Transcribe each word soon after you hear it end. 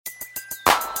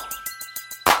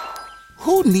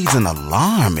Who needs an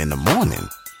alarm in the morning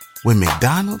when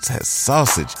McDonald's has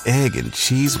sausage, egg, and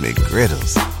cheese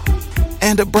McGriddles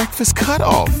and a breakfast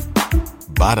cutoff?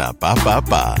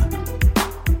 Ba-da-ba-ba-ba.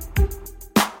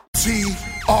 TRPE,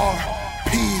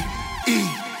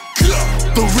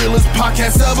 the realest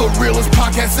podcast ever, realest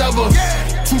podcast ever.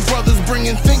 Two brothers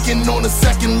bringing thinking on a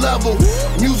second level.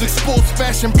 Music, sports,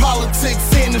 fashion,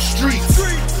 politics, and the streets.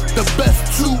 The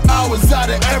best 2 hours out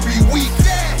of every week.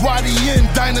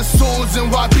 YDN, dinosaurs,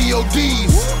 and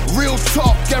YBODs. Real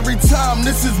talk every time,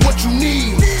 this is what you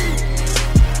need.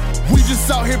 We just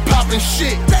out here popping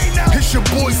shit. It's your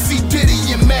boy C.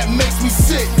 Diddy and Matt makes me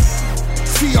sick.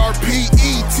 TRPE,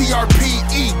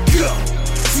 TRPE, go.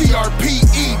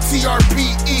 TRPE,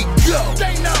 TRPE, go.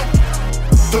 They know.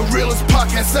 The realest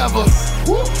podcast ever.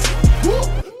 Woo, woo.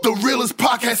 The realest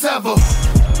podcast ever.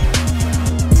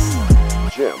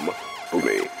 Jim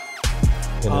Lee.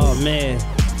 Oh, man.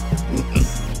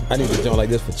 I need a joint like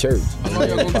this for church.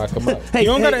 Hey, You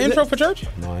don't got an intro for church?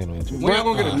 No, I ain't no intro. When y'all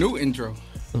gonna get a new intro?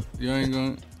 You ain't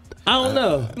gonna. I don't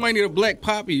know. You might need a Black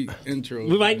Poppy intro.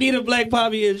 We might need a Black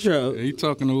Poppy intro. He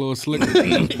talking a little slicker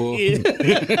than this boy. Yeah.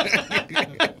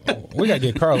 We gotta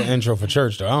get Carl an intro for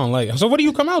church though. I don't like it. So what do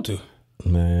you come out to?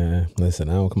 Man, listen,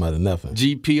 I don't come out of nothing.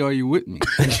 GP, are you with me?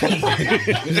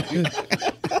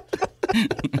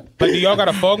 Like, do y'all got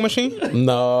a fog machine?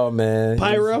 No, man.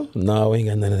 Pyro? No, we ain't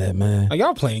got none of that, man. Like,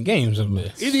 y'all playing games of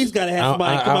this. You just gotta have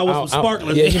somebody come out with some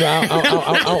sparklers. Yeah, you know,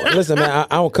 I listen, man.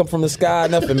 I don't come from the sky,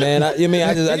 nothing, man. I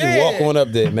just walk on up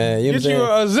there, man. You know Get what you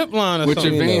I'm saying? a zip line or With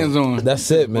something. your Vans on. That's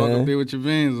it, Walk man. up there with your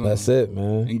Vans on. That's it,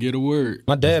 man. And get a word.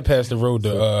 My dad passed the road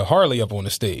to Harley up on the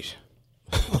stage.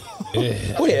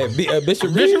 Yeah. Oh yeah, Bishop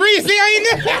Bishop Reed. Reed, see how you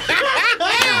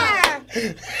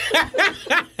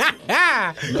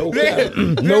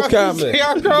No comment. See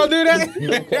how Carl do that?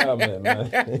 No comment, man.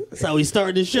 That's how we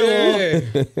started the show. Yeah.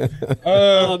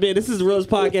 Oh man, this is the Rose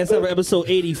Podcast ever, episode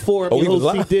 84. I'm Oh, we your was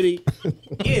host, C. live? Diddy.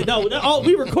 Yeah, no,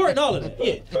 we recording all of that.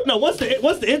 Yeah, no, once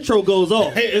the intro goes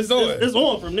off, It's on. It's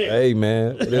on from there. Hey,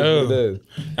 man. It is what it is.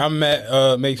 I'm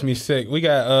Matt. Makes me sick. We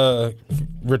got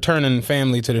returning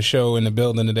family to the show in the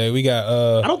building today. We got.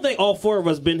 I don't think all four of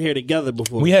us been here together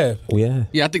before. We have. Yeah.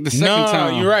 Yeah, I think the second No,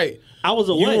 time. you're right. I was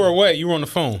away. You were away. You were on the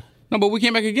phone. No, but we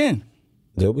came back again.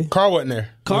 Did we? Carl wasn't there.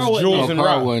 Carl It was wasn't Jules there. and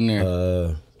Carl Rob. wasn't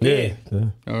there.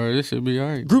 Yeah. All right, this should be all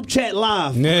right. Group chat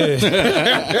live.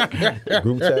 Yeah.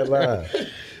 Group chat live.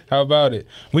 How about it?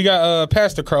 We got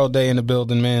Pastor Carl Day in the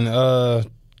building, man.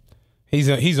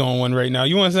 He's on one right now.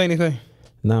 You want to say anything?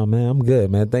 No, man, I'm good,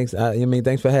 man. Thanks.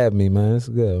 Thanks for having me, man. It's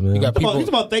good, man. You got people. He's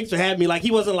about thanks for having me. Like he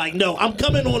wasn't like, no, I'm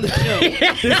coming on the show.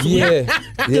 yeah,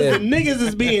 Because yeah. the niggas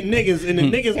is being niggas, and the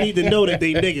niggas need to know that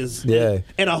they niggas. Yeah.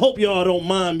 And I hope y'all don't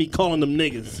mind me calling them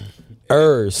niggas.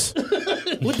 Ers.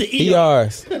 With the ER.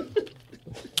 ERs.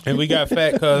 And we got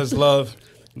Fatt Cuz Luvv.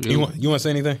 You want to say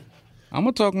anything? I'm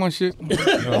gonna talk my shit. We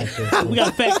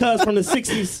got Fatt Cuz from the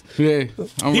 60s. Yeah,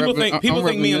 People think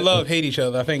me and Luvv hate each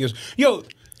other. I think it's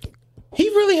he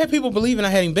really had people believing I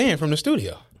had him banned from the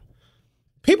studio.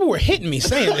 People were hitting me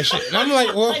saying this shit. And I'm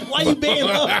like, well, Why you being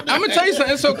Luvv? I'm gonna tell you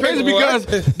something. It's so crazy because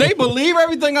they believe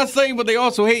everything I say, but they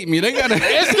also hate me. They gotta.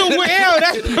 that's the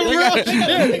real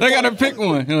shit. They gotta pick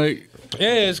one. Like,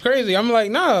 Yeah, it's crazy. I'm like,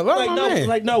 nah, Luvv,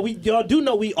 my man. Y'all do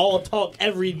know we all talk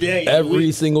every day.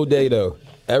 Every single day, though.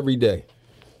 Every day.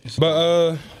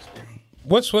 But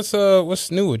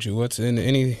what's new with you? What's in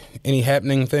any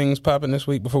happening things popping this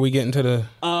week before we get into the?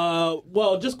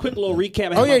 Well, just quick little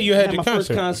recap. You had your my first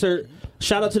concert. concert.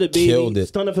 Shout out to the baby. Killed it.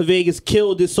 Stunner for Vegas.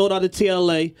 Killed it. Sold out to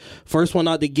TLA. First one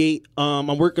out the gate.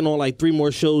 I'm working on like 3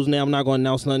 more shows now. I'm not going to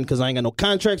announce nothing because I ain't got no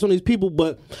contracts on these people.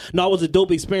 But no, it was a dope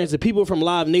experience. The people from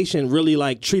Live Nation really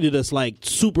like treated us like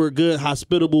super good,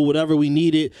 hospitable, whatever we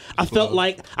needed. I felt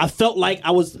like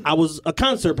I was a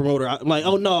concert promoter. I'm like,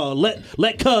 oh no,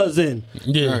 let Cuz in.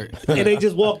 Yeah. And they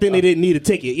just walked in, they didn't need a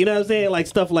ticket. You know what I'm saying? Like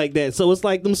stuff like that. So it's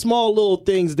like them small little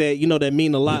things that, that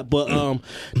mean a lot. But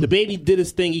the baby did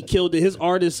his thing. He killed it. His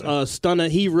artist, Stunner,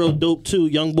 he real dope too.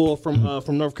 Young boy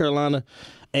from North Carolina.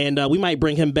 And we might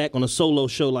bring him back on a solo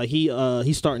show. Like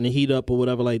he's starting to heat up or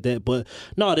whatever like that. But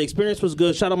no, the experience was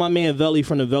good. Shout out my man Velly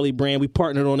from the Velly brand. We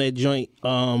partnered on that joint.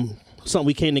 Something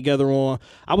we came together on.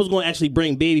 I was going to actually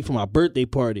bring Baby for my birthday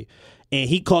party. And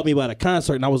he called me about a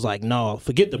concert, and I was like, no,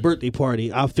 forget the birthday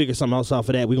party. I'll figure something else out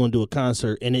for that. We're going to do a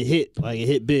concert. And it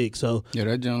hit big. So yeah,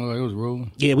 that joint looked like it was rolling.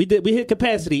 yeah, we hit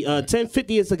capacity.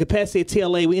 1050 is the capacity at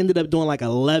TLA. We ended up doing like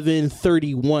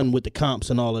 1131 with the comps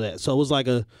and all of that. So it was like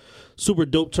a super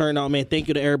dope turnout, man. Thank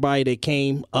you to everybody that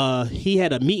came. He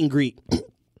had a meet and greet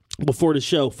before the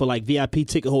show for like VIP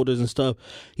ticket holders and stuff.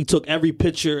 He took every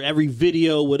picture, every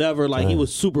video, whatever. Like he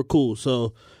was super cool.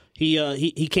 So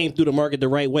He came through the market the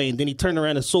right way, and then he turned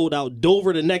around and sold out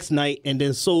Dover the next night, and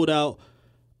then sold out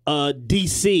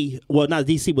DC. Well, not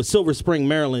DC, but Silver Spring,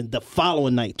 Maryland, the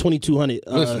following night, 2,200.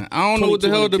 Listen, I don't know what the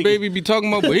hell the baby be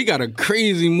talking about, but he got a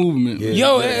crazy movement. Man.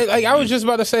 Yo, like I was just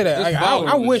about to say that. Like,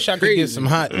 I wish I could get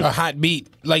a hot beat,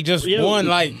 like just one.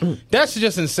 Like that's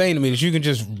just insane to me that you can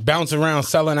just bounce around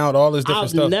selling out all this different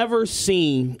stuff. I've never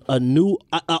seen a new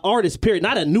artist. Period.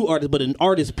 Not a new artist, but an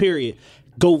artist. Period.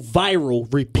 Go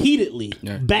viral repeatedly,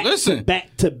 back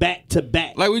to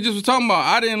back. Like we just was talking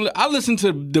about, I listened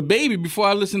to the baby before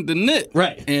I listened to Nip,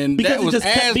 right? And because that was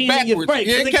ass backwards.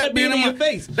 It kept being in your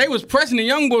face. They was pressing, the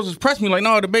young boys was pressing me like,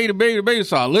 no, the baby.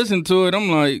 So I listened to it. I'm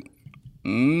like,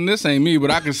 this ain't me, but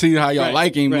I can see how y'all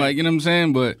like him, like, you know what I'm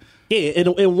saying? But yeah,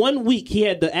 in 1 week, he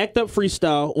had the Act Up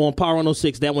freestyle on Power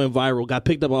 106. That went viral. Got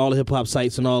picked up on all the hip-hop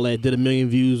sites and all that. Did 1 million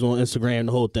views on Instagram,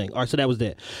 the whole thing. All right, so that was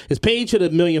that. His page had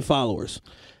 1 million followers.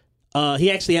 He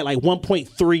actually had like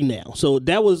 1.3 now. So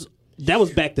that was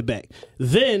back-to-back.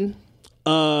 Then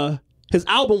his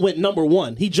album went number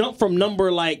 1. He jumped from number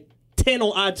like 10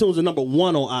 on iTunes to number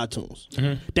 1 on iTunes.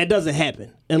 Mm-hmm. That doesn't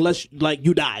happen unless like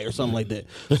you die or something like that.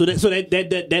 So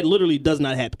that literally does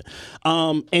not happen.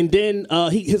 And then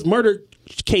his murder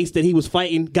case that he was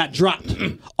fighting got dropped.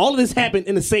 All of this happened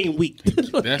in the same week.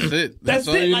 That's it. That's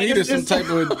all you need is some type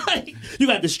of. Like, you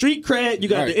got the street cred, you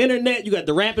got the internet, you got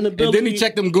the rapping ability. And then he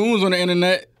checked them goons on the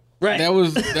internet. Right. That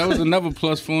was another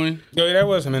plus for him. Yo, that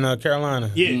was him in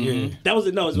Carolina. Yeah, mm-hmm. That was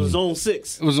it. No, it was Zone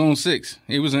 6. It was Zone 6.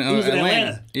 He was in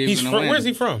Atlanta. He's from. Where's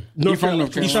he from? North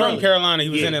Carolina. He's from Carolina. He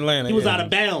was in Atlanta. He was out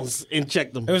of bounds and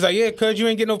checked them. It was like, yeah, cuz you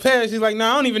ain't get no pass. He's like,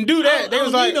 nah, I don't even do that. They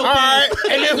was like, all right.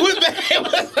 And then went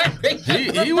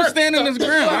back. He was standing his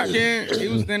ground. He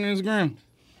was standing his ground.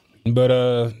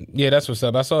 But yeah, that's what's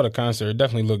up. I saw the concert. It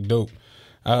definitely looked dope.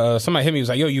 Somebody hit me, was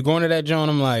like, yo, you going to that, John?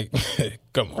 I'm like,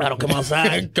 come on. I don't come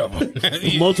outside. Come on.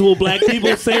 Multiple black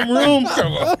people, same room.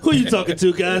 Come on. Who you talking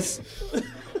to, guys?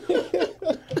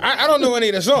 I don't know any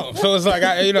of the songs, so it's like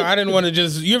I didn't want to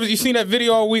just. You seen that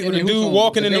video all week with the dude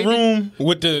walking in the room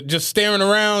with the just staring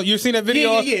around? You seen that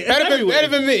video? Yeah. That'd have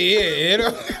been me.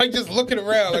 Yeah, like just looking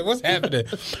around, like what's happening?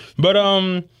 But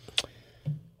oh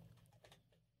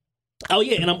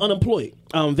yeah, and I'm unemployed.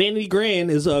 Vanity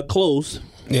Grand is closed.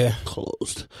 Yeah,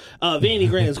 closed. Vanity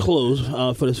Grand is closed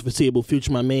for the foreseeable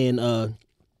future. My man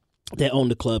that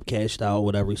owned the club cashed out,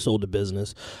 whatever. He sold the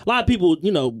business. A lot of people,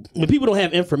 when people don't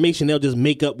have information, they'll just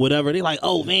make up whatever. They're like,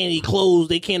 "Oh, Vanity closed.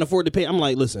 They can't afford to pay." I'm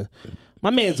like, listen, my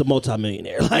man's a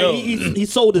multimillionaire. Like he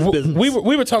sold his business. We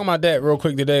were talking about that real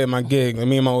quick today at my gig.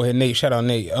 Me and my old head Nate. Shout out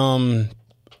Nate.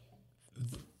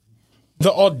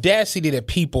 The audacity that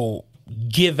people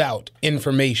give out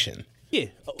information. Yeah.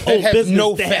 That has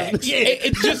no facts. Yeah.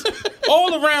 It's just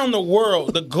all around the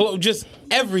world, the globe, just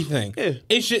everything. Yeah.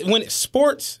 It's just, when it's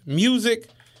sports, music,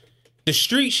 the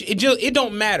street, it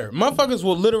don't matter. Motherfuckers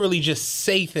will literally just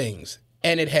say things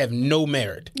and it have no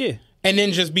merit. Yeah. And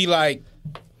then just be like,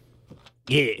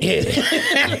 yeah.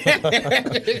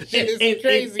 It's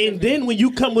crazy. And then when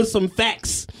you come with some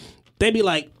facts, they be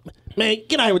like, man,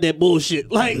 get out with that bullshit.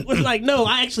 Like, no,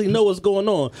 I actually know what's going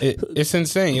on. It's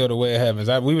insane, the way it happens.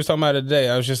 We was talking about it today.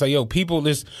 I was just like, people,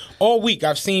 this all week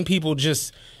I've seen people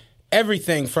just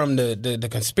everything from the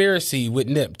conspiracy with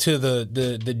Nip to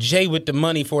the Jay with the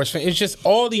money for his. It's just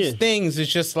all these things.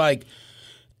 It's just like,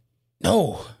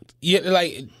 no. Yeah,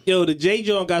 like the J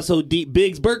John got so deep.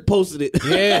 Biggs Burke posted it.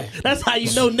 Yeah, that's how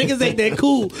you know niggas ain't that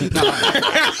cool.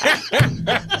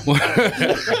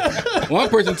 One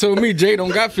person told me Jay don't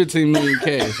got 15 million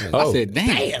cash. I said,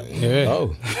 damn. Yeah.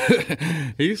 Oh,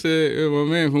 he said, my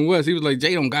man from West. He was like,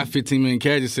 Jay don't got 15 million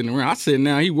cash just sitting around. I said,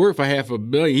 now he worth $500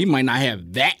 million. He might not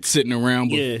have that sitting around,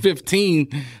 but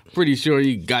 15. Pretty sure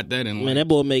he got that in. Man, that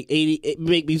boy make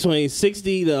between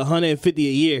 60 to 150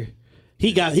 a year.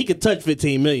 He could touch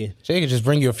 15 million. Jay could just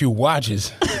bring you a few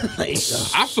watches.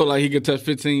 I feel like he could touch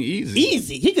 15 easy.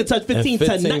 Easy. He could touch 15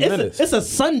 tonight. It's a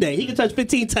Sunday. He could touch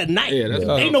 15 tonight. Yeah, that's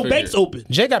ain't no banks open.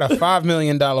 Jay got a $5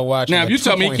 million watch. Now, if you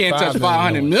tell me he can't touch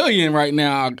 500 million right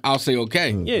now, I'll say okay.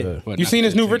 Yeah. You seen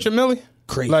his new Richard Mille?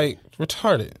 Crazy. Like,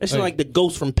 retarded. It's like the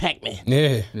ghost from Pac-Man.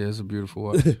 Yeah. Yeah, it's a beautiful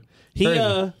watch. They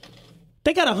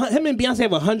got him and Beyonce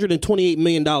have $128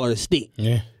 million estate.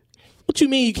 Yeah. What you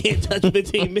mean you can't touch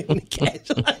 15 million in cash?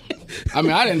 I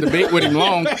mean, I didn't debate with him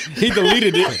long. He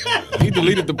deleted it. He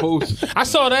deleted the post. I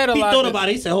saw that a lot. He thought about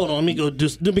it. He said, "Hold on, let me go do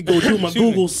my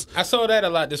Googles." I saw that a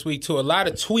lot this week too. A lot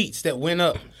of tweets that went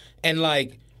up and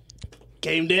like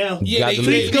came down. Yeah,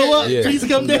 tweets go up. Tweets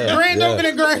come down. Grand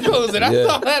opening, grand closing. I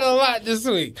saw that a lot this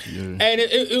week, and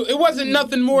it wasn't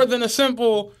nothing more than a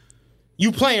simple.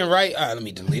 You playing, right? Let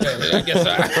me delete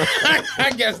that.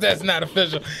 I guess that's not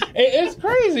official. It's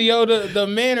crazy, yo. The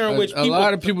manner in which a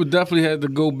lot of people definitely had to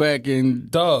go back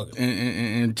and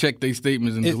and check their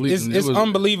statements and delete them. It's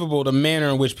unbelievable the manner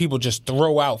in which people just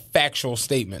throw out factual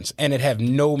statements and it have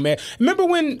no merit. Remember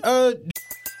when?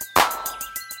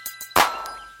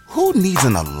 Who needs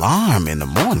an alarm in the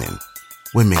morning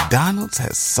when McDonald's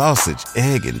has sausage,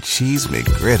 egg, and cheese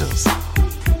McGriddles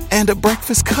and a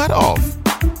breakfast cutoff?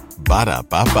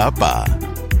 Ba-da-ba-ba-ba.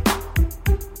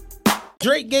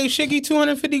 Drake gave Shiggy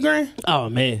 $250,000. Oh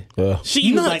man,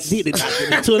 she was like,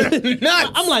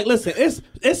 I'm like, listen, it's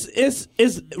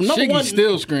number Shiggy one.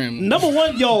 still screaming. Number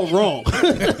one, y'all wrong.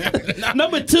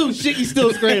 Number two, Shiggy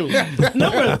still screaming.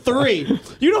 Number three,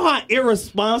 you know how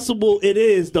irresponsible it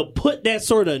is to put that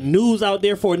sort of news out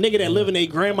there for a nigga that live in a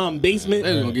grandma's basement.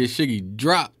 They're gonna get Shiggy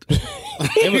dropped.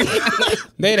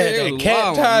 They'd had that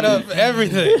cat tied up,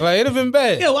 everything. Like, it'd have been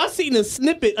bad. Yo, I seen a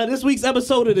snippet of this week's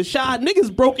episode of The Shy.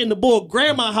 Niggas broke in the boy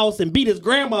grandma house and beat his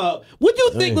grandma up. What do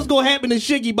you think was gonna happen to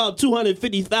Shiggy about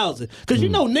 $250,000? Because you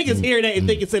know niggas hear that and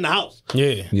think it's in the house.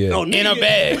 Yeah. No, In a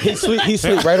bag. He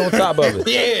sleep right on top of it.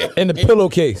 Yeah. In the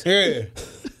pillowcase. Yeah.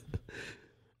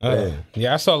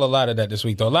 Yeah, I saw a lot of that this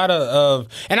week, though. A lot of,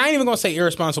 and I ain't even gonna say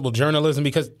irresponsible journalism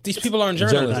because these people aren't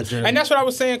journalists. And that's what I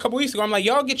was saying a couple weeks ago. I'm like,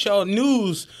 y'all get y'all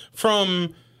news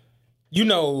from,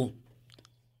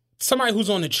 somebody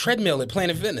who's on the treadmill at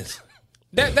Planet Fitness.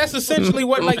 That's essentially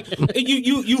what, like,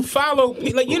 you follow,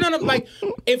 like, you know what I'm, like,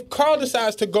 if Carl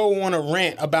decides to go on a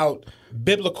rant about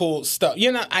biblical stuff,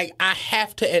 I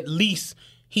have to at least,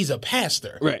 he's a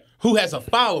pastor. Right. Who has a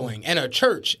following and a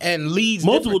church and leads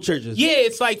multiple churches. Yeah,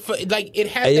 it's like it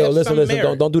has Hey, to yo, have listen, some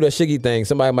merit. don't do that Shiggy thing.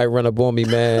 Somebody might run up on me,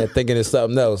 man, thinking it's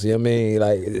something else. You know what I mean?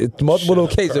 Like, it's multiple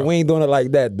locations. We ain't doing it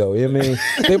like that, though. You know what I mean?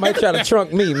 They might try to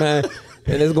trunk me, man,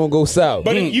 and it's going to go south.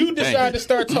 But if you decide to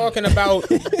start talking about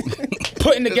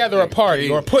putting together a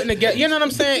party or putting together, you know what I'm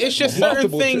saying? It's just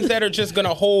certain things that are just going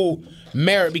to hold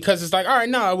merit because it's like, all right,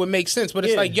 no, it would make sense. But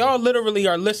it's like y'all literally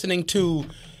are listening to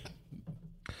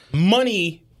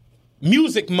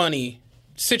music money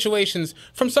situations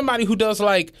from somebody who does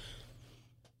like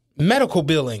medical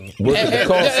billing.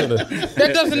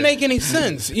 That doesn't make any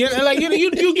sense. You know, like you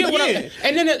get what I'm.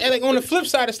 And then like on the flip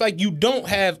side, it's like you don't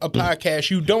have a podcast,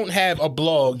 you don't have a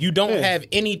blog, you don't have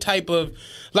any type of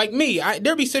like me.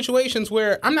 There be situations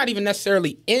where I'm not even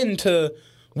necessarily into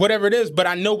whatever it is, but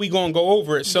I know we gonna go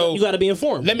over it. So you got to be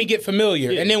informed. Let me get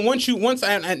familiar, and then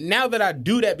now that I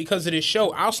do that because of this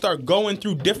show, I'll start going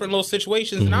through different little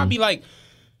situations, and I'll be like,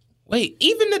 wait,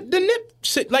 even the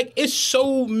Nip, like it's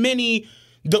so many.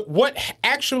 What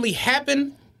actually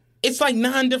happened? It's like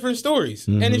 9 different stories,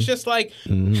 and it's just like,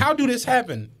 how do this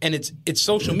happen? And it's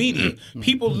social media.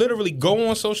 People literally go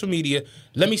on social media.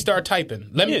 Let me start typing.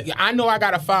 I know I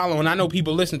got a follow, and I know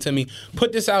people listen to me.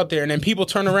 Put this out there, and then people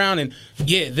turn around and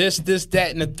this, that,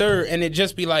 and the third, and it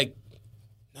just be like,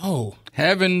 no.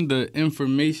 Having the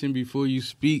information before you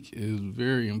speak is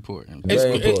very important.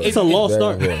 It's a lost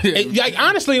art. Like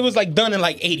honestly, it was like done in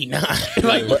like '89.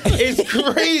 Like it's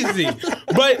crazy,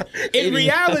 but in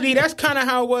reality, that's kind of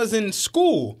how it was in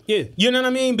school. Yeah, you know what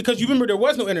I mean? Because you remember there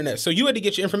was no internet, so you had to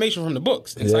get your information from the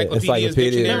books, encyclopedias,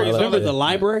 dictionaries. Remember the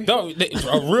library? No,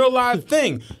 a real live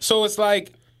thing. So it's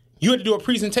like you had to do a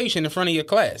presentation in front of your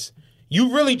class.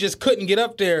 You really just couldn't get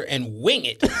up there and wing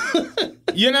it.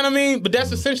 You know what I mean? But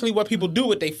that's essentially what people do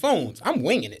with their phones. I'm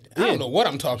winging it. I don't know what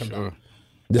I'm talking about.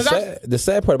 The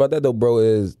sad part about that, though, bro,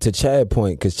 is to Chad's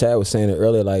point, because Chad was saying it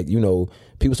earlier, like,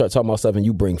 people start talking about stuff and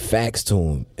you bring facts to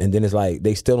them. And then it's like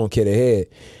they still don't care their head.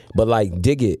 But, like,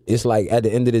 dig it. It's like at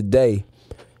the end of the day,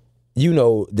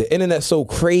 the internet's so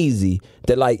crazy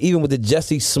that, like, even with the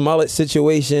Jussie Smollett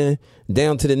situation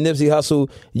down to the Nipsey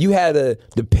Hussle, you had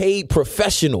the paid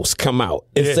professionals come out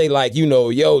and say, like,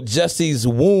 Jussie's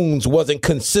wounds wasn't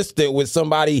consistent with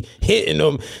somebody hitting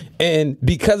him. And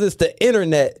because it's the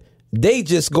internet, they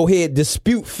just go ahead,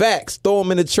 dispute facts, throw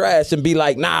them in the trash and be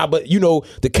like, nah, but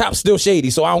the cop's still shady,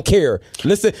 so I don't care.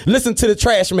 Listen to the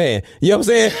trash man. You know what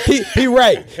I'm saying? He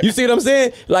right. You see what I'm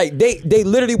saying? Like they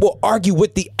literally will argue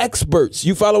with the experts.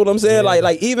 You follow what I'm saying? Yeah.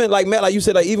 Like even like Matt, like you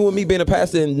said, like even with me being a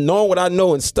pastor and knowing what I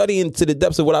know and studying to the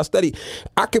depths of what I study,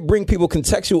 I could bring people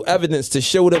contextual evidence to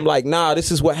show them like, nah,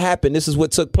 this is what happened, this is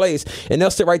what took place. And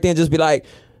they'll sit right there and just be like,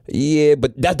 yeah,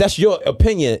 but that's your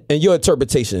opinion and your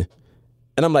interpretation.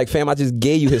 And I'm like, fam, I just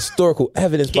gave you historical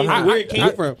evidence behind where it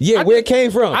came from. Yeah, where it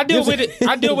came from. I deal with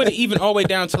it even all the way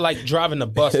down to like driving the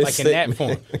bus, like in that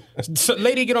form. So,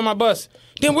 lady, get on my bus.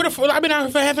 Then I've been out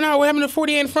here for half an hour. What happened to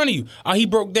 48 in front of you? He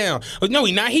broke down. No,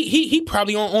 he not. He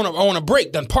probably on a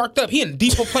break, done parked up. He in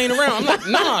depot playing around. I'm like,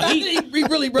 nah. He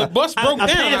really broke. The bus broke down.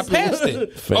 I passed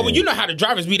it. Oh, but you know how the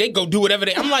drivers be. They go do whatever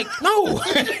they. I'm like, no.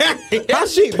 How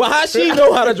she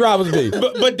know how the drivers be?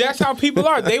 But that's how people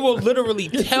are. They will literally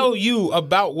tell you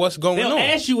about what's going on. They'll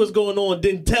ask you what's going on,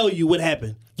 then tell you what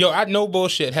happened. Yo, I know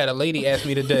bullshit. Had a lady ask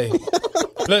me today.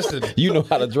 Listen, you know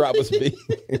how the drivers be.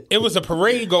 It was a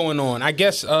parade going on. I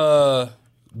guess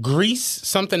Greece.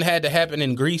 Something had to happen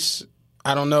in Greece.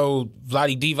 I don't know.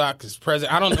 Vladi Divac is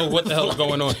president. I don't know what the hell is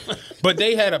going on. But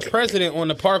they had a president on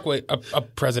the parkway. A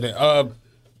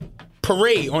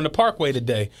parade on the parkway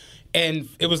today, and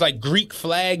it was like Greek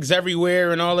flags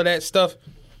everywhere and all of that stuff.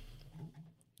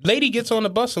 Lady gets on the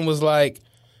bus and was like,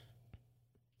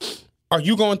 "Are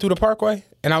you going through the parkway?"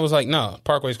 And I was like, "No,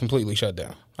 parkway's completely shut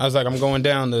down." I was like, "I'm going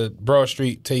down to Broad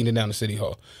Street, taking it down to City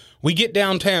Hall." We get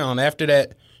downtown. After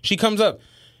that, she comes up.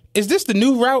 Is this the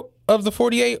new route of the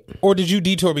 48, or did you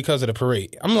detour because of the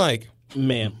parade? I'm like,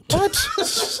 ma'am. What?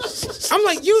 I'm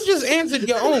like, you just answered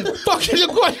your own fucking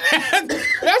question.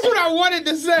 That's what I wanted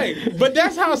to say. But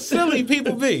that's how silly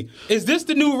people be. Is this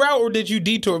the new route, or did you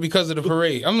detour because of the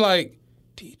parade? I'm like,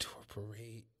 detour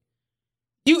parade?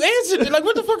 You answered it. Like,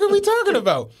 what the fuck are we talking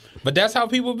about? But that's how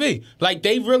people be. Like,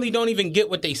 they really don't even get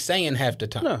what they saying half the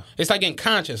time. No. It's like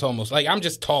unconscious almost. Like, I'm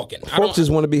just talking. Folks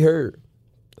just want to be heard.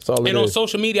 That's all it and is. on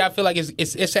social media, I feel like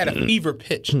it's at a fever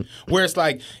pitch where it's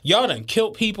like, y'all done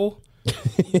killed people.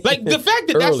 Like, the fact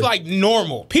that that's like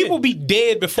normal. People be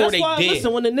dead before that's they why, dead.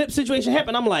 Listen, when the Nip situation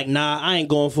happened, I'm like, nah, I ain't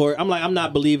going for it. I'm like, I'm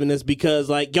not believing this because,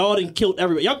 like, y'all done killed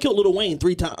everybody. Y'all killed Lil Wayne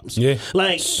 3 times. Yeah.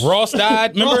 Like, Ross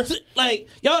died, remember? Like,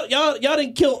 y'all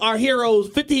done killed our heroes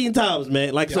 15 times,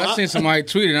 man. Like, so I seen somebody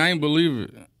tweet it. I ain't believe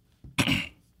it.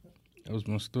 That was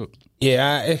messed up.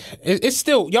 Yeah, it's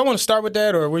still. Y'all want to start with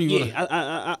that, or where you? Yeah,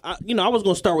 I was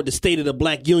going to start with the State of the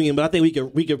Black Union, but I think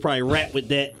we could probably wrap with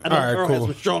that. I know Carl has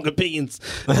some strong opinions,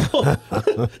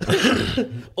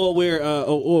 or where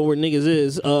niggas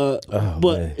is.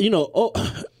 But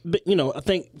I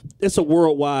think it's a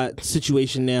worldwide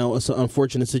situation now. It's an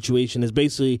unfortunate situation. It's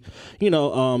basically,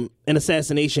 an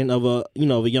assassination of a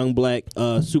young black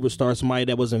superstar, somebody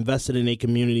that was invested in a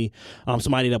community,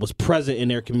 somebody that was present in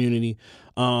their community.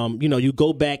 You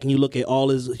go back and you look at all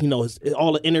his,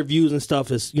 all the interviews and stuff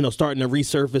is, starting to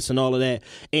resurface and all of that.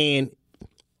 And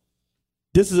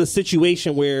this is a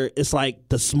situation where it's like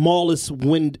the smallest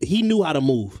wind. He knew how to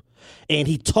move, and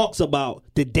he talks about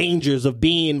the dangers of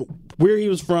being where he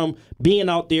was from, being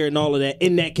out there and all of that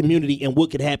in that community and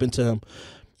what could happen to him.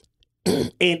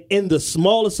 And in the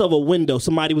smallest of a window,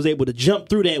 somebody was able to jump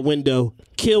through that window,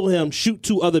 kill him, shoot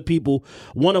 2 other people,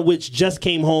 one of which just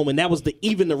came home. And that was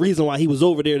even the reason why he was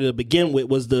over there to begin with,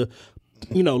 was the,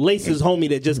 Lace's homie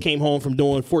that just came home from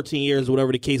doing 14 years,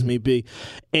 whatever the case may be.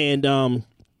 And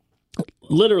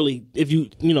literally, if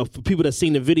for people that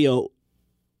seen the video,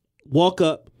 walk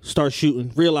up, start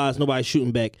shooting, realize nobody's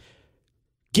shooting back,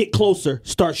 get closer,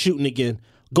 start shooting again.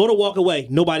 Go to walk away,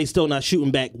 nobody's still not shooting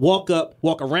back. Walk up,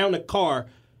 walk around the car,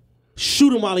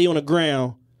 shoot him while he on the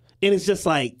ground, and it's just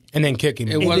like... And then kick him.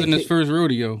 It wasn't his first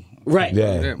rodeo. Right.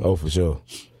 Yeah, for sure.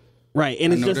 Right,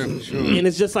 and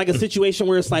it's just like a situation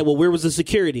where it's like, well, where was the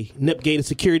security? Nip gave the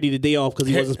security the day off because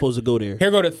he wasn't supposed to go there. Here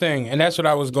go the thing, and that's what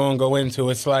I was going to go into.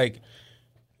 It's like,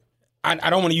 I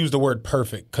don't want to use the word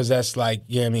perfect because that's like,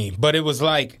 but it was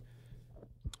like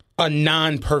a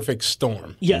non-perfect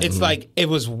storm. Yes. It's like it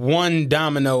was one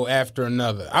domino after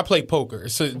another. I play poker.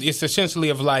 So it's essentially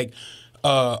of like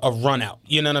a run out.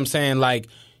 You know what I'm saying? Like,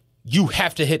 you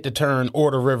have to hit the turn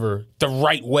or the river the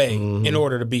right way in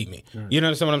order to beat me. You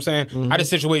understand what I'm saying? I had a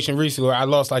situation recently where I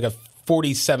lost like a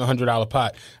 $4,700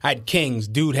 pot. I had kings.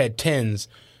 Dude had 10s.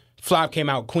 Flop came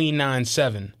out queen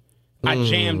 9-7. I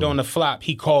jammed on the flop.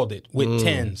 He called it with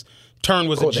 10s. Turn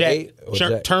was a jack.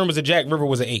 Turn was a jack. River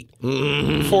was an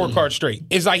 8. 4 card straight.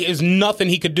 It's like it's nothing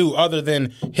he could do other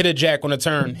than hit a jack on a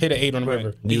turn, hit an 8 on the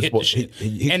river. He hit the shit.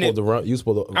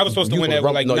 I was supposed to win that.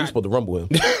 No, you supposed to rumble him.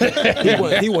 he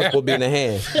wasn't supposed to be in the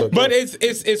hand. But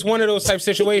it's one of those type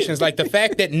situations. Like the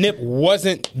fact that Nip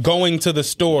wasn't going to the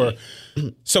store.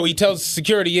 So he tells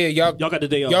security, y'all got the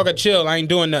day off. Y'all got chill. I ain't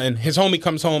doing nothing. His homie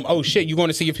comes home. Oh shit, you going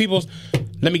to see your peoples?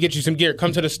 Let me get you some gear.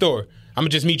 Come to the store. I'm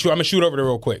going to just meet you. I'm going to shoot over there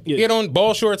real quick. Yeah. Get on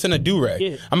ball shorts and a do-rag.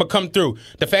 Yeah. I'm going to come through.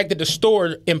 The fact that the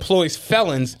store employs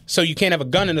felons, so you can't have a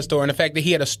gun in the store, and the fact that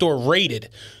he had a store raided,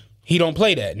 he don't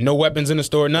play that. No weapons in the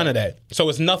store, none of that. So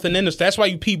it's nothing in the store. That's why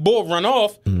you P. Bull run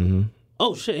off.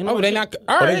 Oh shit! Oh, they not.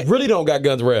 All right. They really don't got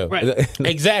guns around. Right.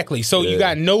 Exactly. So you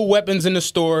got no weapons in the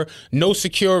store, no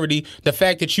security. The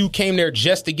fact that you came there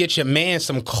just to get your man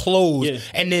some clothes,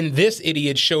 and then this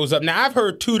idiot shows up. Now, I've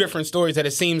heard two different stories that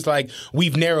it seems like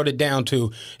we've narrowed it down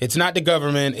to. It's not the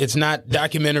government. It's not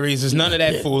documentaries. It's none of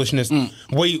that foolishness.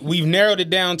 We've narrowed it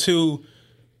down to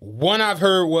one I've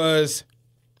heard was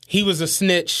he was a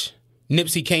snitch.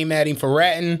 Nipsey came at him for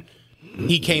ratting.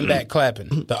 He came back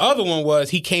clapping. The other one was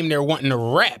he came there wanting to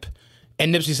rap.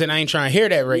 And Nipsey said, I ain't trying to hear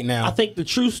that right now. I think the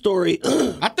true story...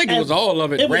 I think it was all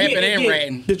of it, rapping and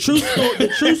ratting. The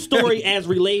true story as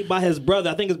relayed by his brother,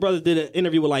 I think his brother did an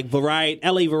interview with like Variety,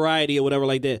 LA Variety or whatever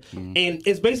like that. And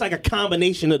it's basically like a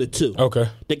combination of the two. Okay.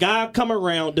 The guy come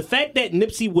around, the fact that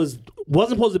Nipsey wasn't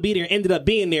supposed to be there, ended up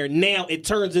being there, now it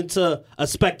turns into a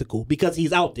spectacle because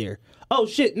he's out there. Oh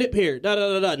shit, Nip here,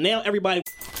 da-da-da-da. Now everybody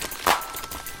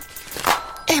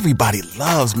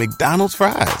loves McDonald's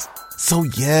fries. So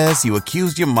yes, you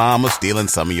accused your mom of stealing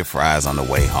some of your fries on the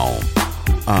way home.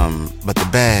 But the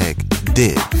bag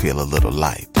did feel a little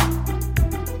light.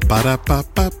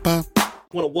 Ba-da-ba-ba-ba.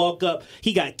 Want to walk up,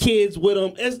 he got kids with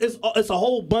him. It's a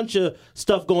whole bunch of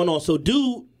stuff going on. So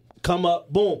dude come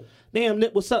up, boom. Damn,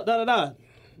 Nip, what's up, da-da-da.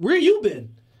 Where you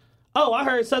been? Oh, I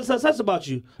heard such about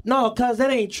you. No, cuz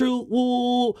that ain't true.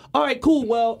 Woo. All right, cool.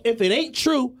 Well, if it ain't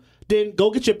true, then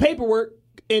go get your paperwork,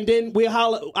 and then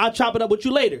I'll chop it up with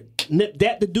you later. Nip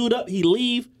dap the dude up, he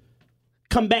leave,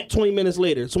 come back 20 minutes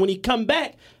later. So when he come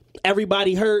back,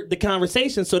 everybody heard the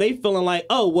conversation, so they feeling like,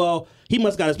 oh, well, he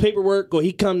must got his paperwork, or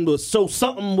he come to sew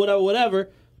something, whatever.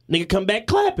 Nigga come back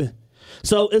clapping.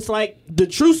 So it's like the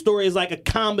true story is like a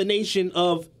combination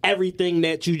of everything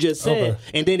that you just said,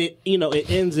 and then it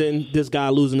ends in this guy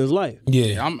losing his life.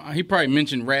 Yeah, he probably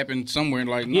mentioned rapping somewhere.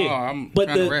 Like, no, I'm. But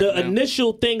trying to rap the now.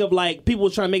 initial thing of like people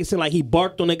were trying to make it seem like he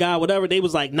barked on the guy, whatever. They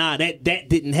was like, nah, that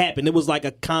didn't happen. It was like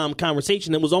a calm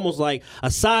conversation. It was almost like a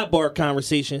sidebar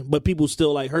conversation, but people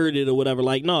still like heard it or whatever.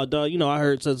 Like, no, dog, I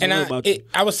heard something about you.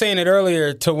 I was saying it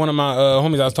earlier to one of my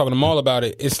homies. I was talking to Maul about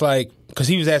it. It's like because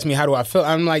he was asking me how do I feel.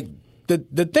 I'm like.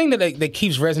 The thing that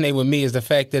keeps resonating with me is the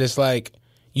fact that it's like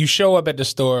you show up at the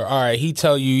store, all right, he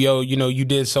tell you, yo, you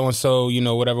did so and so,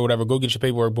 whatever, go get your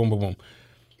paperwork, boom, boom, boom.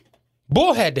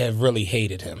 Bull had to have really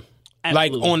hated him.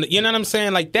 Absolutely. Like on the, you know what I'm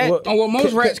saying? Like that. Well,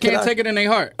 most rats can't take it in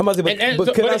their heart. I'm about to say,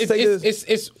 but can I say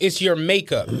this? It's your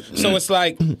makeup. So it's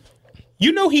like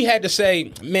he had to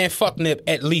say, man, fuck Nip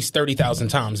at least 30,000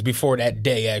 times before that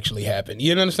day actually happened.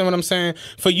 You understand what I'm saying?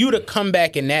 For you to come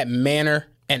back in that manner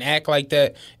and act like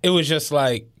that, it was just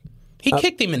like he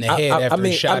kicked him in the head after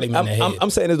he shot him in the head. I'm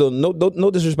saying this though, no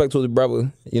disrespect to his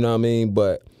brother, you know what I mean?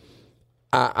 But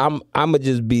I'ma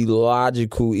just be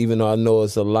logical, even though I know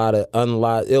it's a lot of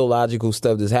illogical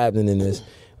stuff that's happening in this.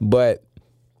 But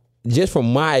just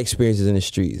from my experiences in the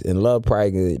streets, and Love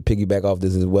probably can piggyback off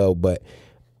this as well, but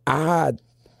I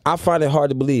find it hard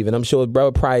to believe, and I'm sure his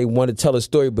brother probably wanted to tell a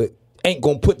story, but ain't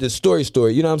gonna put the story.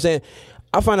 You know what I'm saying?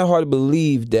 I find it hard to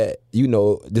believe that,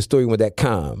 the story went that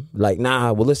calm. Like,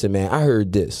 nah, well, listen, man, I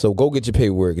heard this, so go get your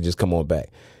paperwork and just come on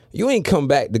back. You ain't come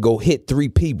back to go hit 3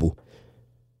 people,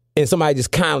 and somebody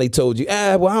just kindly told you,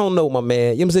 well, I don't know, my man. You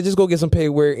know what I'm saying? Just go get some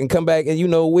paperwork and come back, and,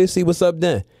 we'll see what's up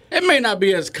then. It may not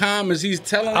be as calm as he's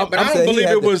telling it, but I don't believe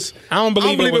it was. I don't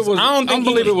believe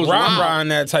it was rah-rah in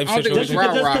that type situation.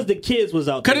 Just because the kids was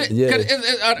out there.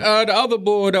 The other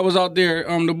boy that was out there,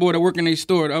 the boy that worked in a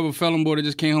store, the other felon boy that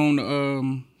just came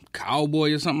home,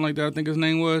 Cowboy or something like that, I think his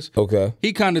name was. Okay.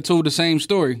 He kind of told the same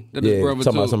story that his brother told.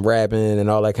 Talking about some rapping and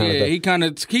all that kind of stuff.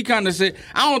 He kind of said,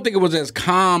 I don't think it was as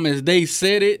calm as they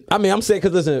said it. I mean, I'm saying,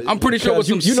 because listen. I'm pretty sure it was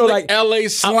some slick LA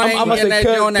slang I'm in that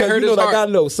joint that hurt his heart. I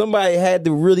know, somebody had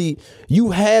to really,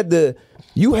 you had to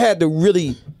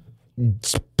really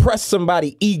press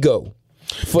somebody's ego.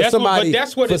 For somebody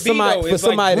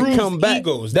to come back.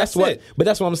 Egos. That's what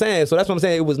I'm saying. So that's what I'm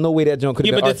saying. It was no way that John could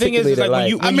have been articulated. The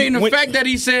thing is, the fact that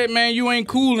he said, man, you ain't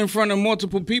cool in front of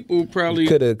multiple people probably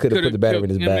could have put the battery in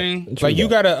his back. Like, you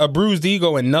got a bruised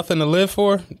ego and nothing to live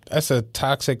for? That's a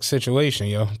toxic situation,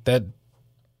 yo. That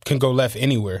can go left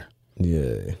anywhere.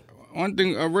 Yeah. One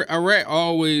thing, a rat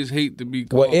always hate to be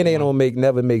called. Well, it ain't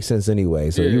never make sense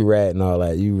anyway. So you rat and all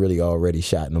that, you really already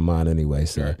shot in the mind anyway.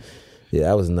 So yeah,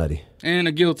 that was nutty. And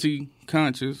a guilty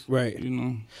conscience, right?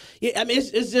 Yeah, I mean,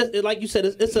 it's just like you said.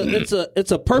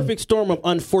 It's a perfect storm of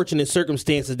unfortunate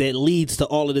circumstances that leads to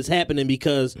all of this happening,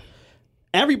 because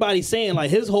everybody's saying like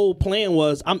his whole plan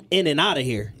was, I'm in and out of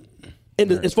here.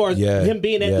 As far as him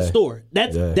being at the store.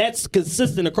 That's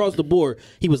consistent across the board.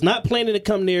 He was not planning to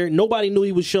come there. Nobody knew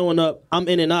he was showing up. I'm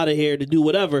in and out of here to do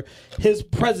whatever. His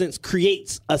presence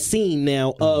creates a scene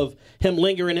now of him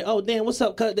lingering and, oh, damn, what's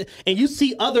up? And you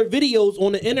see other videos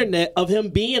on the internet of him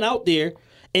being out there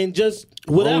and just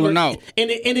whatever. And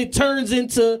it turns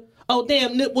into, oh,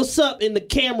 damn, Nip, what's up? And the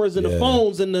cameras and the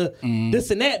phones and the this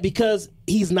and that, because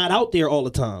he's not out there all the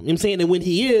time. You know what I'm saying? And when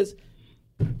he is,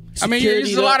 I mean,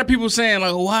 there's a lot of people saying,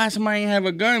 like, why somebody ain't have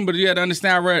a gun? But you got to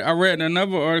understand, I read in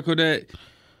another article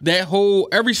that whole,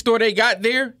 every store they got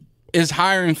there is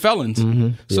hiring felons. Mm-hmm.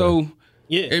 So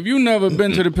if you never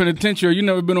been to the penitentiary, or you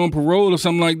never been on parole or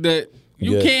something like that,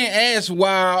 you can't ask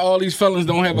why all these felons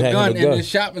don't have a gun in the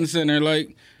shopping center.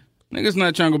 Like, niggas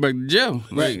not trying to go back to jail.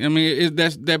 Like, I mean,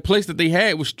 that place that they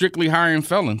had was strictly hiring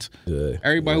felons. Yeah.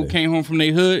 Everybody who came home from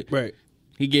their hood,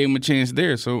 he gave him a chance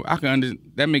there. So I can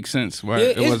understand. That makes sense why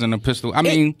it wasn't a pistol. I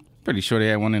mean, pretty sure they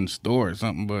had one in the store or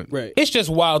something, but it's just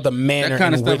wild the manner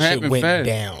in which it went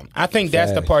down. I think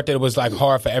that's the part that was like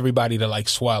hard for everybody to like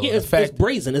swallow. Yeah, it's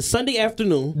brazen. It's Sunday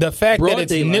afternoon. The fact that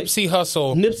it's Nipsey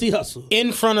Hussle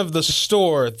in front of the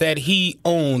store that he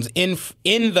owns, in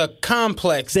the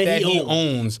complex that he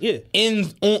owns,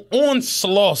 on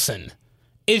Slauson,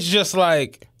 it's just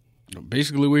like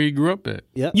basically where he grew up at.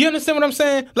 Yep. You understand what I'm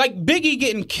saying? Like Biggie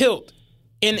getting killed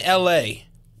in L.A.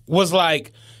 was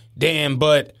like, damn,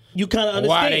 but you kind of understand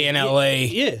why they in L.A.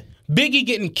 Yeah. Biggie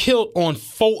getting killed on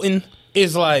Fulton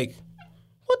is like,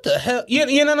 what the hell? You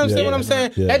know what I'm saying? What I'm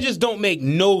saying? Yeah. That just don't make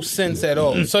no sense at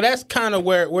all. So that's kind of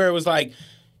where it was like,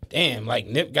 damn, like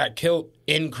Nip got killed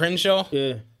in Crenshaw.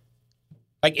 Yeah.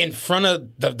 Like in front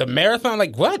of the marathon.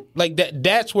 Like what? Like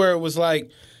that's where it was like,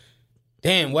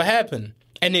 damn, what happened?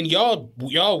 And then y'all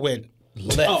went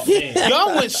left. Oh,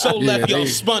 y'all went so left, y'all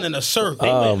spun in a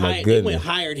circle. They went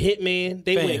hired hitman.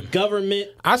 They went government.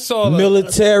 I saw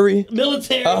military.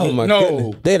 Oh my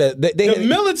goodness. The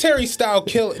military style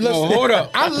kill. Listen, hold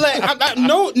up.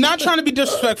 No, not trying to be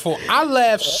disrespectful. I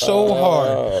laughed so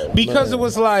hard because it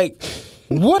was like,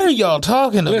 what are y'all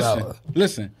talking about?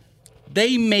 Listen,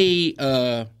 they made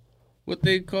what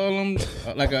they call them,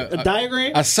 like a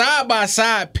diagram, a side by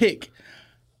side pic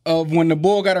of when the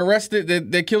boy got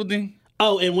arrested that killed him.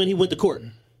 Oh, and when he went to court.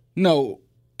 No,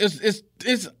 it's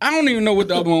I don't even know what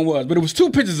the other one was, but it was two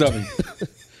pictures of him.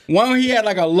 One he had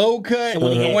like a low cut, and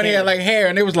one he had like hair,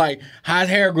 and it was like, how's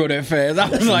hair grow that fast? I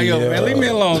was like, yo, man, leave me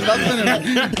alone. Stop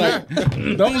sending me.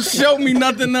 Like, don't show me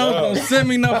nothing else. Don't send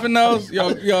me nothing else. Yo,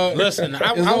 listen,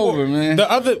 it's over, man. The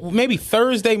other maybe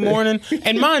Thursday morning,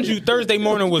 and mind you, Thursday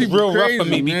morning was real rough for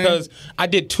me because I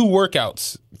did 2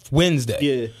 workouts Wednesday.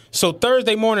 Yeah. So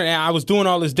Thursday morning, I was doing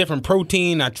all this different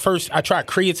protein. I tried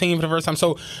creatine for the first time,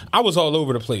 so I was all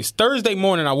over the place. Thursday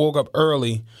morning, I woke up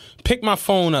early, picked my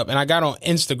phone up, and I got on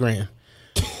Instagram.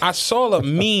 I saw a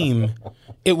meme.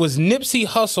 It was Nipsey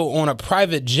Hussle on a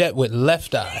private jet with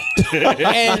Left Eye,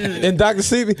 and Dr.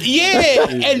 Sebi. Yeah,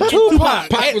 and Tupac.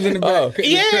 Pac was in the back.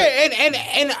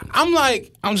 And I'm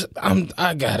like,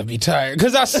 I gotta be tired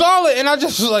because I saw it and I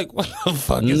just was like, what the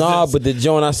fuck is this? But the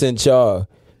joint I sent y'all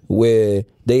where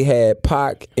they had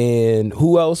Pac and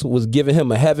who else was giving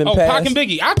him a heaven pass? Pac and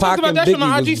Biggie. I talked about that on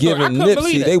my IG story. I couldn't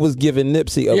believe it. They was giving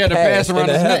Nipsey a pass around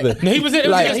in his heaven. He was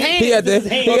in like, his hand. He had the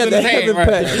heaven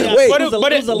pass. Yeah. Wait, but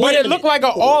it looked like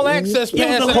an all access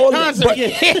pass at a concert.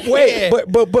 Wait,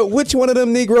 but which one of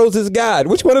them Negroes is God?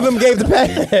 Which one of them gave the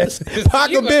pass?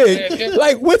 Pac or Big?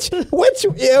 Like which?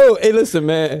 Yo, hey, listen,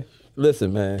 man.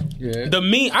 Yeah. The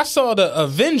meme. I saw the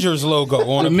Avengers logo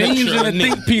on the picture. and the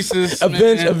think pieces.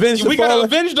 Avenge we gotta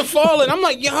avenge the fallen. I'm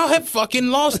like, y'all have fucking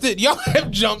lost it. Y'all have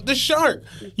jumped the shark.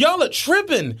 Y'all are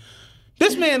tripping.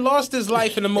 This man lost his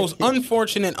life in the most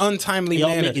unfortunate, untimely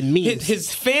manner.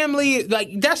 His family, like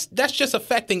that's just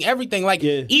affecting everything. Like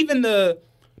even the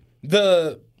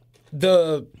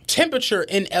temperature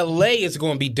in LA is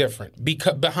going to be different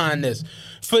behind this.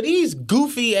 For these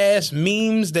goofy ass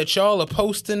memes that y'all are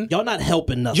posting, y'all not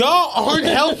helping nothing. Y'all aren't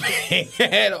helping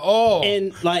at all.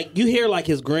 And like you hear like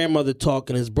his grandmother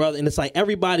talking, his brother, and it's like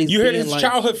everybody's. You hear his like,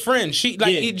 childhood friend. She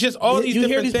like it just all these. You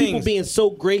different hear these things. people being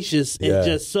so gracious and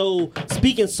just so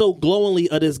speaking so glowingly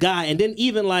of this guy, and then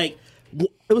even like.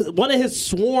 It was one of his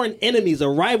sworn enemies, a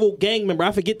rival gang member.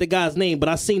 I forget the guy's name, but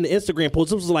I seen the Instagram post.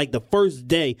 This was like the first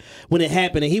day when it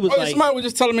happened, and he was like, somebody was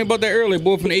just telling me about that earlier,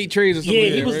 boy from the 8 Trays or something.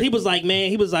 Yeah, he was like, man,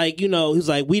 he was like,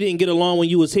 we didn't get along when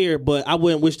you was here, but I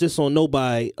wouldn't wish this on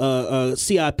nobody.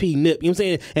 CIP Nip, you know what I'm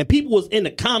saying? And people was in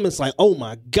the comments like, oh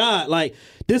my God, like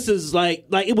this is like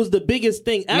it was the biggest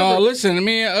thing ever. No, listen, I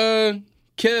mean,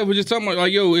 Kev was just talking about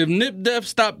like, yo, if Nip Def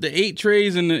stopped the 8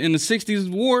 Trays in the 60s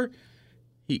war.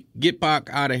 Get Pac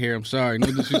out of here. I'm sorry, no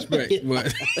disrespect,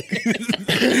 but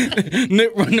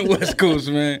Nip run the West Coast,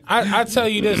 man. I tell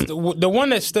you this: the one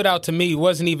that stood out to me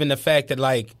wasn't even the fact that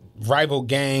like rival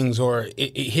gangs or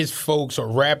his folks or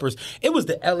rappers. It was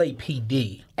the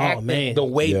LAPD. The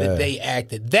way that they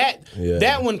acted.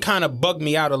 That one kind of bugged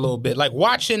me out a little bit. Like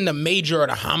watching the major of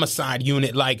the homicide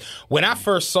unit. Like when I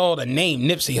first saw the name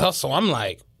Nipsey Hussle, I'm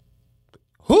like,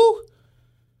 who?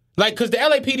 Like, because the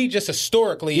LAPD just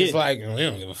historically is like, we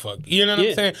don't give a fuck. You know what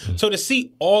I'm saying? So to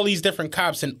see all these different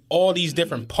cops in all these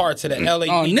different parts of the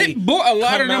LAPD. Nip brought a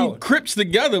lot of them Crips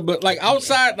together, but like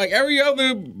outside, like every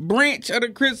other branch of the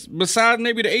Crips, besides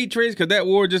maybe the A-Trace, because that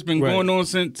war just been going on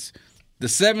since the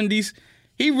 70s.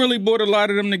 He really brought a lot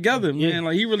of them together, man.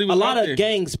 Like he really was a lot out of there.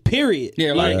 gangs, period.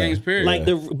 Yeah, a lot of gangs, period. Like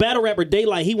the battle rapper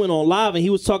Daylight, he went on live and he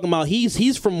was talking about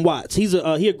he's from Watts. He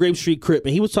a Grape Street Crip,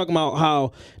 and he was talking about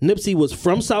how Nipsey was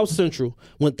from South Central,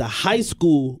 went to high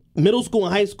school, middle school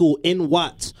and high school in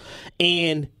Watts,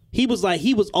 and he was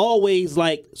always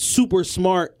like super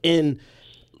smart and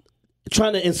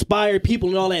trying to inspire people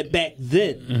and all that back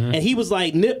then. And he was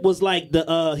like, Nip was like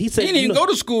the he said he didn't even go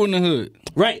to school in the hood.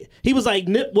 Right. He was like,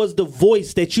 Nip was the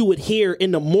voice that you would hear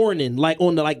in the morning, like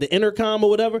on the intercom or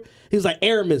whatever. He was like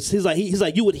Aramis. He's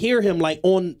like you would hear him like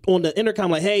on the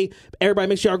intercom, like, hey, everybody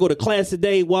make sure y'all go to class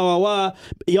today, y'all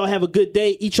have a good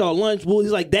day, eat y'all lunch. Well,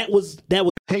 he's like, that was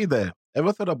Hey there.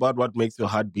 Ever thought about what makes your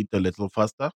heart beat a little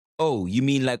faster? Oh, you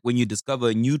mean like when you discover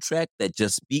a new track that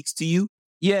just speaks to you?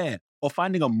 Yeah, or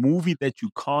finding a movie that you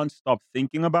can't stop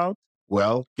thinking about?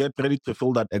 Well, get ready to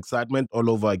feel that excitement all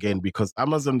over again because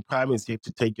Amazon Prime is here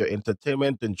to take your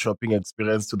entertainment and shopping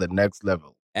experience to the next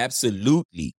level.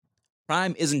 Absolutely.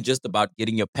 Prime isn't just about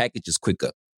getting your packages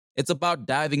quicker. It's about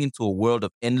diving into a world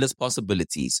of endless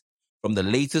possibilities, from the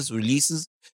latest releases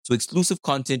to exclusive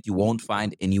content you won't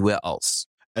find anywhere else.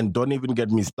 And don't even get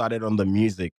me started on the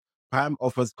music. Prime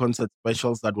offers concert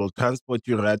specials that will transport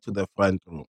you right to the front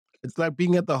row. It's like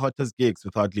being at the hottest gigs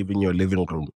without leaving your living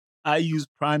room. I use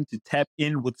Prime to tap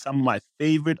in with some of my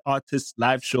favorite artists'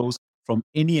 live shows from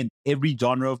any and every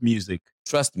genre of music.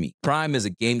 Trust me, Prime is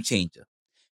a game changer.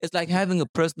 It's like having a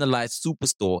personalized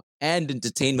superstore and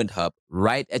entertainment hub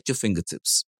right at your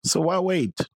fingertips. So why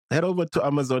wait? Head over to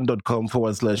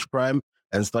amazon.com/Prime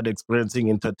and start experiencing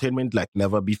entertainment like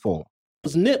never before.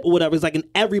 was Nip or whatever. It's like, and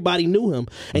everybody knew him,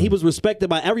 and he was respected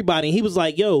by everybody. And he was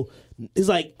like, yo, it's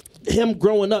like him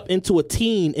growing up into a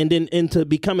teen and then into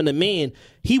becoming a man.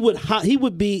 He's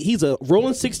a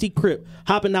rolling 60 Crip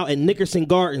hopping out at Nickerson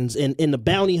Gardens and in the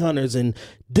Bounty Hunters and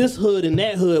this hood and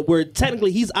that hood where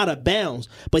technically he's out of bounds,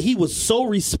 but he was so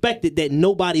respected that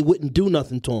nobody wouldn't do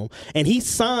nothing to him. And he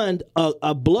signed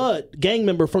a blood gang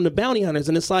member from the Bounty Hunters,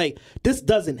 and it's like, this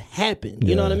doesn't happen.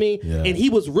 You know what I mean? Yeah. And he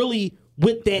was really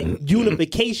with that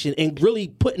unification and really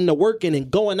putting the work in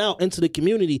and going out into the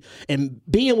community and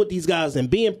being with these guys and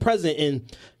being present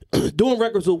and doing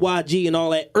records with YG and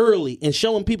all that early and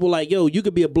showing people like, yo, you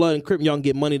could be a blood and Crip, y'all can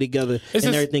get money together and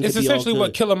everything. It's essentially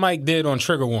what Killer Mike did on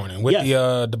Trigger Warning with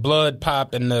the blood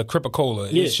pop and the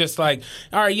Cripicola. It's just like,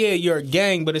 all right, yeah, you're a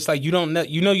gang, but it's like you don't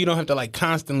have to like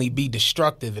constantly be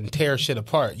destructive and tear shit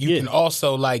apart. You can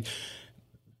also like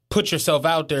put yourself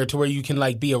out there to where you can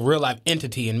like be a real life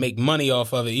entity and make money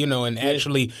off of it, you know, and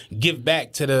actually give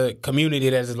back to the community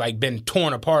that has like been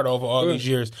torn apart over all these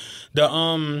years.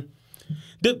 The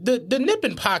Nip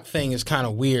and Pac thing is kind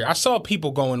of weird. I saw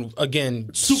people going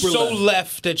again super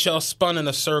left that y'all spun in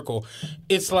a circle.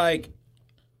 It's like,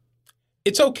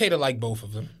 it's okay to like both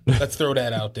of them. Let's throw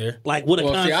that out there. Like what a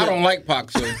concept. See, I don't like Pac,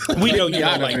 so we know you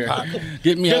don't like Pac.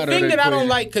 Get me out of there. The thing that I don't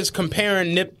like is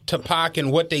comparing Nip to Pac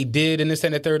and what they did in this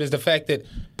and the third is the fact that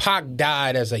Pac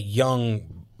died as a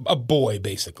boy,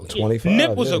 basically. 25.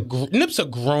 Nip's a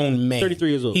grown man. 33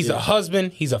 years old. He's a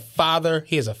husband. He's a father.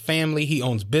 He has a family. He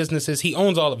owns businesses. He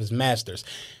owns all of his masters.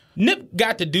 Nip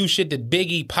got to do shit that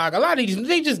Biggie, Pac, a lot of these,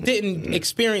 they just didn't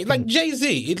experience. Like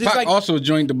Jay-Z. Pac like, also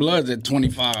joined the Bloods at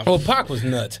 25. Well, Pac was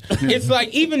nuts. It's like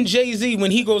even Jay-Z,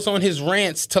 when he goes on his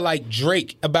rants to like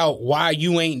Drake about why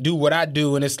you ain't do what I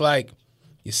do, and it's like,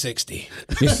 you're 60.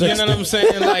 You know what I'm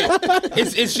saying? Like,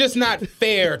 it's just not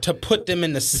fair to put them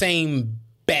in the same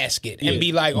basket and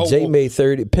be like, oh, Jay made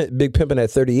 30, Big Pimpin'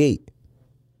 at 38.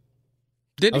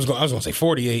 I was going to say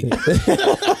 48.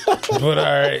 But all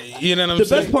right, you know what I'm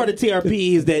saying? The best part of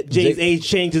TRPE is that Jay's age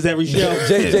changes every show.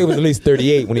 Jay was at least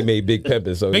 38 when he made Big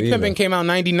Pimpin'. So Big Pimpin' came out in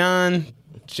 99.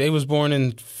 Jay was born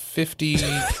in 50.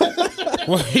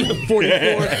 44.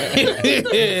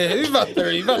 Yeah, he's about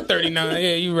 30, about 39.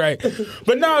 Yeah, you're right.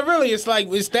 But no, really, it's like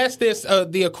that's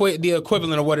the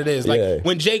equivalent of what it is. Like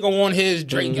when Jay go on his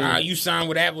Drake, you signed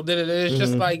with Apple, it's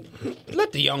just like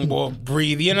let the young boy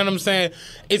breathe. You know what I'm saying?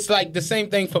 It's like the same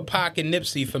thing for Pac and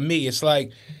Nipsey. For me, it's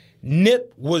like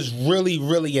Nip was really,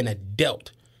 really an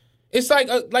adult. It's like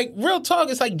real talk.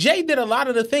 It's like Jay did a lot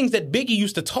of the things that Biggie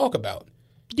used to talk about.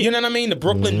 You know what I mean? The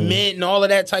Brooklyn Mint and all of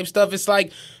that type stuff. It's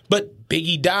like, but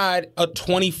Biggie died a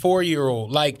 24-year-old,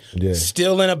 like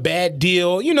still in a bad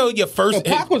deal. You know, your first.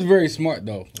 Pac was very smart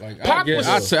though. Like Pac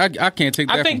I can't take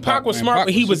that. I think Pac was smart,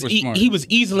 but he was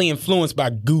easily influenced by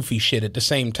goofy shit at the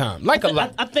same time. Like a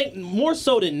lot. I think more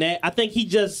so than that. I think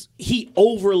he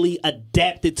overly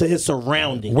adapted to his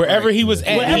surroundings. Wherever he was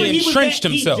at, he entrenched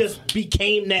himself. He just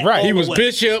became that. Right. He was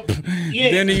Bishop.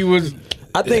 Then he was.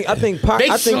 I think Pac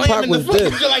was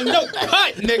this. You're like, no,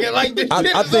 cut, nigga. Like this shit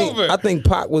is over. I think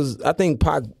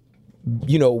Pac,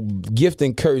 you know, gift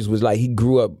and curse was like he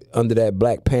grew up under that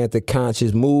Black Panther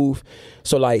conscious move.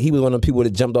 So like he was one of the people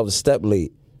that jumped off the step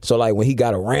late. So like when he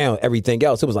got around everything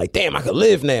else, it was like, damn, I could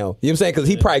live now. You know what I'm saying? Because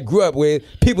he probably grew up with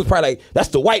people probably like, that's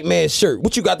the white man's shirt.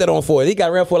 What you got that on for? And he got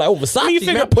around for like, Versace,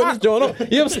 man, put this joint on.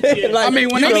 You know what I'm saying? Like, I mean,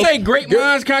 when they say great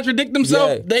minds contradict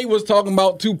themselves, they was talking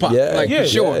about Tupac, for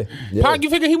sure. Pac, you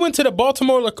figure he went to the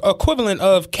Baltimore equivalent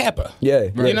of Kappa. Yeah,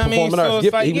 you know what I mean. So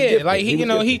it's like,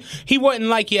 he wasn't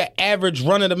like your average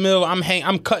run of the mill.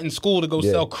 I'm cutting school to go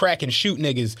sell crack and shoot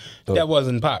niggas. That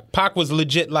wasn't Pac. Pac was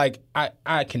legit like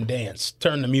I can dance,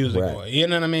 turn the music on. You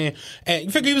know what I mean? And you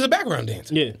figure he was a background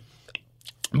dancer. Yeah.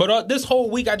 But this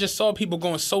whole week, I just saw people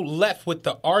going so left with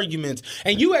the arguments.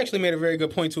 And you actually made a very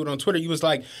good point to it on Twitter. You was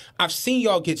like, I've seen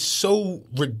y'all get so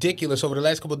ridiculous over the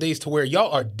last couple of days to where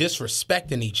y'all are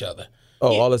disrespecting each other.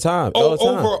 Oh, all the time.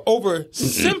 Over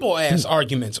simple ass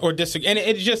arguments or disagree. And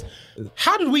it's just,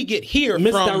 how did we get here?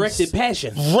 Misdirected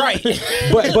passion. Right.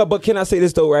 but can I say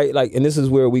this though, right? Like, and this is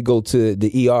where we go to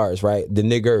the ERs, right? The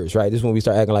niggers, right? This is when we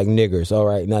start acting like niggers. All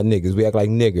right, not niggas. We act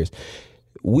like niggers.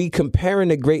 We comparing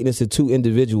the greatness of two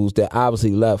individuals that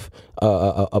obviously left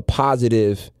a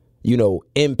positive, you know,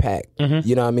 impact,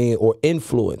 you know what I mean, or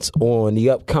influence on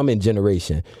the upcoming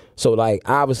generation. So, like,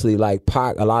 obviously, like,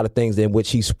 Pac, a lot of things in which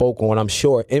he spoke on, I'm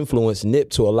sure, influenced Nip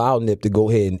to allow Nip to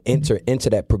go ahead and enter into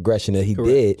that progression that he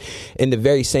did in the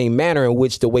very same manner in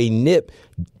which the way Nip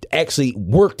actually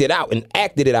worked it out and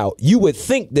acted it out. You would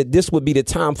think that this would be the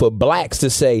time for blacks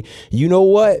to say, you know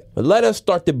what? Let us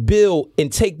start to build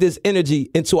and take this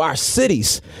energy into our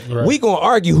cities. Right. We gonna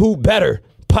argue who better,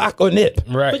 Pac or Nip.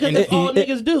 Right. Because that's all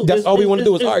niggas do. That's all we want to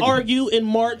do is argue and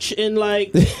march and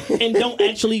like and don't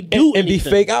actually do and anything. Be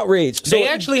fake outraged. They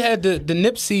actually had the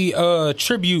Nipsey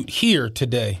tribute here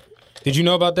today. Did you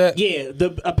know about that? Yeah,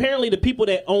 apparently the people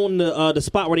that own the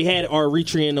spot where they had are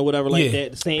Eritrean or whatever like that,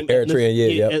 the same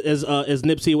Eritrean, as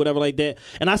Nipsey or whatever like that.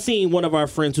 And I seen one of our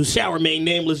friends whose shower maid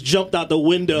nameless jumped out the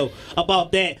window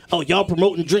about that. Oh, y'all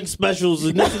promoting drink specials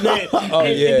and this and that.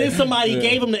 And then somebody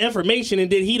gave him the information,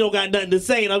 and then he don't got nothing to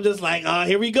say. And I'm just like,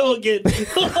 here we go again. The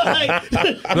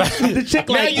chick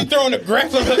now you throwing a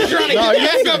grappling hook trying to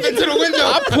get back up into the window.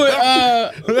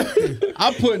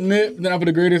 I put Nip, then I put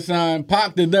the greatest sign.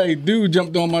 Pop today. Dude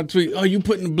jumped on my tweet. Oh, you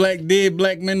putting the dead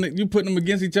black men, you putting them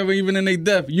against each other even in their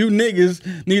death. You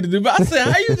niggas need to do. But I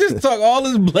said, how you just talk all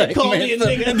this black man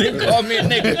stuff and then call me a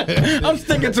nigga? I'm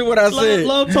sticking to what I said.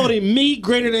 Love told him, me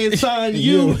greater than sign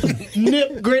you,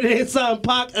 Nip greater than sign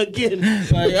Pac again.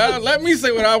 Like, let me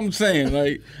say what I'm saying.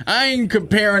 Like, I ain't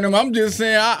comparing them. I'm just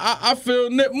saying I feel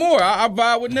Nip more. I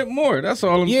vibe with Nip more. That's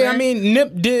all I'm saying. Yeah, I mean,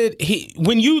 Nip did.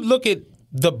 When you look at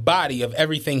the body of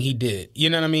everything he did, you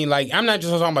know what I mean? Like, I'm not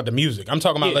just talking about the music. I'm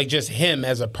talking about like just him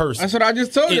as a person. That's what I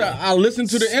just told you. I listened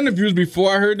to the interviews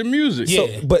before I heard the music.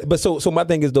 Yeah. So my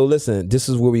thing is though, listen, this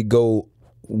is where we go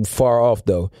far off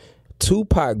though.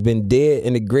 Tupac been dead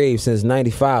in the grave since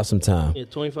 95 sometime. Yeah,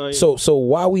 25 years. So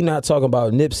why we not talking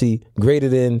about Nipsey greater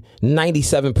than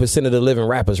 97% of the living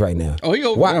rappers right now? Oh, he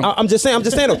over why? I'm just saying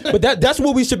though. But that's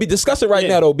what we should be discussing right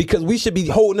now though, because we should be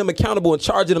holding them accountable and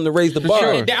charging them to raise the bar.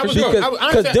 Sure.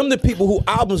 Because them the people who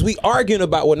albums we arguing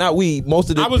about. Well, not we. Most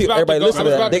of the people, everybody listening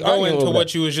to that. They go into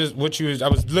I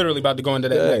was literally about to go into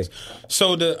that next.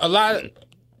 So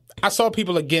I saw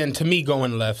people again to me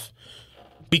going left.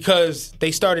 Because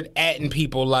they started atting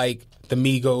people like the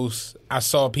Migos. I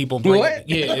saw people bring what?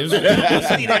 Yeah, it was,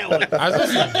 I see that one.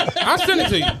 I'll send it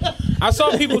to you. I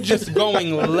saw people just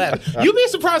going left. You'd be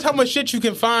surprised how much shit you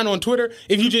can find on Twitter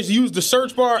if you just use the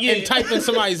search bar and type in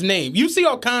somebody's name. You see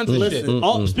all kinds of shit.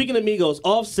 Speaking of Migos,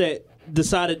 Offset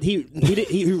decided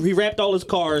he wrapped all his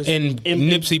cars in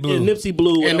Nipsey Blue. In Nipsey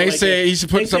Blue. And they said he should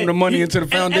put some of the money into the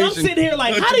foundation. And I'm sitting here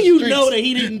like, how do you know that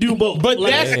he didn't do both? But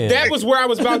that was where I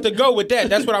was about to go with that.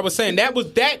 That's what I was saying. That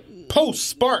post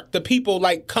sparked the people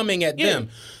like coming at them.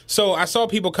 So I saw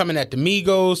people coming at the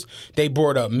Migos. They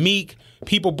brought up Meek.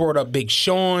 People brought up Big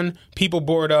Sean. People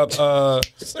brought up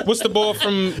what's the boy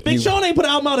from Big Sean ain't put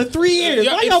an album out in 3 years.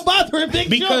 Why y'all bothering Big Sean?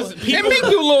 Because people, Meek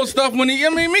do little stuff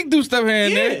Meek do stuff here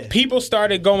and there. People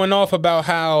started going off about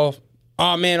how,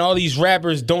 oh man, all these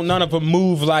rappers none of them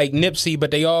move like Nipsey, but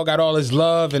they all got all his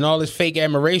love and all his fake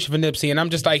admiration for Nipsey. And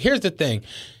I'm just like, here's the thing.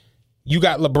 You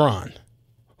got LeBron,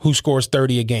 who scores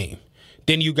 30 a game.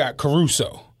 Then you got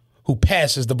Caruso, who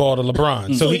passes the ball to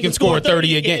LeBron so he can score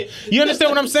 30 a game. You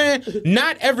understand what I'm saying?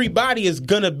 Not everybody is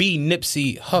going to be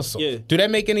Nipsey Hussle. Yeah. Do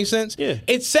that make any sense? Yeah.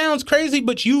 It sounds crazy,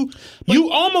 but you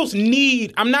almost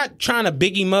need, I'm not trying to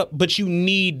big him up, but you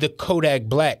need the Kodak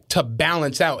Black to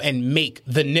balance out and make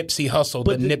the Nipsey Hussle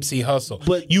Nipsey Hussle.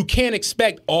 But you can't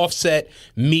expect Offset,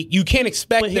 Meek. You can't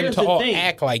expect them to all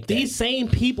act like that. These same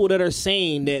people that are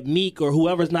saying that Meek or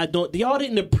whoever's not doing, y'all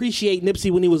didn't appreciate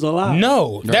Nipsey when he was alive.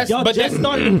 No. Y'all just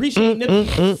started appreciating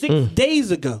Nipsey 6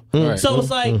 days ago. Right. So it's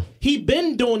like he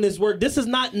been doing this work. This is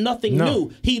not nothing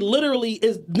new. He literally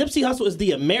is. Nipsey Hussle is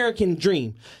the American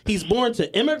dream. He's born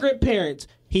to immigrant parents.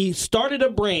 He started a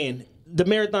brand, the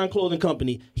Marathon Clothing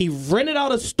Company. He rented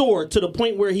out a store to the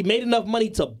point where he made enough money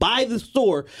to buy the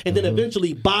store and then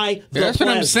eventually buy the That's what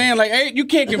I'm saying. Like, hey, you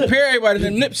can't compare everybody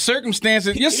to Nip's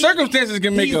circumstances. Your circumstances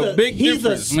can make a big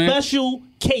difference. He's a special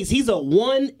case. He's a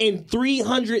 1 in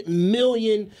 300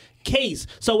 million case.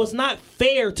 So it's not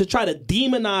fair to try to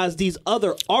demonize these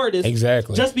other artists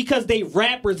just because they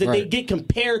rappers and they get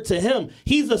compared to him.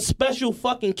 He's a special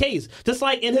fucking case. Just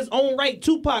like in his own right,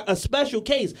 Tupac, a special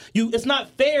case. It's not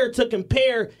fair to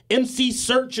compare MC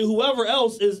Search or whoever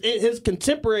else is his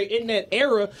contemporary in that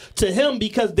era to him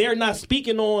because they're not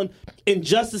speaking on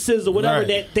injustices or whatever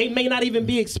that they may not even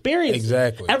be experiencing.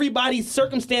 Exactly. Everybody's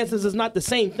circumstances is not the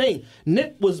same thing.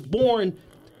 Nip was born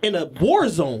in a war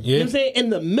zone, you know what I'm saying? In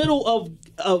the middle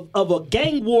of a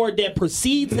gang war that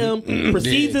precedes him,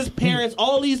 precedes his parents,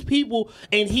 all these people,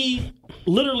 and he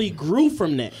literally grew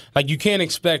from that. Like, you can't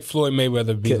expect Floyd Mayweather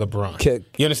to be LeBron.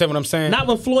 You understand what I'm saying? Not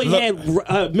when Floyd had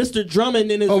Mr.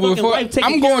 Drummond and his fucking wife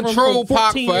taking I'm going troll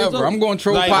Pac forever. I'm going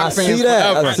troll Pac fans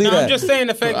forever. I'm just saying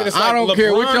the fact that it's I don't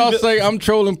care what y'all say. I'm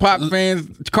trolling Pac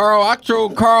fans. Carl, I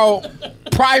troll Carl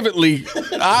privately.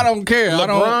 I don't care.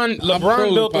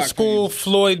 LeBron built a school.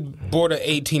 Floyd bought an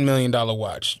 $18 million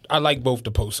watch. I like both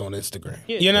the posts on Instagram.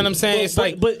 You know what I'm saying?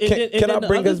 Can I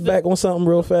bring us back on something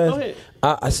real fast? Go ahead.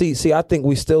 I see. I think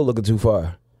we still looking too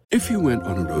far. If you went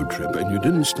on a road trip and you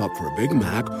didn't stop for a Big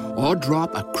Mac or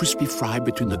drop a crispy fry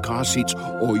between the car seats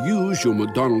or use your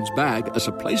McDonald's bag as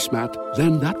a placemat,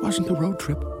 then that wasn't a road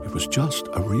trip. It was just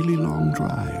a really long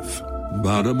drive.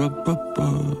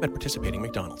 Ba-da-ba-ba-ba. At participating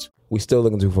McDonald's. We still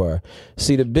looking too far.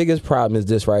 See, the biggest problem is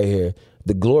this right here.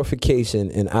 The glorification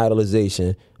and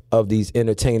idolization of these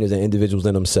entertainers and individuals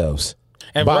in themselves.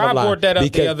 And Rob brought that up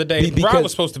the other day. Rob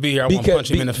was supposed to be here. I want to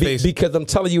punch him in the face. Because I'm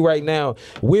telling you right now,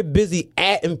 we're busy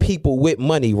atting people with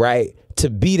money, right? To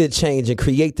be the change and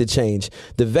create the change.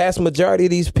 The vast majority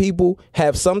of these people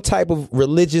have some type of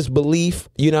religious belief,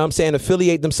 you know what I'm saying,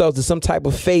 affiliate themselves to some type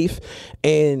of faith,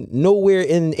 and nowhere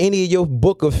in any of your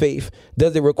book of faith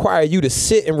does it require you to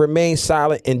sit and remain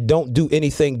silent and don't do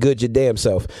anything good your damn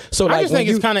self. So I just think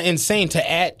it's kind of insane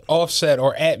to at Offset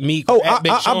or at Meek or at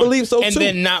Big Sean, I believe so and too.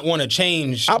 Then not want to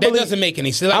change. That doesn't make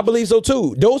any sense. I believe so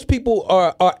too. Those people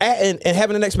are at and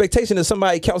having an expectation that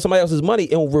somebody count somebody else's money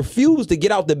and refuse to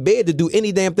get out the bed to do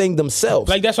any damn thing themselves.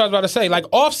 Like, that's what I was about to say. Like,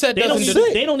 Offset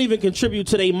they don't even contribute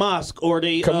to their mosque or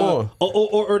they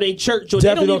or their church. Or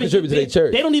definitely don't contribute to their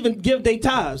church. They don't even give their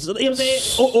tithes. You know what I'm saying?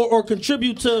 Or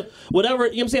contribute to whatever,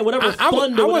 you know what I'm saying, whatever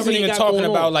fund or I wasn't even talking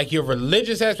about like your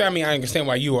religious aspect. I mean, I understand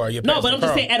why you are. No, but I'm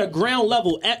just saying at a ground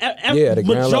level.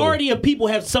 Majority of people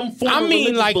have some form of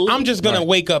religious belief. I'm just going to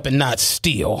wake up and not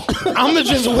steal. I'm going to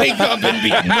just wake up and be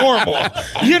normal.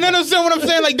 You know what I'm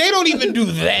saying? Like, they don't even do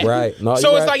that. Right. No,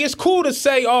 so it's like, it's cool to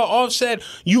say, Offset,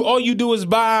 all you do is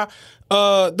buy.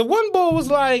 The one boy was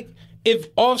like, if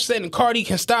Offset and Cardi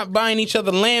can stop buying each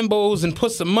other Lambos and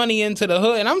put some money into the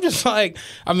hood, and I'm just like,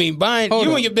 I mean, and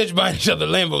your bitch buying each other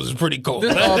Lambos is pretty cool.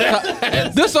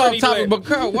 This off topic, but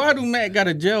Carl, why do Matt got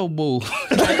a gel bowl?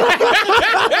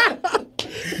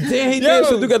 Damn, he did.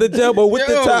 So you got the jumbo with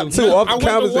the top two off the I went to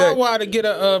conversation. Wawa to get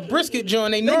a brisket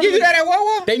joint. They give you that at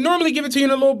Wawa? They normally give it to you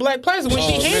in a little black plastic. When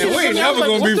she handed it, We ain't to me, I was never like,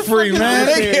 gonna be what the free, fuck man.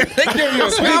 is They this? give you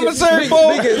a commissary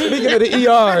bowl. Speaking of the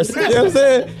ERs, you know what I'm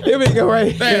saying? Here we go,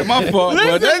 right? Damn, my fault.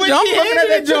 Listen, But when I'm she looking at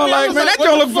handed that it to joint me, I like, was man, like, that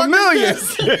joint look what familiar.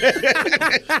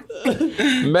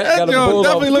 Matt That got a joint bull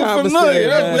definitely off look commissary, familiar.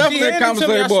 man. That's She definitely a handed it to me.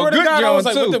 commissary I bowl. swear to Good God, I was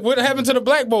joint, like, too. what happened to the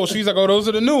black bowl? She's like, oh, those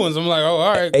are the new ones. I'm like, oh,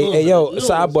 all right, cool. Hey, yo,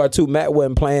 sidebar too. Matt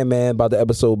wasn't playing, man, about the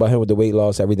episode about him with the weight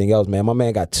loss, everything else, man. My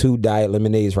man got 2 diet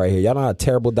lemonades right here. Y'all know how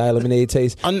terrible diet lemonade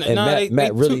tastes? And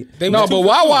Matt really... No, but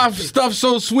Wawa stuff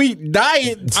so sweet.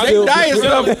 Diet Still-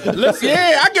 stuff.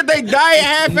 Yeah, I get they diet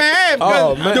half and half.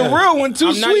 Oh, 'cause man. the real one too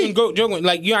I'm not sweet. even joking.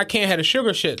 Like, I can't have the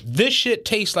sugar shit. This shit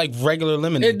tastes like regular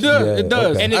lemonade. It does. Yeah, It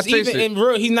does. okay. And it's I taste even it. in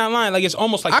real. He's not lying. Like, it's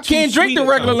almost like I too can't drink sweet the at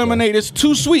regular times. lemonade. It's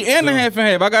too sweet and the half and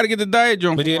half. I got to get the diet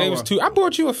joint. But yeah, they from was Wawa. too. I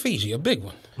bought you a Fiji, a big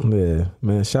one. Yeah,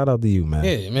 man. Shout out to you, man.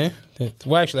 Yeah, man.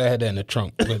 Well, actually, I had that in the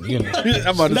trunk, but you know.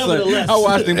 I'm about to say. Nevertheless. I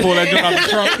watched him pull that joint out the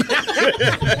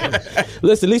trunk.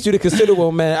 Listen, at least you the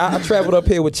considerable, man. I traveled up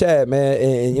here with Chad, man,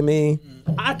 and you mean...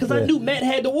 Because I knew Matt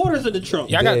had the waters in the trunk.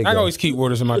 Yeah, There you I go. always keep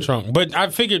waters in my trunk, but I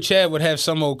figured Chad would have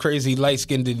some old crazy light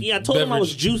skinned. Yeah, I told him I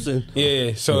was juicing.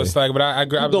 Yeah, so it's like, but I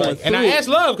was going like, and I through it. asked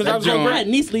Love because I That was going joint- I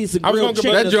need to I was gonna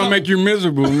go- That joint make you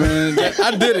miserable, man.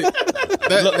 I did it.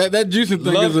 That juicing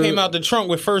thing Love is came out the trunk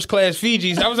with first class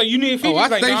Fijis. I was like, you need Fijis? I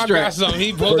He's like, stay no, I got strapped. some.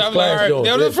 He pulled First out. I was like, all class right, joint,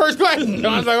 that was yeah. the first class.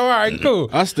 I was like, all right, cool.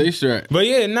 I stay strapped. But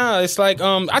yeah, nah, it's like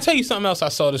I tell you something else I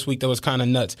saw this week that was kind of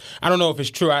nuts. I don't know if it's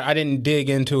true. I didn't dig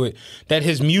into it. That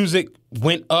his music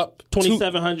went up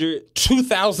 2,700.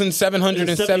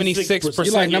 2,776%.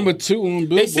 You like number 2 on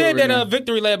Billboard. They said right that now.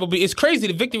 Victory Lab will be. It's crazy.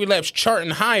 The Victory Lab's charting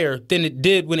higher than it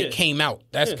did when it came out.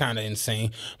 That's kind of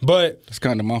insane. But It's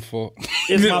kind of my fault.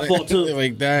 It's my fault, too.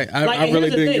 Like that. I Like, really here's the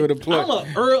didn't thing. give it a plug.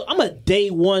 I'm a day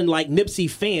one like Nipsey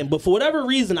fan, but for whatever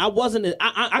reason, I wasn't.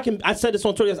 I said this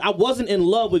on Twitter. I wasn't in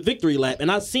love with Victory Lap,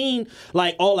 and I seen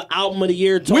like all the album of the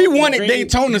year. We Talk wanted and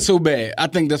Daytona so bad. I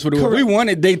think that's what it was. We Correct.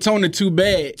 wanted Daytona too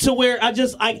bad. to where I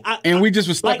just And we just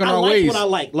was stuck like, in I our like ways. what I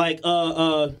like. Like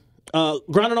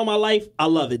Grinding on My Life, I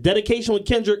love it. Dedication with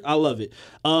Kendrick, I love it.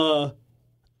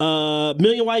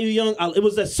 Million Why You Young, it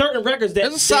was a certain records that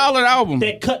It's a solid album.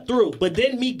 that cut through. But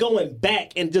then me going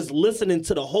back and just listening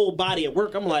to the whole body of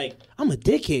work, I'm like, I'm a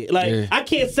dickhead. Like Yeah. I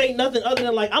can't say nothing other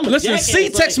than like I'm a Listen, jackass. C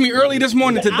texted me early this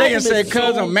morning the today and album said, is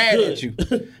 "Cuz, so I'm mad good." at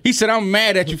you." He said, "I'm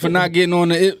mad at you for not getting on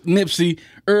the Nipsey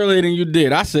earlier than you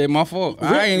did." I said, "My fault.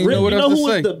 I ain't even know what you know else who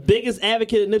to say." was the biggest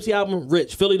advocate of Nipsey album?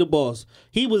 Rich, Philly the Boss.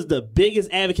 He was the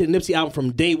biggest advocate of Nipsey album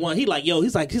from day one. He's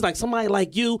like somebody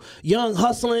like you, young,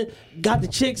 hustling, got the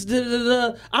chicks. Da, da,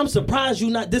 da. I'm surprised you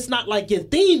not. This not like your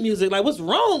theme music. Like what's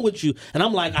wrong with you? And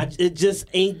I'm like, it just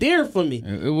ain't there for me.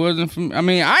 It wasn't for me. I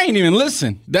mean, I ain't even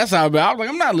listen. That's how I was like,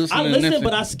 I'm not listening. I to listened, Nipsey.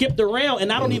 but I skipped around, and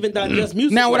I don't even digest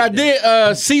music. Now, what like I that.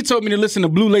 did, C told me to listen to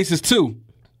Blue Laces too,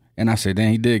 and I said,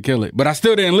 "Damn, he did kill it." But I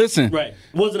still didn't listen. Right,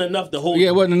 wasn't enough to hold. Yeah,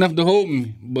 it wasn't enough to hold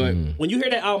me. But When you hear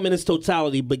that album in its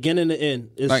totality, beginning to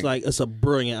end, it's like it's a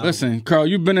brilliant album. listen, Carl,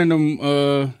 you've been in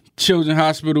them children's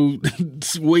hospital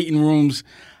waiting rooms.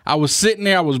 I was sitting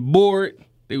there. I was bored.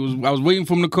 I was waiting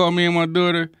for him to call me and my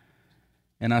daughter,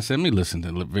 and I said, "Let me listen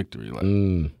to Victory."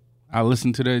 Like, I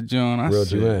listened to that, John. I Real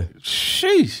said, G-Man.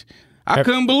 "Sheesh." I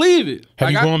couldn't believe it. have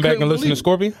Like, you I gone back couldn't and listened to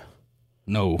believe it. Scorpion?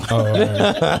 No.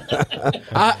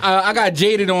 I got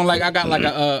jaded on I got like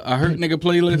a hurt nigga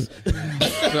playlist.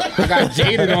 So I got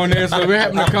jaded on there, so we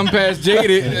happened to come past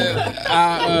jaded. Hurt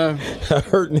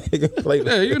nigga play.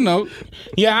 Yeah, you know.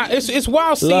 Yeah, it's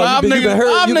wild seeing. Love, you been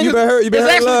hurt. You been hurt. You been It's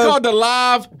hurt. actually Love? called the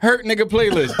Live Hurt Nigga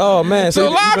playlist. Oh man, So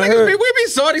you live been niggas, hurt. we be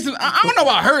salty. I don't know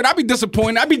about hurt. I be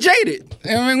disappointed. I be jaded.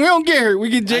 I mean, we don't get hurt. We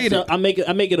get jaded. I make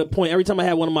it a point every time I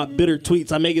have one of my bitter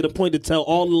tweets. I make it a point to tell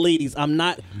all the ladies I'm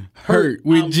not hurt.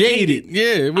 We I'm jaded.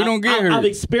 Yeah, we don't get hurt. I've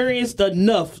experienced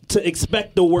enough to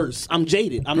expect the worst. I'm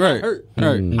jaded. I'm not hurt.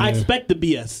 Right. I expect the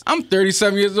BS. I'm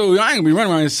 37 years old. I ain't gonna be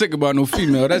running around sick about no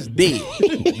female. That's dead.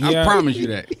 I promise you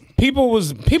that. People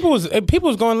was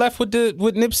going left with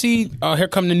Nipsey. Here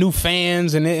come the new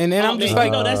fans, and I'm just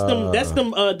like, no, that's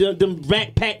them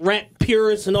Rat Pack rap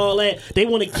purists and all that. They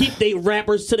want to keep their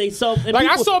rappers to themselves. like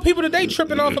I saw people today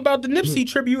tripping off about the Nipsey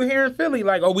tribute here in Philly.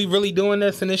 Like, are we really doing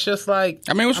this? And it's just like,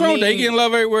 I mean, what's wrong with that? They getting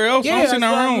love everywhere else. Yeah, I don't see that's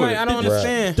nothing why wrong I'm with like, it. I don't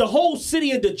understand. The whole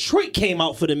city of Detroit came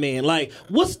out for the man. Like,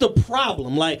 what's the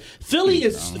problem? Like, Philly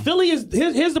is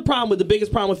here's the problem with the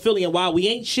biggest problem with Philly and why we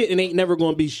ain't shit and ain't never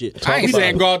gonna be shit. I ain't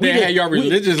saying go out there and have y'all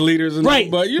religious leaders and right,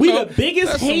 but you we know, the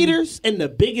biggest that's haters and the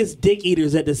biggest dick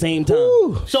eaters at the same time.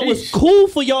 So it's cool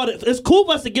for y'all. It's cool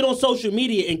for us to get on social social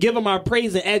media and give him our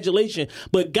praise and adulation.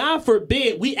 But God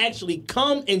forbid we actually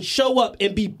come and show up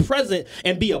and be present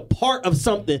and be a part of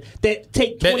something that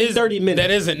take 30 minutes.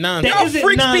 That isn't nonsense. Y'all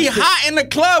freaks be hot in the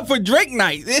club for Drake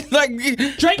night. It's like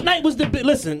Drake night was the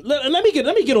listen. Let me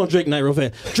get on Drake night real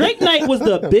fast. Drake night was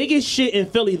the biggest shit in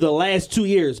Philly the last 2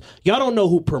 years. Y'all don't know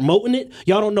who promoting it.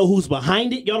 Y'all don't know who's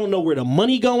behind it. Y'all don't know where the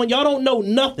money going. Y'all don't know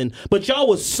nothing. But y'all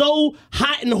was so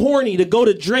hot and horny to go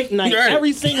to Drake night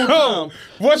every single time.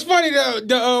 What's funny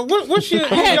though? What's your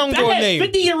young boy name?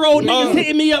 50-year-old niggas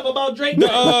hitting me up about Drake night.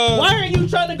 Why are you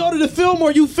trying to go to the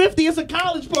Fillmore? You 50? It's a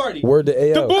college party. Word to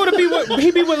AO. The boy to be with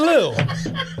he be with Lil.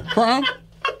 Crime?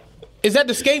 Is that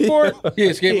the skateboard? Yeah,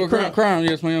 skateboard crime.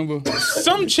 Yes, ma'am.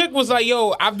 Some chick was like,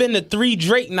 yo, I've been to 3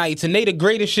 Drake nights and they the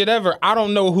greatest shit ever. I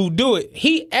don't know who do it.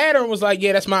 He added her and was like,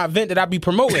 yeah, that's my event that I be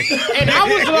promoting. And I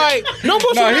was like, no,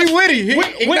 he witty.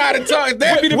 He gotta talk.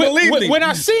 That be the believe me. When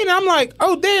I seen it, I'm like,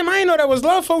 oh, damn, I ain't know that was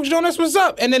Love Folks doing this. What's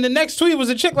up? And then the next tweet was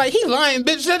a chick like, he lying,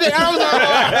 bitch. I was like,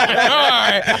 all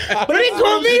right. But he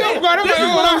called me up. This is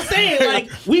what I'm saying. Like,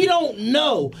 we don't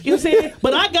know. You know what I'm saying?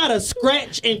 But I gotta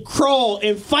scratch and crawl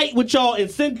and fight with y'all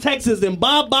and send Texas and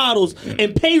buy bottles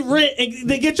and pay rent and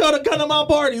to get y'all to come to my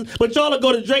parties, but y'all to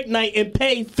go to Drake night and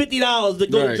pay $50 to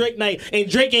go to Drake night,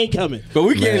 and Drake ain't coming. But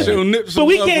we can't show Nip some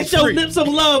love. Some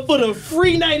love for the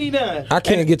free 99. I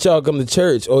can't get y'all to come to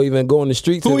church or even go in the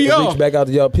streets and reach back out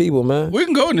to y'all people, man. We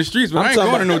can go in the streets, but I ain't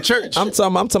going to no church. I'm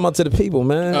talking about to the people,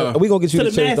 man. We gonna get you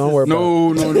to church. Don't worry about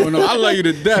it. No. I love you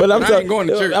to death, but I ain't going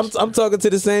to church. I'm talking to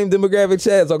the same demographic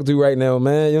Chad's talking to right now,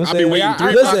 man. You know what I'm saying? I be waiting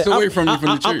 3 blocks away from you from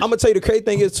the church. I'm gonna tell you the crazy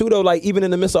thing is too, though. Like even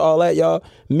in the midst of all that, y'all,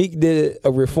 Meek did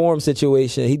a reform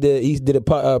situation. He did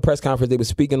a press conference. They were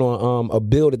speaking on a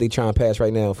bill that they trying to pass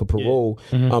right now for parole,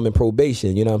 and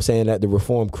probation. You know what I'm saying, that the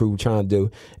reform crew trying to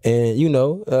do. And you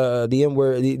know, the N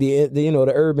word,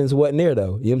 the urbans wasn't there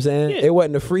though. You know what I'm saying? It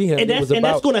wasn't to free him. And that's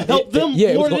going to help them.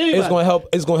 It's going to help.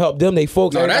 It's going to help them. They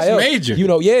folks. No, that's major. You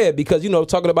know, because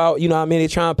talking about they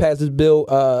trying to pass this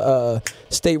bill.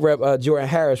 State Rep Jordan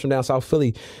Harris from down South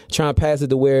Philly trying to pass it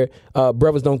to where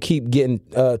brothers don't keep getting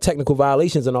technical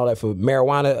violations and all that for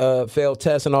marijuana failed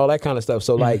tests and all that kind of stuff.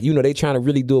 So like they trying to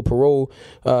really do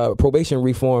a probation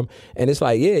reform, and it's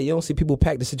like you don't see people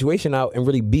pack the situation out and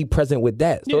really be present with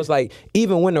that. So it's like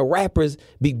even when the rappers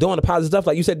be doing the positive stuff,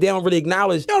 like you said, they don't really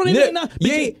acknowledge.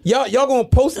 Y'all gonna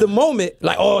post the moment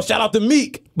like, oh, shout out to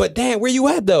Meek, but damn, where you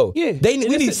at though? Yeah, we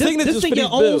need signatures this for in your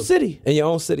own city. In your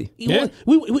own city.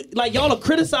 We like y'all will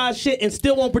criticize shit and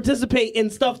still won't participate in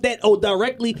stuff that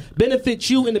directly benefits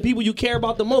you and the people you care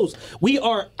about the most. We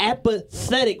are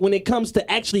apathetic when it comes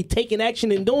to actually taking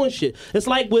action and doing shit. It's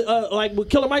like what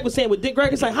Killer Mike was saying with Dick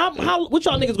Gregory. It's like how what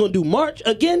y'all niggas gonna do? March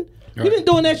again? Right. We've been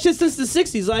doing that shit since the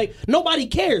 60s. Like, nobody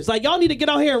cares. Like, y'all need to get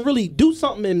out here and really do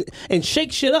something and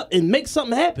shake shit up and make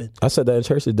something happen. I said that in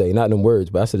church today. Not in them words,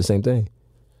 but I said the same thing.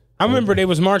 I remember they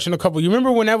was marching a couple. You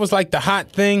remember when that was like the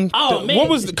hot thing? Oh, man. What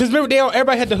was, because remember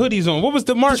everybody had the hoodies on. What was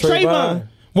the march? Trayvon.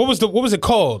 What was it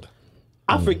called?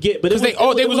 I forget, but because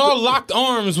they was all locked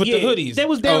arms with the hoodies. That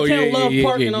was downtown Love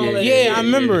Park and all that. Yeah, I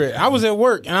remember it. I was at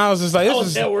work and I was just like,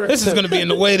 this is going to be in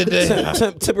the way today.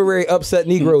 Temporary upset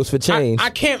Negroes for change.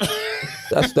 I can't.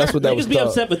 That's what that was. Niggas be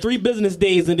upset for 3 business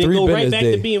days and then go right back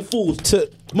to being fools.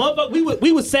 Motherfucker,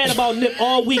 we was sad about Nip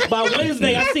all week. By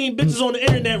Wednesday, I seen bitches on the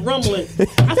internet rumbling.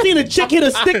 I seen a chick hit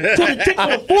a stick to the chick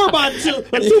with a 4x2,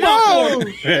 a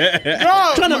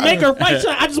 2x4, trying to make her fight.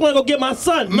 I just want to go get my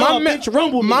son. Bitch,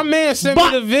 rumble me. My man sent me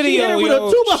the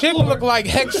video. Chick look like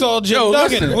Hexall Jim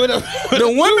Duggan. The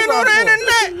women on the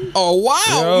internet. Oh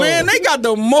wow, man, they got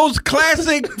the most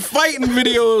classic fighting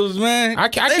videos, man. I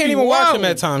can't even watch them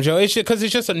at times, yo. It's because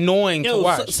it's just annoying to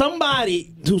watch.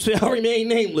 Somebody who shall remain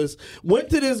nameless went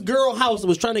to this girl house and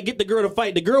was trying to get the girl to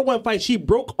fight. The girl wouldn't fight. She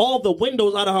broke all the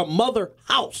windows out of her mother's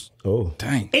house. Oh,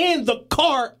 dang! And the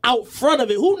car out front of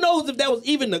it. Who knows if that was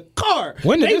even the car?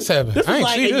 When did this happen? This was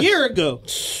like a year ago.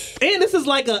 And this is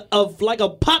like a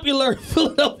popular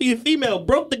Philadelphia female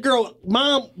broke the girl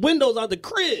mom windows out the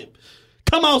crib.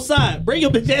 Come outside. Bring your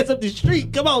bitch ass up the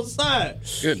street. Come outside.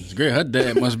 Goodness great. Her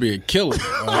dad must be a killer.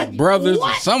 Brothers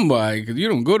or somebody, because you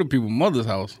don't go to people's mother's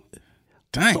house.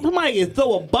 Dang. Somebody can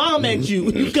throw a bomb at you.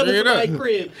 You come to somebody's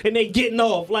crib and they getting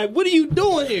off. Like, what are you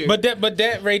doing here? But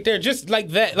that right there, just like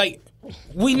that, like,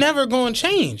 we never gonna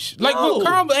change. Like with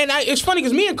Carl, and it's funny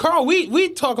because me and Carl, we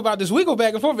talk about this. We go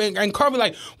back and forth, and Carl be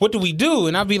like, "What do we do?"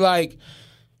 And I'll be like,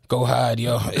 "Go hide,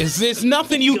 yo. It's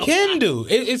nothing you can do."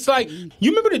 It's like,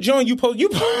 you remember the joint you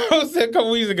posted a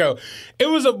couple weeks ago? It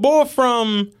was a boy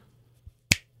from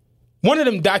one of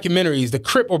them documentaries, the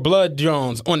Crip or Blood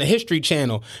Jones on the History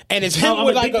Channel, and it's him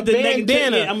with like a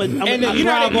bandana, and then, you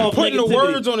know, they be putting the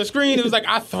words on the screen. It was like,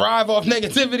 I thrive off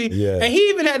negativity, and he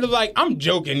even had to like, I'm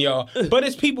joking, y'all, but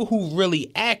it's people who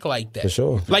really act like that, for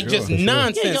sure, like just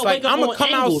nonsense. Yeah, like I'm gonna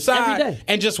come outside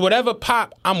and just whatever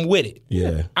pop, I'm with it.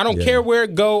 Yeah, I don't care where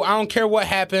it go. I don't care what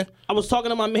happened. I was talking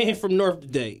to my man from North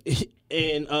today.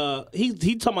 And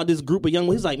he talking about this group of young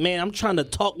boys. He's like, man, I'm trying to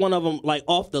talk one of them like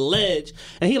off the ledge.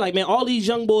 And he like, man, all these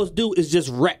young boys do is just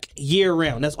wreck year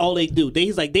round. That's all they do.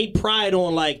 He's like, they pride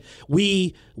on like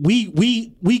we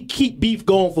keep beef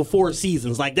going for 4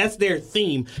 seasons. Like that's their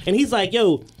theme. And he's like,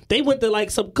 yo, they went to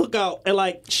like some cookout and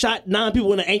like shot 9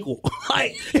 people in the ankle.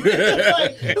 Like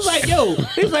it's like, yo,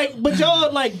 it's like, but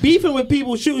y'all like beefing with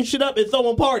people, shooting shit up and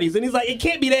throwing parties. And he's like, it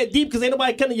can't be that deep because ain't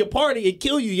nobody come to your party and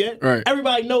kill you yet. Right.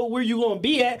 Everybody know where you gonna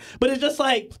be at. But it's just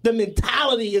like the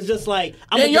mentality is just like,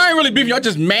 y'all ain't really beefing. Y'all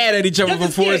just mad at each other for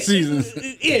 4 seasons.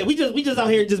 Yeah, we just out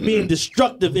here just being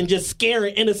destructive and just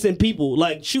scaring innocent people,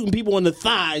 like shooting people in the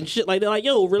thigh and shit like that. Like,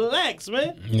 yo, relax,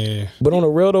 man. Yeah. But on the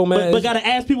real though, man, but gotta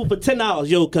ask people for $10.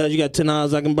 Yo, cuz you got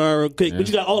 $10 I can borrow real quick, but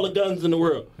you got all the guns in the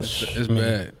world. It's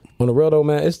bad. On the real though,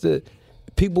 man, it's the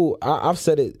people. I've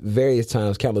said it various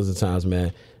times, countless of times,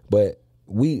 man. But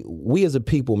we as a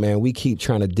people, man, we keep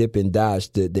trying to dip and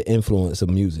dodge the influence of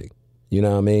music. You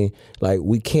know what I mean? Like,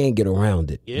 we can't get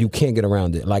around it. Yeah. You can't get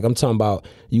around it. Like, I'm talking about,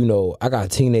 you know, I got a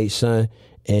teenage son,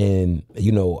 and,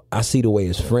 you know, I see the way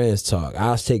his friends talk.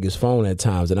 I take his phone at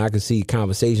times, and I can see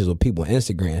conversations with people on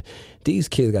Instagram. These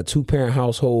kids got 2-parent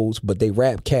households, but they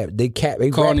rap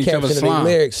calling each other slime.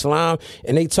 Lyrics, slime,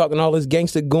 and they talking all this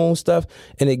gangster goon stuff.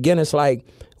 And again, it's like,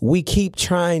 we keep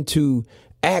trying to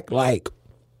act like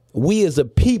we as a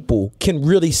people can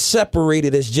really separate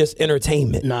it as just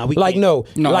entertainment. Nah, we like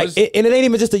can't. No, like, and it ain't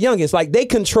even just the youngest. Like, they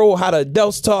control how the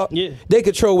adults talk. Yeah. They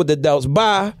control what the adults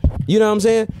buy. You know what I'm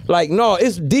saying? Like, no,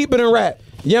 it's deeper than rap.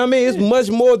 You know what I mean? It's much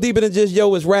more deeper than just,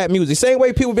 yo, it's rap music. Same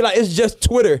way people be like, it's just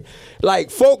Twitter.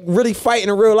 Like, folk really fighting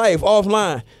in real life,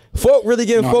 offline. Folk really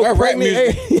getting folk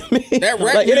pregnant. That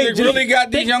rap music really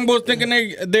got these young boys thinking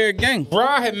they're a gang.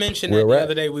 Bra had mentioned that the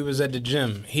other day we was at the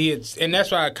gym. And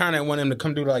that's why I kind of want him to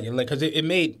come through like because it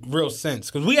made real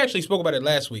sense. Because we actually spoke about it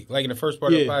last week, like in the first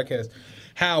part of the podcast,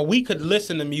 how we could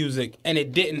listen to music and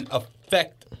it didn't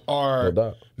affect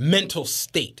our mental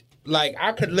state. Like,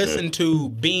 I could listen to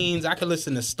Beans, I could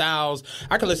listen to Styles,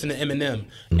 I could listen to Eminem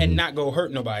and not go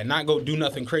hurt nobody, not go do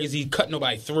nothing crazy, cut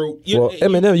nobody's throat.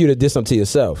 Eminem, you'd have did something to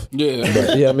yourself. Yeah.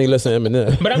 But, yeah, I mean, listen,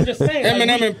 Eminem. But I'm just saying.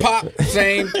 Eminem and Pop,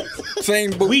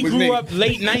 same book. We grew up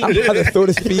late 90s. I'm about to throw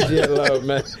this PG in love,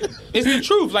 man. It's the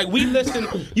truth. Like,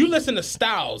 you listen to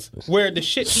Styles, where the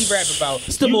shit he rap about.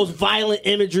 It's the most violent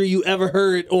imagery you ever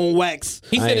heard on wax.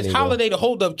 He said, it's Holiday the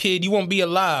Hold Up Kid, you won't be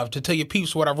alive to tell your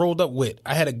peeps what I rolled up with.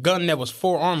 I had a gun that was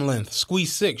 4 arm length,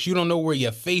 squeeze 6. You don't know where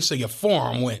your face or your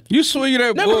forearm went. You swear you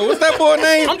that boy. What's that boy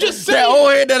name? I'm just saying. That old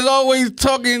head that's always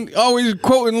talking, always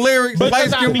quoting lyrics.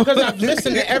 Because I've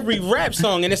listened to every rap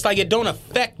song, and it's like it don't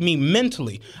affect me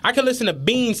mentally. I can listen to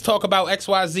Beans talk about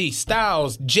XYZ,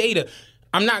 Styles, Jada.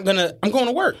 I'm going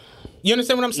to work. You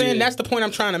understand what I'm saying? Yeah. That's the point I'm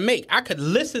trying to make. I could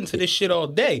listen to this shit all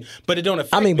day, but it don't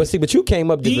affect me. But you came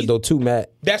up different though too,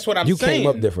 Matt. That's what I'm saying. You came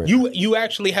up different. You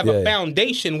actually have a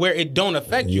foundation where it don't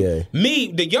affect you. Yeah.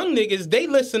 Me, the young niggas, they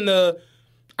listen to.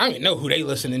 I don't even know who they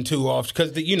listening to off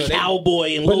because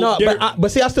Cowboy and Lil Durk.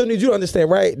 But see, I still need you to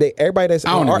understand, right? Everybody that's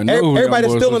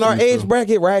still in our age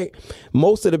bracket, right?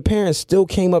 Most of the parents still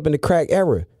came up in the crack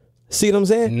era. See what I'm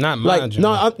saying? Not mine.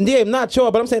 Like, not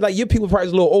sure, but I'm saying like your people probably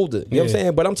a little older. You know what I'm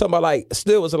saying? But I'm talking about like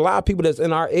still, it's a lot of people that's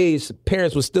in our age.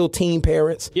 Parents were still teen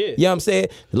parents. Yeah. You know what I'm saying?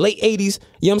 Late 80s.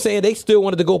 You know what I'm saying? They still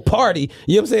wanted to go party.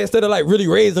 You know what I'm saying? Instead of like really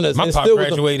raising us. My pop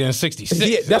graduated in 66.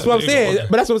 Yeah, that's what I'm saying.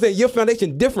 But that's what I'm saying. Your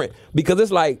foundation different because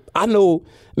it's like I know.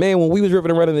 Man, when we was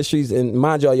ripping around in the streets, and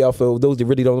mind y'all for those that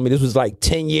really don't know me, this was like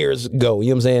 10 years ago, you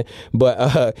know what I'm saying? But, you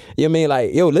know what I mean?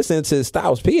 Like, yo, listening to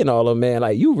Styles P and all of them, man,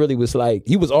 like, you really was like,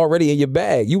 you was already in your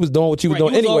bag. You was doing what you was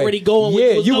doing anyway. You was already going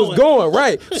where you was going,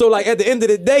 right. So, like, at the end of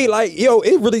the day, like, yo,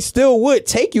 it really still would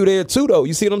take you there, too, though.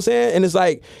 You see what I'm saying? And it's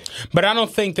like... But I don't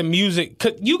think the music...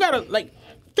 Cause you gotta, like...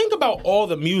 Think about all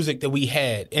the music that we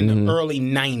had in the early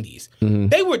 90s.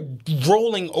 They were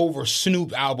rolling over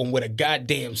Snoop album with a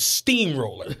goddamn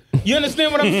steamroller. You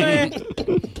understand what I'm saying?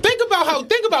 Think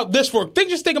about this for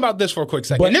a quick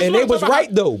second. But, and they was right,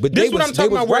 though. But this is what I'm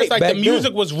talking about where it's like the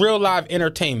music was real live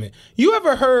entertainment. You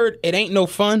ever heard It Ain't No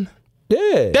Fun?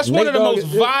 Yeah. That's one Nate of the Dogg most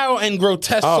is- vile and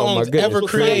grotesque Oh, my songs goodness. ever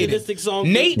created.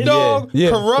 Nate Dogg, Yeah.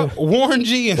 Corrupt, Warren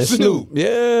G, and Snoop.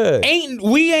 Yeah.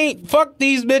 We ain't fuck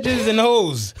these bitches and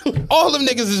hoes. All them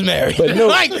niggas is married. But no-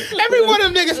 like every one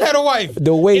of them niggas had a wife.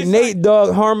 The way It's Nate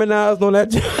Dogg harmonized on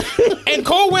that. And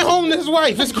Cole went home to his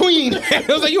wife, his queen. It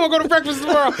was like, you want to go to breakfast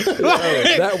tomorrow?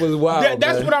 Like, that was wild.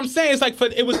 that's man. what I'm saying. It's like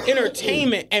it was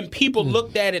entertainment, and people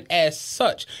looked at it as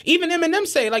such. Even Eminem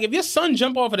say, like, if your son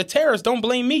jump off of the terrace, don't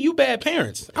blame me. You bad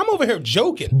parents. I'm over here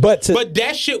joking. But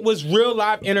that shit was real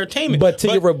live entertainment. But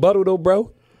your rebuttal though,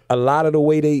 bro, a lot of the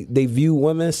way they view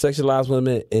women, sexualized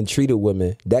women, and treated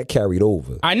women, that carried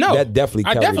over. I know. That definitely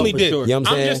carried over. did. You know what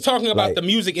I'm saying? just talking about the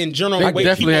music in general. They the way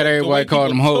definitely had everybody calling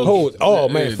them hoes. Oh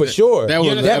man, for sure. That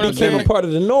was that became a part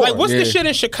of the norm. Like, what's the shit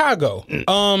in Chicago?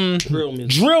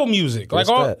 Drill music. Like What's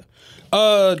all.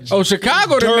 that?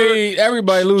 Chicago Dirt, made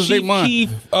everybody lose their Chief mind.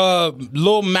 Keef,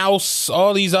 Lil Mouse,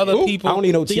 all these other people. I don't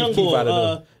even know The Chief young Keef boy, out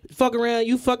of them. fuck around,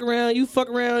 you fuck around, you fuck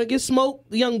around, get smoked.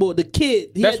 The young boy, the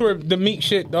kid. That's where the Meek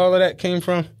shit, all of that came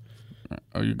from.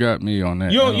 Oh, you got me on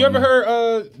that. You ever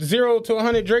heard 0 to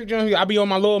 100 Drake Jones? I be on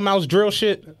my Lil Mouse drill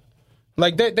shit.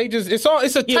 Like that,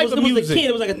 it's a type of it was music. a kid.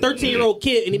 It was like a 13-year-old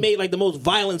kid, and he made like the most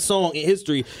violent song in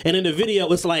history. And in the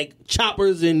video, it's like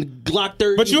choppers and Glock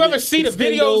 30s. But you ever see the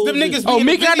videos? Them niggas. be in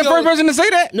Meek not the first person to say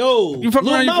that? No, You fuck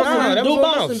around, you fuck around. That was Lil Lil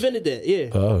Mouse Mouse. invented that. Yeah.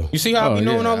 Oh. You see how I be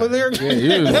knowing all the lyrics?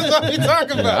 Yeah, That's what we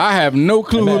talking about. I have no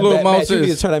clue who Lil Mouse You need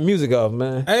to is. turn that music off,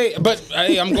 man. Hey,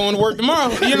 I'm going to work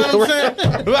tomorrow. You know what I'm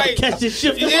saying? Like, Catch this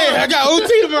shit. yeah, I got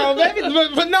OT tomorrow, baby.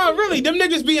 But no, really, them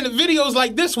niggas be in the videos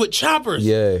like this with choppers.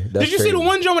 Yeah, that's Did you see the crazy.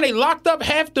 one joint when they locked up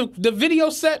half the video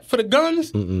set for the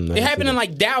guns? It happened in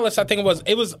like Dallas, I think it was.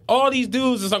 It was all these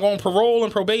dudes is like on parole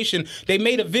and probation. They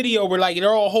made a video where like they're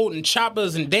all holding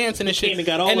choppers and dancing and shit. came and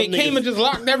got all and they them came niggas. and just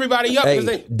locked everybody up. 'cause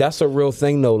Hey, they, that's a real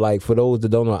thing though. Like for those that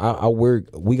don't know, I work.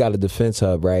 We got a defense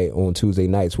hub right on Tuesday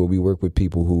nights where we work with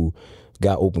people who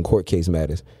got open court case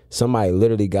matters. Somebody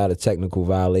literally got a technical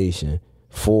violation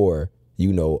for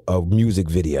a music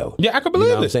video. Yeah, I could believe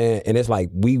You know what I'm it. saying? And it's like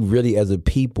we really as a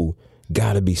people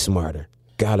gotta be smarter.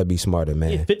 Gotta be smarter,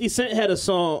 man. Yeah, 50 Cent had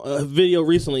a video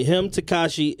recently. Him,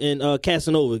 Tekashi, and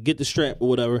Casanova, Get the Strap or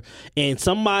whatever. And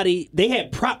they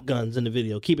had prop guns in the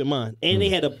video. Keep in mind, and they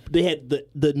had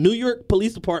the New York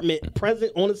Police Department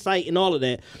present on the site and all of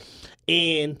that.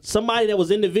 And somebody that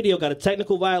was in the video got a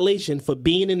technical violation for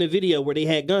being in the video where they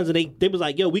had guns, and they was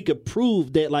like, "Yo, we could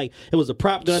prove that like it was a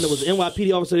prop gun. It was an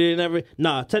NYPD officer. They never.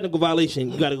 Nah, technical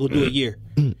violation. You got to go do a year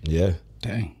Yeah.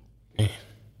 Dang.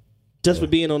 just for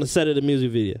being on the set of the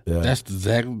music video." That's the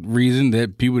exact reason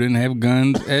that people didn't have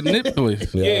guns at Nip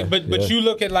Place. Yeah, but you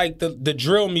look at like the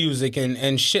drill music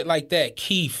and shit like that.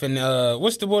 Keef and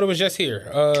what's the boy that was just here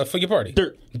for your party?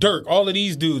 Dirk. All of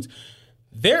these dudes,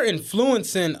 they're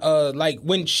influencing. Like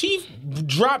when Chief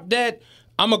dropped that,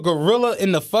 "I'm a gorilla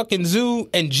in the fucking zoo,"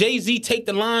 and Jay-Z take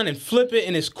the line and flip it,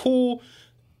 and it's cool.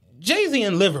 Jay-Z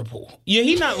in Liverpool. Yeah,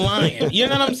 he not lying. You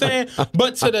know what I'm saying?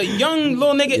 But to the young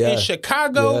little nigga in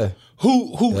Chicago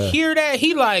who hear that,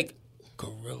 he like,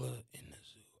 gorilla in the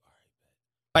zoo.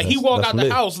 Like he walk out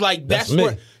the house like that's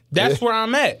where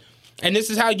I'm at. And this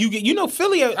is how you get,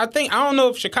 Philly, I don't know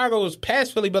if Chicago was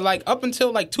past Philly, but like up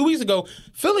until like 2 weeks ago,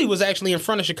 Philly was actually in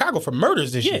front of Chicago for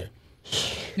murders this year.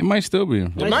 It might still be.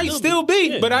 It might still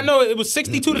be, but I know it was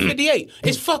 62 to 58.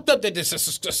 It's fucked up that this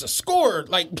is just a score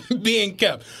like being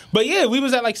kept. But yeah, we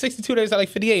was at like 62 days at like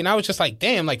 58, and I was just like,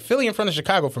 damn, like Philly in front of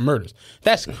Chicago for murders.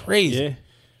 That's crazy. Yeah.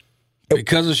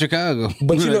 Because of Chicago.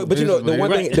 But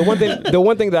the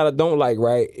one thing that I don't like,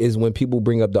 right, is when people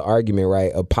bring up the argument,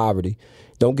 right, of poverty.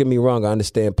 Don't get me wrong, I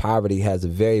understand poverty has a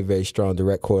very, very strong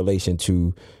direct correlation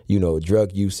to,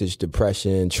 drug usage,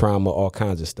 depression, trauma, all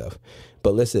kinds of stuff.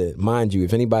 But listen, mind you,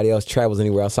 if anybody else travels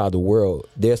anywhere outside the world,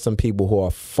 there's some people who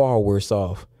are far worse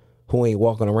off, who ain't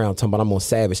walking around talking about I'm on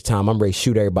savage time, I'm ready to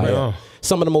shoot everybody up.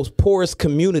 Some of the most poorest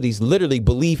communities literally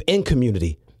believe in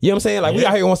community. You know what I'm saying? Like we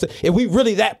out here if we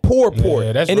really that poor,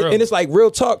 that's and, real. and it's like real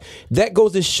talk. That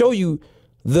goes to show you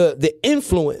the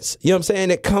influence, you know what I'm saying,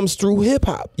 that comes through hip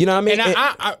hop. You know what I mean? And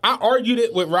I argued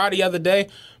it with Roddy the other day,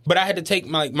 but I had to take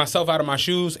myself out of my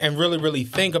shoes and really, really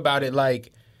think about it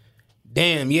like,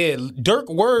 damn, yeah, Dirk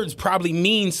words probably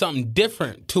mean something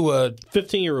different to a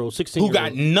 15-year-old, 16-year-old who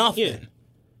got nothing.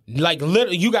 Like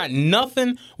literally, you got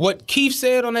nothing. What Keith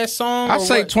said on that song, I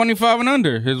say 25 and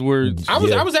under. His words. I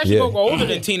was actually going to go older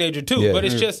than teenager too, but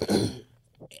it's just,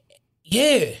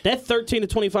 that 13 to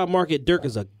 25 market, Dirk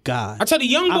is a god. I tell the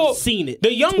young boy, I've seen it.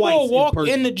 The young boy walked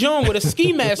in the joint with a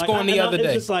ski mask Like, on the other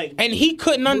day, and he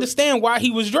couldn't understand why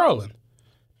he was drawing.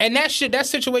 And that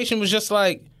situation was just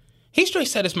like, he straight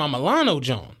said it's my Milano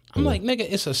joint. I'm like, nigga,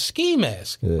 it's a ski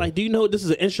mask. Yeah. Like, do you know this is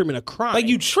an instrument of crime? Like,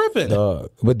 you tripping.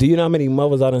 But do you know how many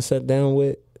mothers I done sat down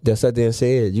with that sat there and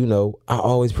said, you know, I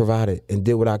always provided and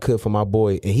did what I could for my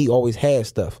boy, and he always had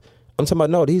stuff. I'm talking about,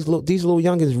 no, these little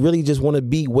youngins really just want to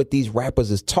be what these rappers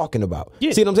is talking about.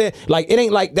 Yeah. See what I'm saying? Like, it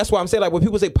ain't like, that's why I'm saying, like, when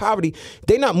people say poverty,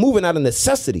 they not moving out of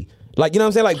necessity. Like, you know what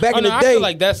I'm saying? Like, back in the day. I feel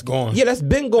like that's gone. Yeah, that's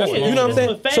been going. You know what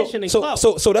I'm saying?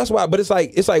 So that's why. But it's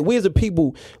like we as a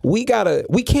people, we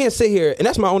can't sit here, and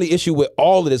that's my only issue with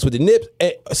all of this, with the Nips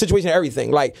situation and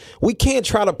everything. Like, we can't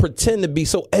try to pretend to be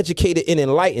so educated and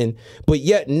enlightened, but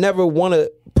yet never want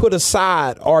to put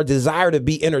aside our desire to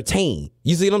be entertained.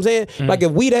 You see what I'm saying? Mm-hmm. Like,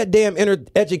 if we that damn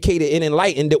educated and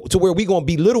enlightened to where we gonna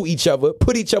belittle each other,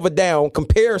 put each other down,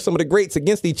 compare some of the greats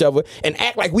against each other, and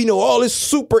act like we know all this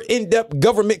super in-depth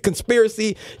government conspiracy,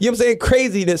 you know what I'm saying,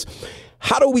 craziness,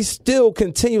 how do we still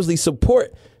continuously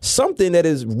support something that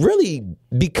is really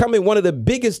becoming one of the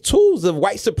biggest tools of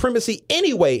white supremacy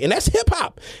anyway, and that's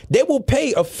hip-hop? They will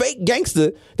pay a fake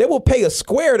gangster, they will pay a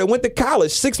square that went to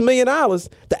college $6 million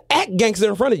to act gangster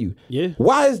in front of you. Yeah.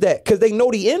 Why is that? Because they know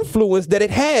the influence that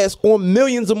it has on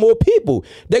millions of more people.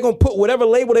 They're going to put whatever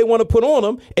label they want to put on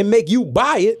them and make you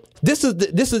buy it. This is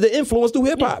the influence through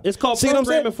hip-hop. Yeah, it's called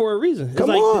programming for a reason. Come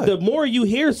on. The more you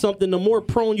hear something, the more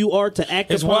prone you are to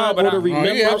act upon or to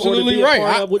remember you're absolutely or to be a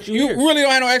part of what you hear. You really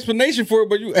don't have no explanation for it,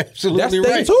 but you absolutely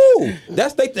right. That's too.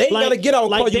 That's they ain't gotta get out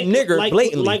and call you nigger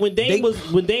blatantly. Like when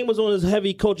Dame was on his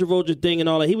heavy culture vulture thing and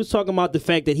all that, he was talking about the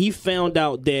fact that he found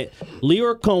out that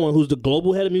Leroy Cohen, who's the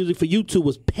global head of music for U2,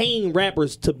 was paying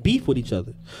rappers to beef with each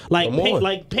other. Like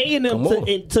paying them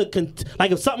to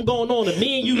like if something going on and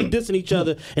me and you dissing each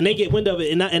other and they get wind of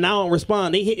it and I don't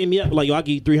respond, they hitting me up like, yo, I'll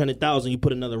give you $300,000, you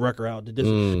put another record out to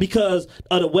this because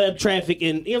of the web traffic,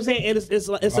 and you know what I'm saying?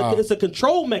 And it's a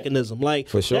control mechanism. Like,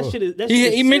 for sure. That shit is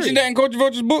he mentioned that in Coach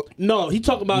Vulture's book? No, he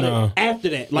talked about it after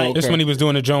that. Like, this when he was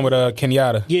doing the joint with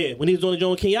Kenyatta. Yeah, when he was doing the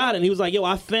joint with Kenyatta, and he was like, yo,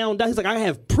 I found out. He's like, I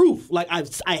have proof. Like,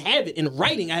 I have it in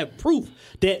writing. I have proof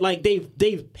that like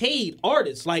they've paid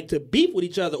artists like to beef with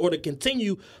each other or to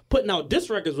continue putting out diss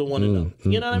records with one another.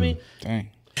 You know what I mean? Dang.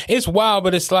 It's wild,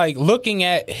 but it's like looking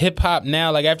at hip hop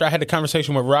now, like after I had the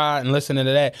conversation with Rod and listening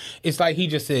to that, it's like he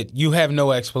just said, you have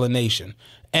no explanation.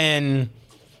 And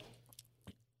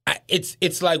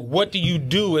it's like, what do you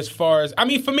do as far as, I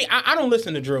mean, for me, I don't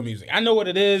listen to drill music. I know what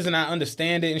it is and I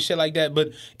understand it and shit like that, but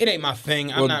it ain't my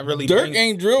thing. I'm not really. Dirk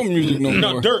ain't drill music no more.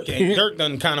 No, Dirk ain't. Dirk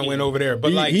done kind of went over there,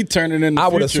 but he turned it into. I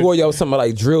would have swore y'all was something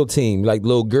like drill team, like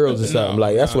little girls or something.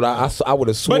 Like that's what I would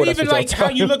have swore. But even like how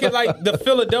you look at like the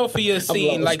Philadelphia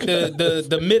scene, like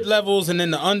the mid levels and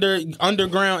then the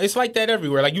underground, it's like that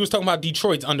everywhere. Like you was talking about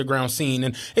Detroit's underground scene,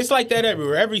 and it's like that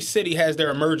everywhere. Every city has their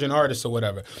emerging artists or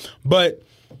whatever, but.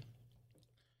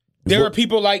 There are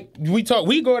people like we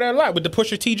go there a lot with the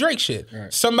Pusha T Drake shit.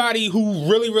 Right. Somebody who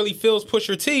really, really feels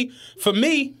Pusha T. For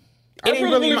me, I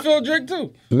really feel Drake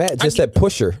too. Matt just said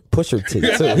Pusher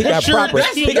T. So he got proper.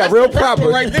 He got real proper.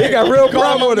 Right there. He got real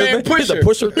proper with it. He's a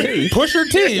Pusher T. Pusher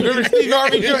T. Remember Steve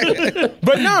Harvey Drake?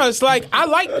 But no, it's like I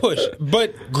like Push,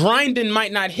 but grinding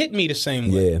might not hit me the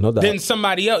same way than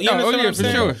somebody else. You understand what I'm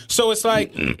saying? Sure. So it's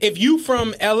like if you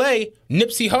from L.A.,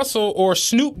 Nipsey Hussle or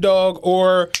Snoop Dogg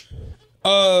or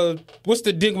what's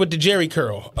the dig with the Jerry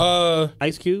curl?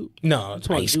 Ice Cube? No, it's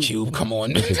Ice Cube. Come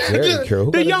on, Jerry curl.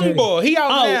 The young boy. He out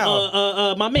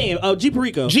now. My man, G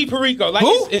Perico. G Perico. Like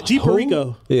who? G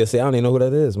Perico. Yeah, see, I don't even know who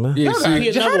that is, man. Yeah,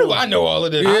 how do I know all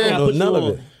of this? I don't know none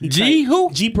of it. G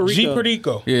who? G Perico. G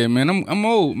Perico. Yeah, man, I'm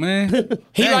old, man.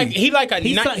 He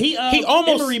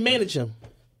almost managed him.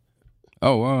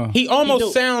 Oh wow! He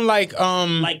almost sound like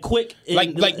Quick,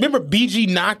 like remember BG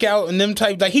Knockout and them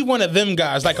type. Like he one of them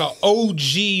guys, like a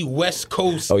OG West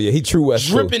Coast. Oh yeah, he true West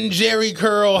Coast. Dripping Jerry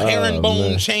curl,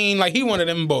 herringbone chain. Like he one of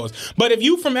them boys. But if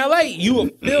you from LA, you will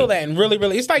feel that and really,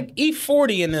 it's like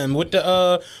E40 in them with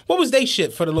the what was they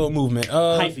shit for the little movement?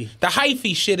 Hyphy. The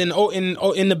hyphy shit in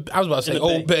the I was about to say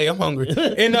Old Bay. I'm hungry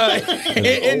in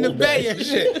the Bay and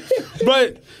shit.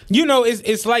 But you know,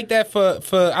 it's like that for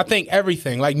I think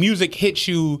everything. Like music hits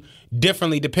you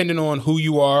differently depending on who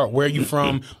you are, where you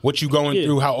from, what you going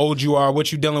through, how old you are,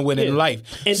 what you dealing with in life.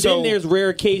 And then there's rare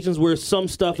occasions where some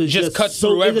stuff is just cut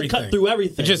through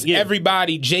everything. Just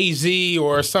everybody, Jay-Z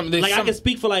or something. Like I can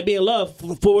speak for like being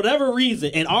loved for whatever reason.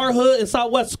 In our hood in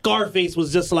Southwest, Scarface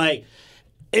was just like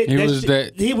he was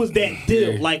that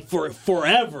deal like for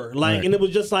forever. Like and it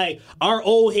was just like our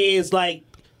old heads like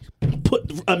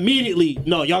put immediately.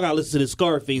 No, y'all gotta listen to this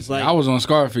Scarface. Like I was on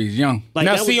Scarface young. Like,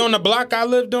 now see on the block I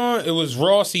lived on, it was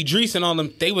Ross, Idris, and all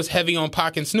them. They was heavy on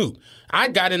Pac and Snoop. I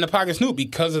got into Pac and Snoop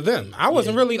because of them. I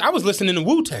wasn't really. I was listening to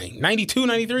Wu-Tang, 92,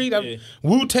 93,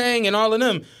 Wu-Tang, and all of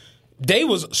them. they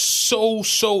was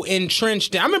so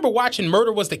entrenched. I remember watching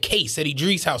Murder Was the Case at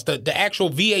Idris' house, the actual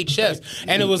VHS,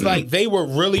 and it was like they were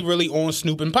really on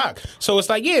Snoop and Pac. So it's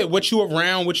like, yeah, what you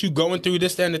around, what you going through,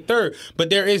 this, that, and the third.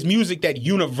 But there is music that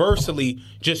universally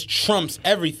just trumps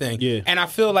everything. Yeah. And I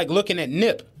feel like looking at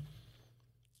Nip,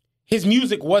 his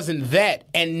music wasn't that,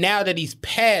 and now that he's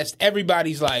passed,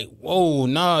 everybody's like, "Whoa,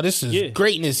 nah, this is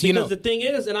greatness." Because the thing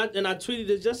is, and I tweeted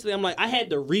this yesterday. I'm like, I had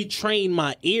to retrain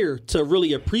my ear to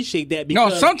really appreciate that.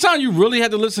 Because sometimes you really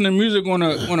have to listen to music on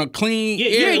a clean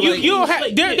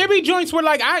ear. There be joints where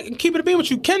like I keep it a beat with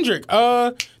you, Kendrick.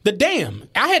 The Damn,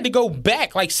 I had to go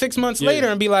back like 6 months later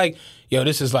and be like, yo,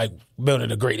 this is like building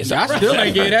the greatest. I still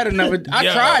ain't get that enough.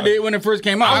 I tried it when it first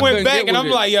came out. I went back and I'm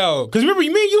like, yo, because remember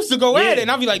me used to go at it,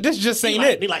 and I'll be like, this just ain't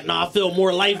it. Be like, nah, I feel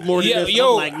more life more than this.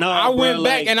 Yo, I'm like, nah, I went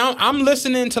back and I'm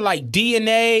listening to like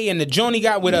DNA and the joint he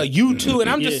got with U2,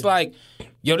 and I'm just like,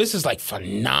 yo, this is like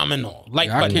phenomenal, like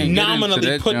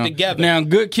phenomenally put together. Now,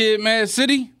 Good Kid, Mad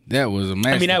City. That was a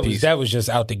masterpiece. I mean, that was just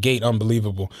out the gate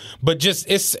unbelievable. But just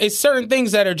it's certain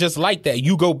things that are just like that.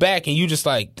 You go back and you just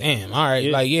like, damn, all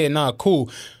right, cool.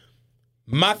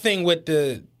 My thing with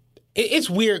it's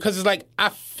weird because it's like I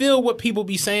feel what people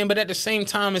be saying, but at the same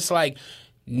time, it's like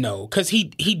no, because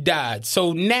he died.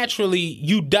 So naturally,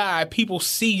 you die. People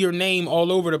see your name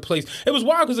all over the place. It was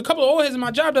wild because a couple of old heads in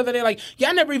my job the other day, like, yeah,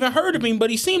 I never even heard of him, but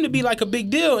he seemed to be like a big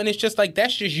deal. And it's just like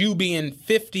that's just you being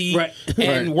 50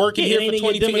 and working here for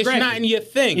 22. It's not in your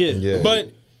thing.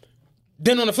 But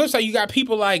then on the flip side, you got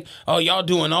people like, oh, y'all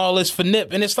doing all this for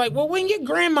Nip, and it's like, well, when your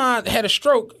grandma had a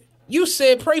stroke, you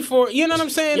said pray for it. You know what I'm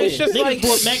saying? It's just like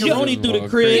macaroni through the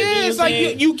crib. Yeah, it's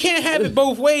like you can't have it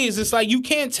both ways. It's like you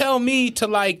can't tell me to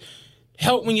like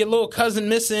help when your little cousin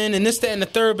missing and this, that, and the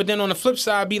third, but then on the flip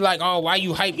side be like, oh, why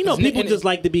you hype? You know, people just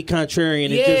like to be contrarian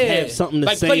and just have something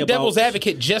to say play about. devil's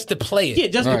advocate just to play it. Yeah,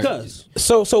 just because.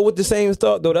 So with the same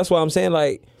thought though, that's why I'm saying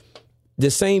like the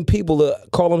same people that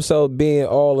call themselves being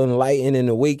all enlightened and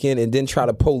awakened and then try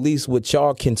to police what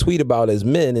y'all can tweet about as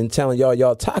men and telling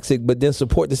y'all toxic, but then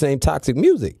support the same toxic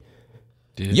music.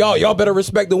 Y'all better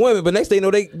respect the women, but next thing you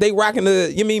know, they rocking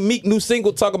Meek new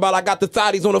single talk about I got the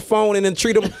thotties on the phone and then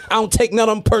treat them, I don't take none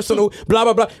of them personal, blah,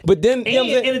 blah, blah. But then, you know what I'm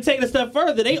saying? And to take it a step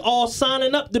further, they all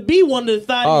signing up to be one of the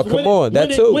thotties. Oh, come on, that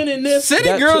too. Winning this.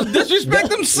 City girls disrespect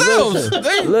themselves.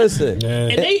 Listen.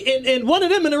 And one of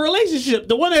them in a relationship,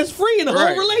 the one that's free in the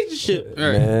whole relationship.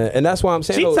 Man, and that's why I'm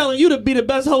saying. She's telling you to be the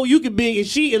best hoe you can be and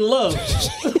she in love.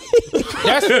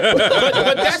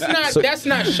 But that's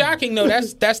not shocking though.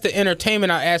 That's the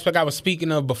entertainment aspect I was speaking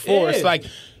of before. It's like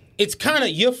it's kind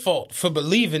of your fault for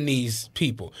believing these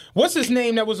people. What's his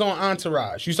name that was on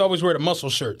Entourage? Used to always wear the muscle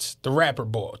shirts. The rapper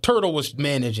boy. Turtle was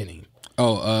managing him.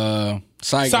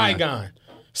 Saigon.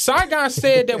 Saigon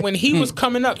said that when he was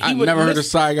coming up, I never heard a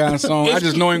Saigon song. I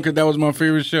just know him because that was my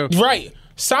favorite show. Right.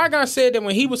 Saigon said that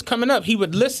when he was coming up, he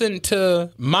would listen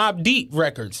to Mobb Deep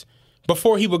records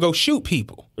before he would go shoot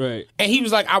people. Right. And he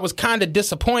was like, I was kind of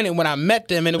disappointed when I met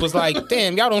them, and it was like,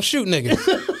 damn, y'all don't shoot niggas.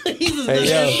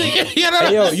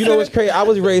 You know what's crazy? I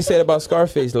was raised said about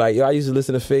Scarface. Like, I used to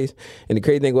listen to Face, and the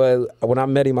crazy thing was, when I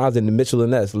met him, I was in the Mitchell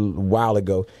and Ness a while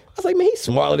ago. I was like, man, he's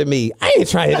smaller than me. I ain't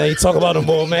trying to talk about him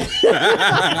more, man.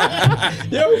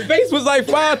 Yo, Face was like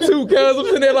 5'2", cuz I'm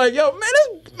sitting there like, yo, man,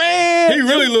 this man. He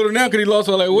really little now because he lost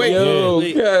all that weight. Yo,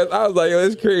 cuz I was like, yo,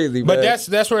 it's crazy, but man.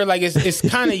 that's where like it's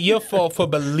kind of your fault for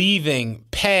believing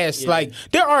past. Like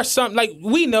there are some, like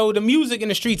we know the music and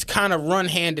the streets kind of run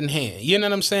hand in hand. You know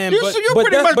what I'm saying? You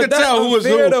pretty much can tell who was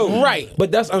who. Though. Right.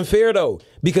 But that's unfair though,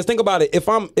 because think about it. If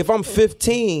I'm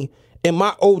 15 and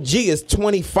my OG is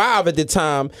 25 at the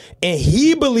time, and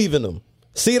he believe in them.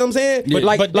 See what I'm saying? Yeah.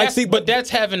 But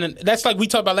that's like we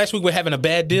talked about last week with having a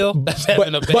bad deal. That's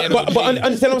having a bad deal. But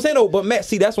understand what I'm saying though? But Matt,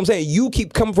 see, that's what I'm saying. You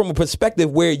keep coming from a perspective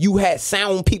where you had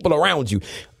sound people around you.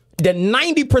 The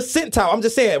 90 percentile, I'm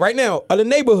just saying right now, of the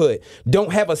neighborhood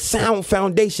don't have a sound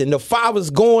foundation. The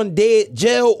fathers going dead,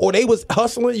 jail, or they was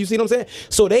hustling. You see what I'm saying?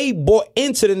 So they bought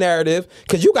into the narrative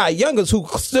because you got youngers who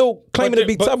still claiming to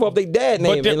be tough off their dad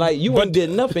name, and like you ain't did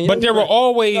nothing. But there were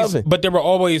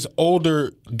always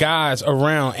older guys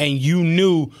around, and you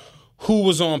knew who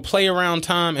was on play around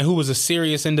time and who was a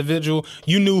serious individual.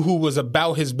 You knew who was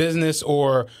about his business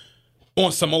or on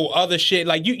some old other shit.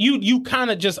 Like you kind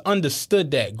of just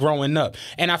understood that growing up.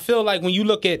 And I feel like when you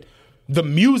look at the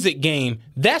music game,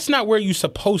 that's not where you're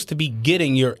supposed to be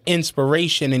getting your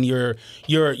inspiration and your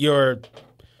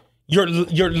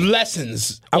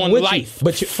lessons on life.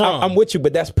 I'm with you,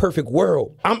 but that's perfect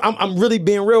world. I'm really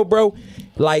being real, bro.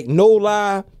 Like no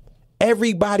lie.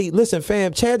 everybody, listen,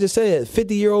 fam, Chad just said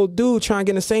 50-year-old dude trying to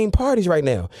get in the same parties right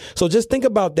now. So just think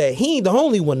about that. He ain't the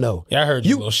only one though. Yeah, I heard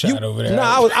you little shot over there. Nah,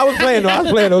 I was playing though.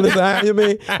 Listen, you know what I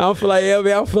mean? I don't feel like, I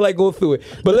don't feel like going through it.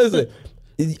 But listen,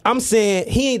 I'm saying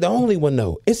he ain't the only one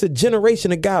though. It's a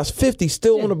generation of guys 50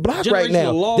 still on the block right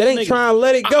now that ain't trying to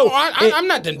let it go. I'm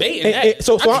not debating that.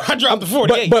 So I dropped the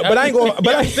 48. But I ain't going.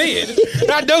 But I say it.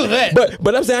 I know that.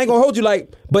 But I'm saying I ain't gonna hold you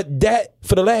like. But that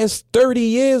for the last 30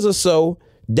 years or so,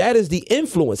 that is the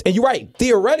influence. And you're right.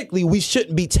 Theoretically, we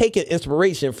shouldn't be taking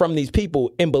inspiration from these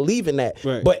people and believing that.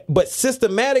 Right. But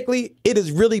systematically, it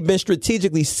has really been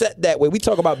strategically set that way. We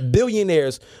talk about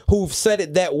billionaires who've set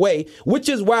it that way, which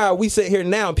is why we sit here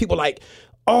now and people like,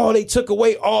 oh, they took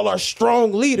away all our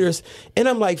strong leaders. And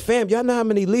I'm like, fam, y'all know how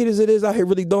many leaders it is out here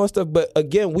really doing stuff. But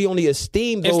again, we only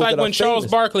esteem those. It's like that when are Charles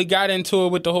famous. Barkley got into it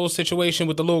with the whole situation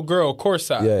with the little girl,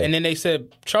 courtside. Yeah. And then they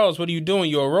said, Charles, what are you doing?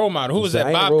 You're a role model. Who was said,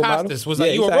 that? "I ain't Bob a role model." Costas was Yeah,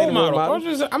 like, he you a said, "I role ain't a role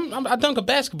model. I dunk a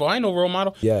basketball. I ain't no role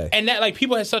model. Yeah. And that, like,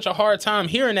 people had such a hard time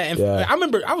hearing that. And Yeah. I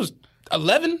remember I was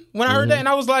 11 when I heard that, and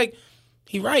I was like,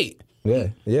 he right. Yeah.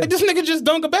 Like, this nigga just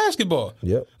dunk a basketball.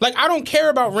 Yep. Like, I don't care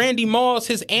about Randy Moss,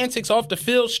 his antics off the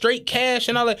field, straight cash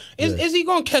and all that. Is he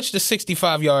going to catch the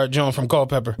 65-yard John from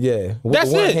Culpepper? Yeah. With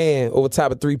That's the one it. hand over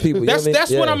top of three people. That's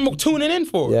what what I'm tuning in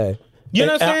for. Yeah. You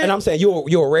know what I'm saying? And I'm saying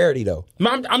you're a rarity though.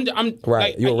 I'm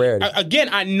Right, you're a rarity. Again,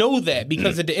 I know that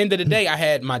because at the end of the day, I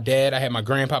had my dad, I had my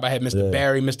grandpa, I had Mr.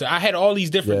 Barry, I had all these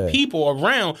different people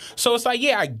around. So it's like,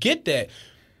 yeah, I get that.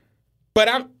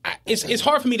 But it's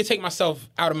hard for me to take myself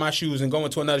out of my shoes and go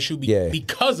into another shoe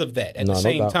because of that at the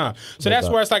same time. So that's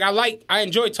where it's like I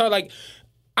enjoy talking. Like,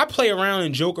 I play around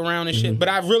and joke around and shit, but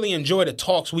I really enjoy the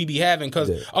talks we be having because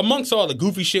amongst all the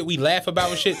goofy shit we laugh about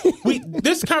and shit,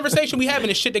 this conversation we having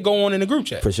is shit that go on in the group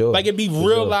chat. For sure. Like, it be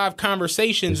real live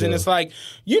conversations, and it's like,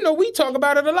 we talk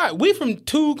about it a lot. We from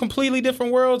two completely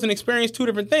different worlds and experience two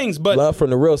different things, but Love from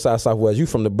the real side Southwest. You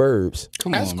from the burbs.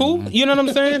 That's cool. Man. You know what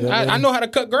I'm saying? I know how to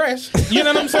cut grass. You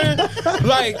know what I'm saying?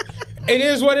 Like, it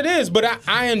is what it is, but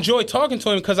I enjoy talking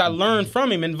to him because I learn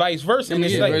from him and vice versa. And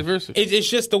vice versa. It's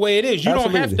just the way it is. You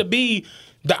don't have to be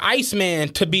the Iceman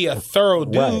to be a thorough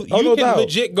dude. Right. You can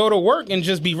legit go to work and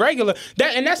just be regular.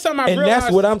 That's something I've realized. And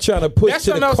that's what I'm trying to push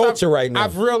to the culture right now.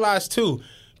 I've realized too.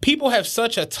 People have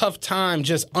such a tough time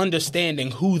just understanding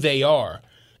who they are.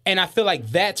 And I feel like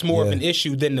that's more of an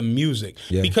issue than the music.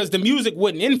 Yeah. Because the music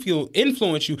wouldn't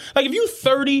influence you. Like, if you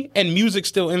 30 and music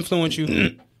still influence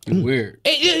you... Weird.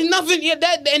 Nothing. Yeah,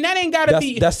 that ain't gotta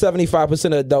be. That's 75%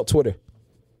 of adult Twitter.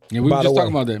 Yeah, we were just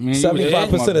talking about that, man.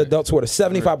 75% of adult Twitter.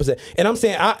 75%. Right. And I'm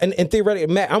saying, and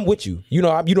theoretically, Matt, I'm with you.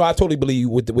 I totally believe you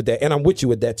with that, and I'm with you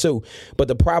with that too. But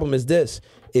the problem is this: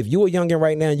 if you a youngin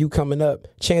right now, you coming up,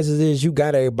 chances is you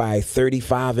got everybody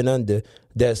 35 and under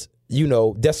that's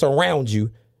around you,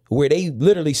 where they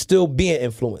literally still being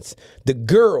influenced. The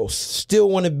girls still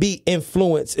want to be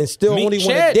influenced and still only want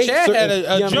to date Chad certain,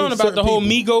 had a joint about the whole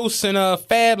Migos and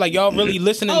Fab. Like, y'all really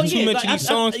listening too much to these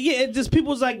songs? It just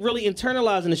people's like really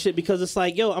internalizing the shit because it's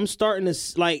like, I'm starting to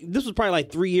like, this was probably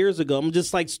like 3 years ago. I'm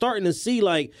just like starting to see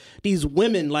like these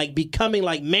women like becoming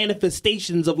like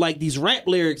manifestations of like these rap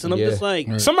lyrics, and I'm just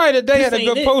like, somebody today had a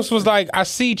good post was like, I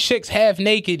see chicks half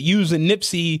naked using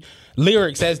Nipsey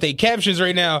lyrics as they captions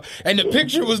right now, and the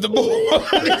picture was the boy.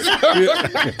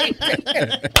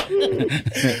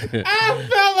 I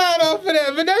fell out off of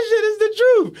that, but that shit is the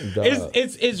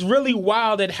truth. It's really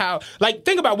wild at how, like,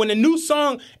 think about when a new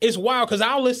song is wild, because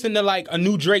I'll listen to like a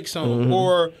new Drake song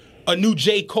or a new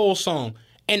J. Cole song,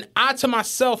 and I to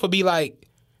myself will be like,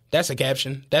 that's a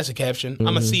caption. That's a caption. I'm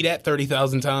gonna see that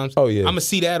 30,000 times. Oh yeah. I'm gonna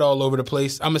see that all over the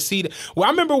place. I'm gonna see that. Well, I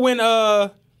remember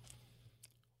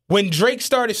when Drake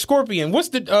started Scorpion, what's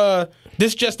the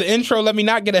this just the intro, let me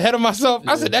not get ahead of myself.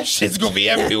 I said that shit's gonna be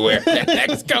everywhere the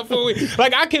next couple of weeks.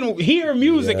 Like, I can hear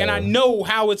music and I know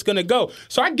how it's gonna go.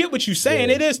 So I get what you're saying.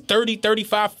 It is 30,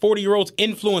 35, 40-year-olds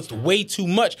influenced way too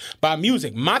much by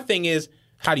music. My thing is,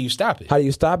 how do you stop it? How do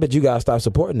you stop it? You gotta stop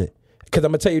supporting it. Because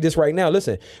I'm going to tell you this right now.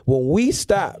 Listen, when we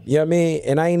stop, you know what I mean?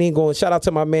 And I ain't even going to shout out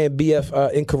to my man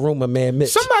BF in Karuma, man,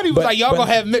 Mitch. Somebody was like, y'all going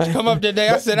to have Mitch come up today.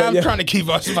 I said, I'm trying to keep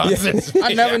our sponsors.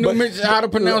 I never knew Mitch how to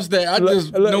pronounce that. I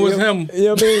just know it's him. You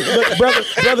know what I mean? Look,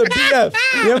 brother BF.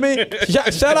 You know what I mean?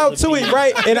 Shout out to him,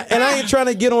 right? And I ain't trying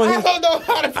to get on his... I don't know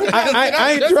how to pronounce it.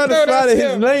 I ain't trying to slide in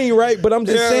his lane, right? But I'm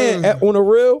just saying, on the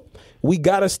real... We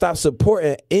gotta stop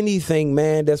supporting anything,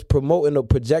 man, that's promoting or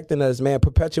projecting us, man,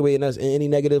 perpetuating us in any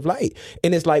negative light.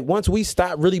 And it's like, once we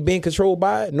stop really being controlled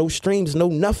by it, no streams, no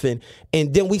nothing,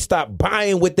 and then we stop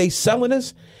buying what they selling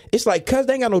us, it's like, cuz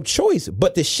they ain't got no choice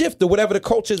but to shift to whatever the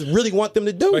cultures really want them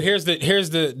to do. But here's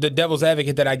the devil's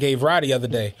advocate that I gave Roddy the other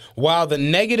day. While the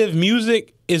negative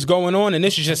music is going on, and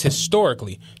this is just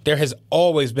historically, there has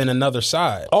always been another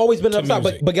side. Always been another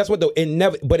music. side, but guess what though? It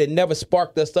never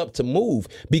sparked us up to move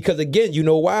because again, you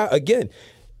know why? Again,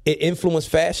 it influenced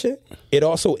fashion. It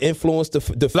also influenced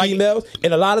the females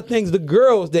and a lot of things. The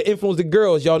girls that influence the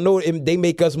girls, y'all know they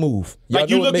make us move. Y'all Like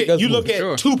you look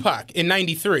at Tupac in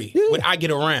 '93 when I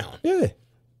Get Around. Yeah.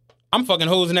 I'm fucking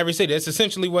hoes in every city. That's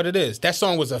essentially what it is. That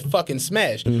song was a fucking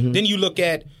smash. Then you look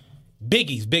at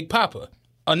Biggie's Big Papa,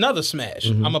 another smash.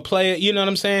 I'm a player, you know what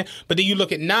I'm saying? But then you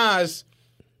look at Nas,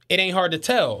 It Ain't Hard to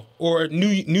Tell, or New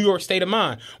York State of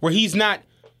Mind, where he's not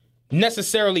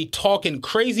necessarily talking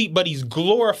crazy, but he's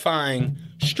glorifying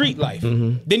street life.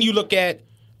 Then you look at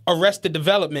Arrested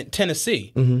Development,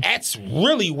 Tennessee. That's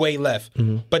really way left.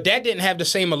 But that didn't have the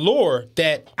same allure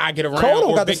that I Get Around. Cole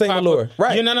don't or got Big the same Papa. allure.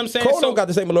 Right. You know what I'm saying? Cole don't got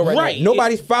the same allure right now.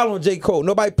 Nobody's following J. Cole.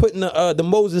 Nobody putting the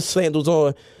Moses sandals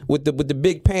on with the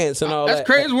big pants and all that. That's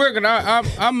crazy work, and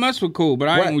I mess with Cole, but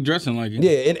I ain't dressing like it.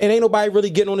 Yeah, and ain't nobody really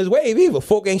getting on his wave either.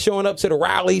 Folk ain't showing up to the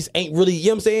rallies, ain't really, you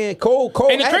know what I'm saying? Cole.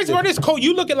 And the crazy part is, Cole,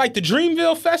 you look at like the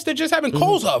Dreamville Fest that just happened,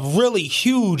 Cole's a really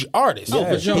huge artist.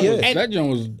 That joint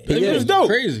was it was dope.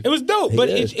 crazy. It was dope. But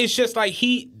it's just like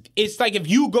it's like if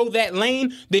you go that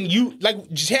lane, then you,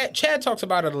 like Chad talks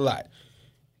about it a lot.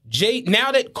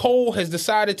 Now that Cole has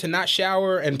decided to not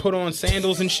shower and put on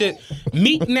sandals and shit,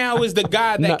 Meek now is the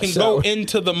guy that can go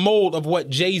into the mold of what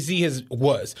Jay-Z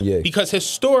was. Yeah. Because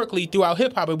historically, throughout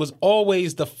hip-hop, it was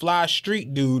always the fly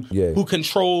street dude who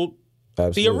controlled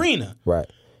the arena. Right.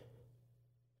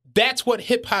 That's what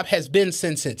hip-hop has been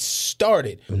since it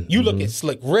started. You look at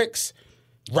Slick Rick's,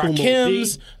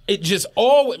 Rakim's, it just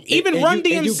all, even Run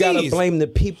DMC's. And you gotta blame the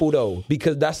people though,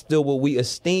 because that's still what we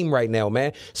esteem right now,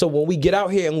 man. So when we get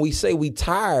out here and we say we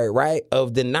tired, right,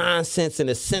 of the nonsense and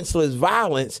the senseless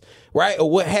violence, right, or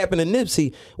what happened to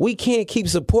Nipsey, we can't keep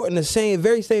supporting the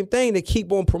very same thing that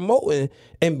keep on promoting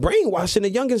and brainwashing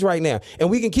the youngins right now. And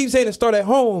we can keep saying it start at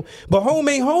home, but home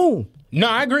ain't home. No,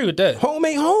 I agree with that. Home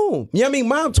ain't home. You know what I mean?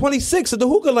 Mom 26 at the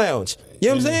hookah lounge. You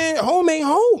know what I'm saying? Home ain't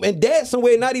home. And dad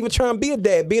somewhere not even trying to be a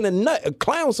dad, being a nut, a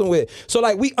clown somewhere. So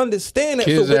like we understand that.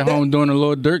 Kids so at home doing a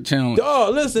little dirt challenge.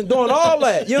 Dog, listen, doing all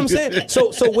that. You know what I'm saying?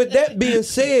 So with that being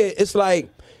said, it's like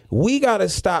we gotta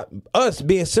stop us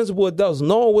being sensible adults,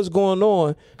 knowing what's going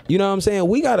on. You know what I'm saying?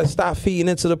 We gotta stop feeding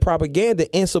into the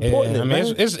propaganda and supporting it. I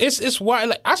mean, it's why.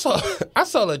 Like I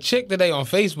saw a chick today on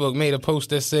Facebook made a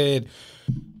post that said,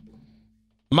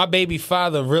 "My baby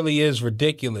father really is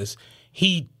ridiculous.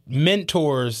 He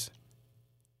mentors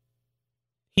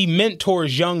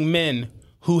young men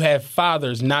who have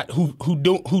fathers, not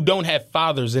who don't have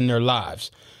fathers in their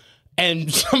lives."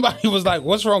 And somebody was like,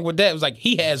 "What's wrong with that?" It was like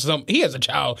he has a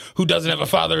child who doesn't have a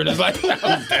father in his life.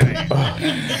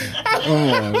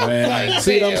 Oh man,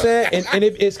 see what I'm saying? And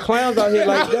if it's clowns out here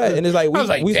like that, and it's like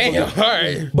we damn, all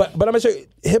right. But I'm gonna show you,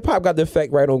 hip hop got the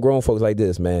effect right on grown folks like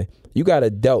this, man. You got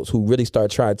adults who really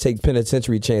start trying to take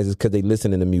penitentiary chances because they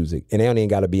listening to music, and they don't even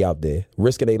got to be out there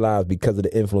risking their lives because of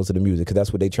the influence of the music, because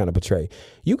that's what they trying to portray.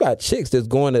 You got chicks that's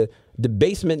going to the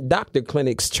basement doctor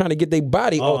clinics trying to get their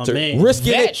body altered,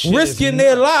 risking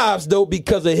their lives though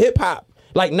because of hip hop.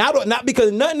 Like not because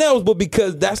of nothing else, but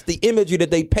because that's the imagery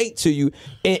that they paint to you,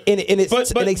 and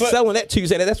they selling that to you,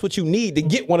 saying that's what you need to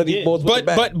get one of these boys.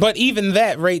 But even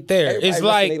that right there is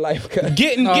like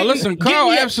getting. Listen,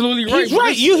 Carl, absolutely right. He's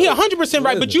right. You hear 100%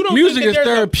 right, but you don't. Music think is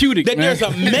therapeutic. There's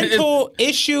a mental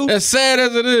issue. As sad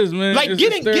as it is, man. Like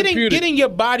getting your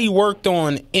body worked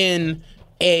on in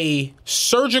a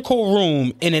surgical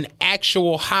room in an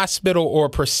actual hospital or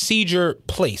procedure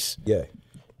place. Yeah.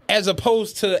 As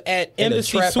opposed to at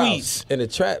embassy suites in a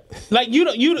trap, like you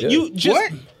just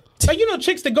what? Like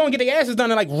chicks that go and get their asses done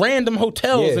in like random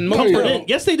hotels and motels.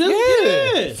 Yes, they do.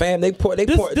 Yeah. Fam, they pouring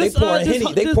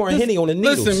Henny on the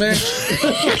needles. Listen, man,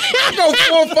 I go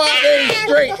 4 or 5 days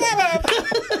straight.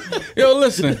 Yo,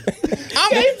 listen,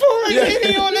 they pouring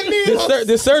Henny on the needles.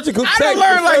 The surgical. I done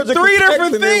learned like 3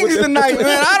 different things tonight,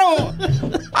 man.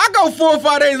 I go 4 or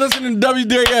 5 days listening to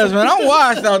WDAS, man. I'm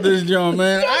washed out this joint,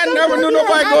 man. I never knew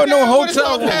nobody go to no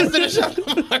hotel room.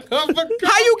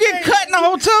 How you get cut in a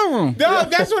hotel room? Dog,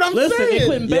 that's what I'm saying. They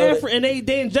put in bathroom and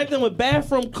they inject them with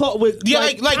bathroom with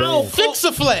like fix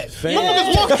a flat.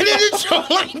 Motherfuckers walking in the joint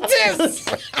like this.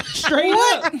 Straight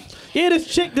up. Yeah,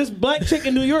 this black chick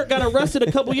in New York got arrested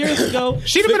a couple years ago.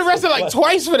 She'd have been arrested like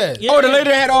twice for that. Yeah. Oh, the lady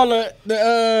that had all the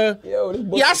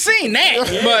yeah, I seen that,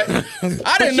 but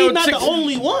I didn't know. She's not the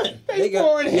only one. They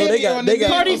got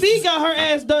Cardi B got her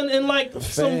ass done in like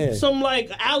some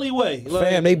like alleyway. Like,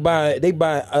 fam, they buy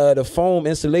the foam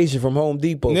insulation from Home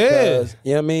Depot. Yeah.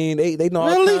 You know what I mean? They know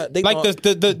Really? all they Like know,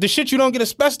 the shit you don't get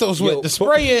asbestos with, the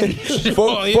spray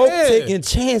folk taking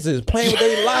chances, playing with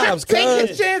their lives,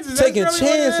 Taking chances. taking That's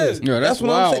really what it chances. is. Yeah, that's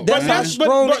what I'm saying. wild. That's how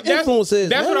strong the influence is.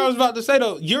 That's man. what I was about to say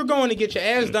though. You're going to get your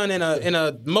ass done in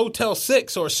a Motel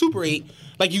 6 or a Super 8.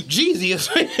 Like you Jeezy.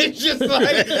 It's just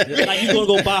like you gonna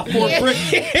go buy 4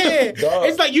 bricks. Yeah.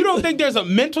 It's like you don't think there's a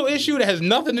mental issue that has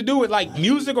nothing to do with like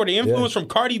music or the influence from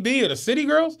Cardi B or the City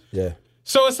Girls. Yeah.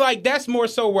 So it's like that's more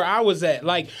so where I was at.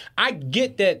 Like I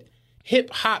get that hip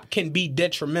hop can be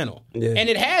detrimental, and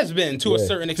it has been to a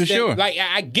certain extent. For sure. Like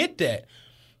I get that,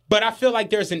 but I feel like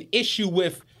there's an issue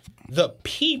with the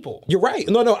people. You're right.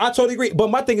 No, I totally agree. But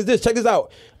my thing is this. Check this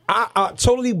out. I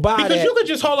totally buy that. Because you could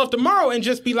just haul off tomorrow and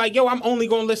just be like, yo, I'm only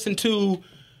going to listen to,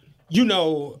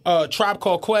 Tribe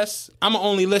Called Quest. I'm going to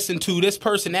only listen to this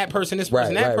person, that person, this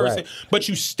person, that person. Right. But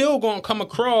you still going to come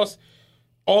across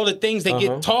all the things that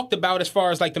get talked about as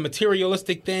far as like the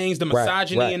materialistic things, the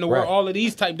misogyny in the world, all of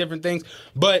these type different things.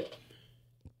 But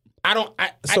I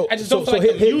just don't feel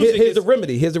like the music here's the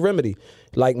remedy. Here's the remedy.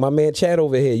 Like my man Chad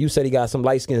over here, you said he got some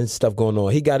light skin stuff going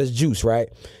on. He got his juice, right?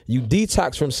 You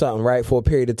detox from something, right, for a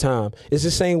period of time. It's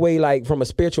the same way, like from a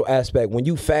spiritual aspect. When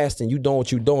you fast and you doing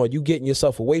what you doing, you getting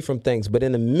yourself away from things. But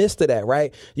in the midst of that,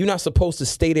 right, you're not supposed to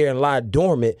stay there and lie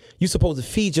dormant. You're supposed to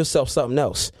feed yourself something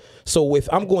else. So if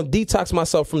I'm going to detox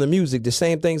myself from the music, the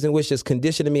same things in which is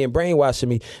conditioning me and brainwashing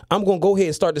me, I'm going to go ahead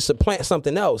and start to supplant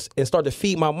something else and start to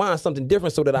feed my mind something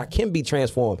different so that I can be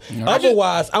transformed.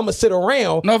 Otherwise, I'm going to sit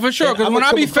around. No, for sure. Because when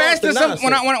I be fasting,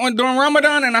 when during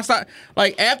Ramadan, and I start,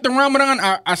 like after Ramadan,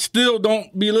 I still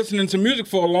don't be listening to music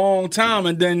for a long time,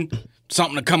 and then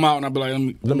something to come out, and I'll be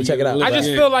like, let me check it out. I just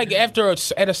feel like at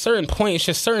a certain point, it's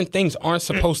just certain things aren't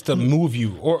supposed to move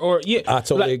you, or yeah. I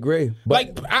totally agree.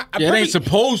 But it ain't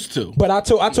supposed to. But I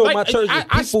told my church that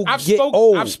people get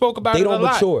old. I've spoke about they it don't a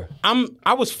lot. mature.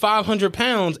 I was 500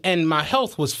 pounds, and my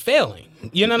health was failing.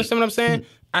 You understand what I'm saying?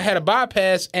 I had a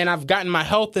bypass, and I've gotten my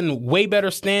health in way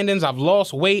better standings. I've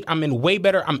lost weight. I'm in way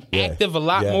better. I'm active a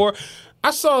lot more.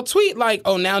 I saw a tweet like,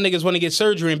 oh, now niggas want to get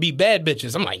surgery and be bad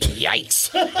bitches. I'm like,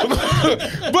 yikes.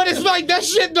 But it's like, that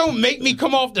shit don't make me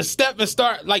come off the step and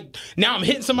start, like, now I'm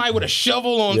hitting somebody with a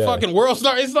shovel on fucking World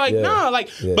Star. It's like,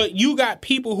 but you got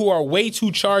people who are way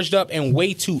too charged up and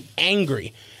way too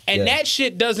angry. And that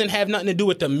shit doesn't have nothing to do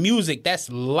with the music. That's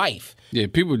life. Yeah,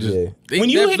 people just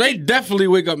they definitely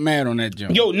wake up mad on that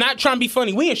jump. Yo, not trying to be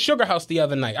funny. We in Sugar House the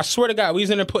other night. I swear to God, we was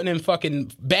in there putting in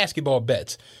fucking basketball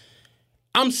bets.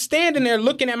 I'm standing there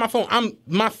looking at my phone. I'm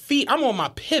on my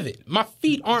pivot. My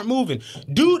feet aren't moving.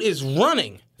 Dude is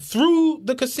running through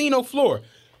the casino floor.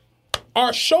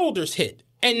 Our shoulders hit,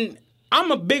 and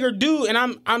I'm a bigger dude,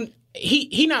 and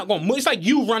he not gonna move. It's like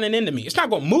you running into me. It's not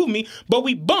gonna move me, but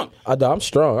we bump. I'm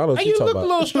strong. I don't know what you talking look about. A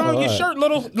little strong. Your shirt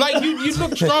little, like you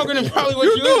look stronger than probably what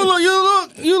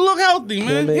you look healthy,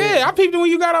 man. Yeah, I peeped it when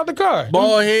you got out the car.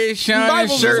 Bald head,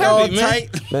 shining, shirt all tight.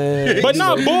 Man. But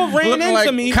no, Bull ran into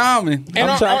like me. Common. And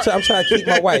I'm trying to keep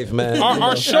my wife, man.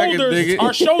 Our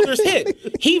shoulders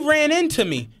hit. He ran into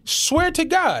me. Swear to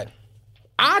God,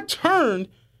 I turned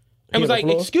and was like,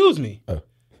 "Excuse me."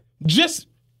 Just.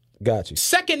 Got you.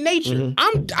 Second nature.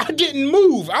 I didn't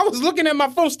move. I was looking at my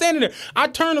phone standing there. I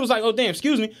turned and was like, oh, damn,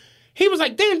 excuse me. He was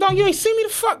like, damn, dog, you ain't see me the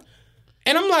fuck.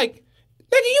 And I'm like,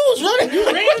 nigga, you was running. You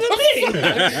ran to me.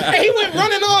 And he went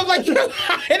running off like,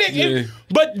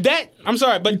 but that, I'm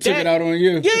sorry, but took it out on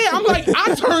you. Yeah, I'm like,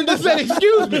 I turned and said,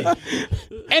 excuse me.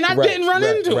 And I didn't run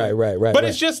into him. Right. But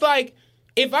it's just like,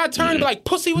 if I turn and be like,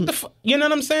 pussy, what the fuck? You know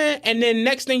what I'm saying? And then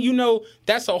next thing you know,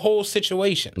 that's a whole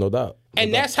situation. No doubt.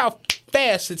 And that's how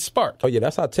fast it sparked. Oh yeah,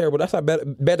 that's how terrible. That's how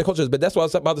bad the culture is. But that's what I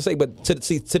was about to say. But to the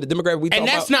demographic we talking about, and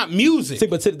that's not music. See,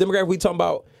 but to the demographic we talking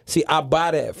about, I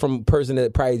buy that from a person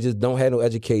that probably just don't have no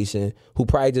education, who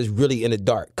probably just really in the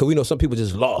dark. Because we know some people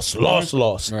just lost.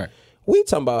 Right. We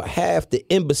talking about half the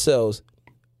imbeciles,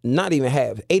 not even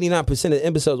half, 89% of the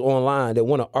imbeciles online that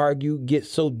want to argue, get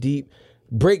so deep,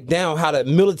 break down how the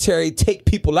military take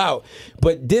people out,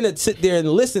 but then sit there and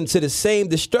listen to the same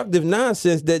destructive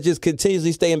nonsense that just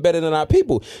continuously stay embedded in our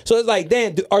people. So it's like,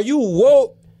 damn, are you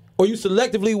woke? Or you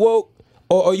selectively woke?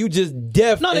 Or are you just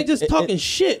deaf? No, they just talking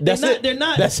shit. They're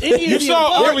not. That's it. You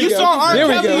saw R.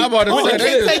 Kelly. I'm about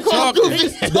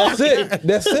to say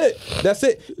That's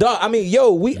it. Dog, I mean,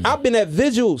 I've been at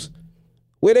vigils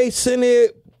where they sitting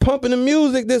there pumping the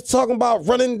music that's talking about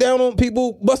running down on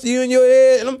people, busting you in your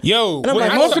head. And I'm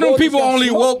like, most of them people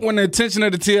only woke when the attention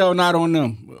of the TL not on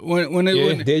them. When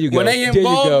they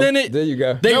involved in it, there you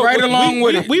go. They right along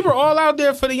with it. We were all out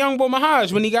there for the young boy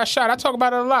Mahaj when he got shot. I talk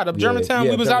about it a lot. Up Germantown,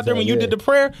 we was out there when you did the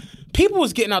prayer. People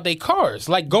was getting out their cars,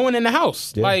 like going in the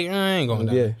house. Like, I ain't going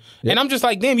down. And I'm just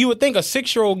like, damn, you would think a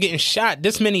 6-year-old getting shot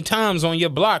this many times on your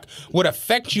block would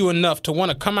affect you enough to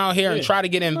want to come out here and try to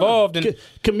get involved. And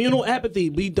communal apathy.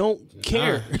 We don't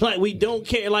care. Like, we don't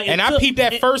care. Like, and I peeped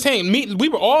that firsthand. We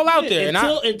were all out there.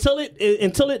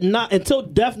 Until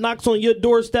death knocks on your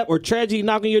doorstep or tragedy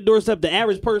knocks on your doorstep, the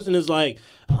average person is like,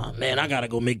 oh man, I gotta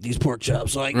go make these pork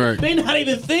chops. Like, they're not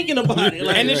even thinking about it.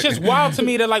 Like, and it's just wild to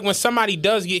me that, like, when somebody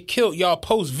does get killed, y'all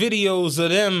post videos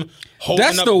of them holding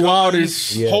That's up the guns,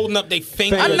 wildest. holding up their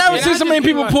fingers. I never seen so many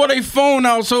people pull their phone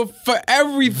out. So for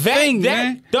everything,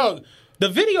 man. Dog, the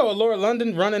video of Laura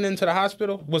London running into the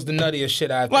hospital was the nuttiest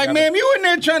shit I've Like, man, you in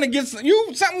there trying to get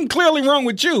something clearly wrong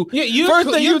with you. Yeah,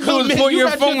 First thing you do is pull your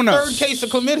phone out. Third case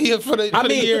of chlamydia for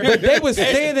the year. But they was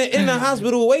standing in the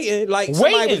hospital waiting, like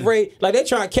somebody was ready. Like they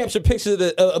trying to capture pictures of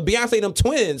the Beyonce and them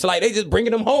twins. Like they just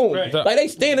bringing them home. Right. Like they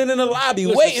standing in the lobby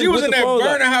waiting. She was in there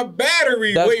burning her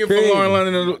battery, waiting for Laura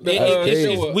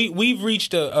London. We've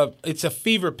reached it's a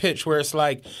fever pitch where it's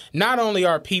like not only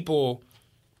are people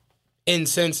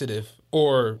insensitive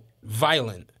or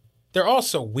violent, they're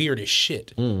also weird as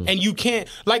shit. And you can't,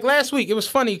 like last week, it was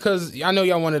funny because I know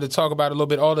y'all wanted to talk about a little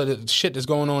bit all of the shit that's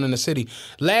going on in the city.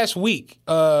 Last week,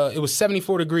 it was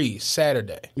 74 degrees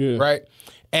Saturday, right?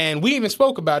 And we even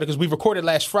spoke about it because we recorded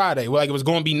last Friday. Like it was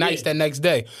going to be nice that next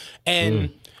day.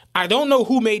 And I don't know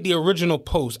who made the original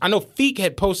post. I know Feek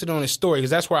had posted on his story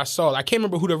because that's where I saw it. I can't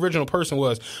remember who the original person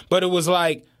was, but it was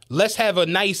like, let's have a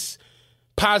nice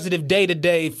positive day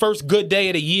today, first good day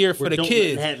of the year for the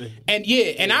kids. And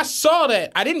and I saw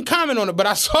that. I didn't comment on it, but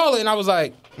I saw it and I was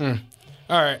like, all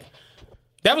right.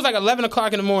 That was like 11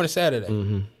 o'clock in the morning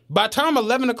Saturday. By the time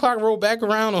 11 o'clock rolled back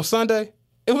around on Sunday,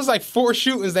 it was like 4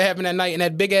 shootings that happened that night in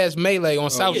that big ass melee on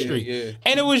South Street.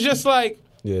 And it was just like,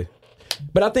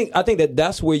 But I think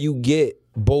that's where you get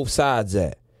both sides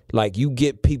at. Like, you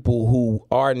get people who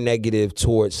are negative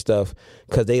towards stuff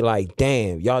because they like,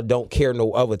 damn, y'all don't care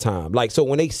no other time. Like, so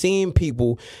when they seeing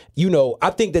people, you know,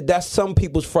 I think that's some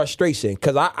people's frustration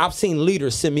because I've seen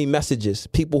leaders send me messages.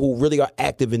 People who really are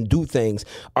active and do things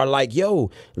are like,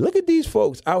 yo, look at these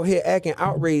folks out here acting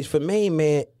outraged for Main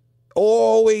Man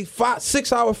all the way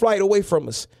 5-6 hour flight away from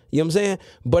us. You know what I'm saying?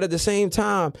 But at the same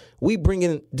time, we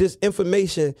bringing this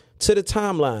information to the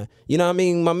timeline. You know what I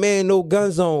mean? My man, No Gun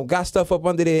Zone, got stuff up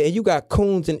under there, and you got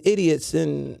coons and idiots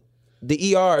and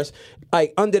the ERs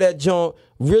like under that joint,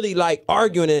 really like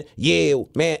arguing it. Yeah,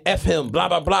 man, F him, blah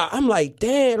blah blah. I'm like,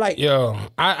 damn, like, yo,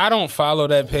 I don't follow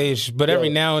that page, but every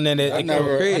now and then I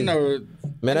never.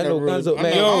 Man, I know Guns Up, man.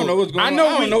 I don't know what's going on. I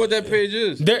don't know what that page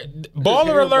is.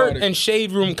 Baller Alert and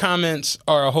Shade Room comments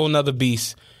are a whole nother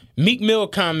beast. Meek Mill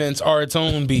comments are its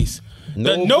own beast.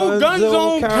 The No Gun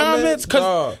Zone comments,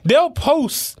 because they'll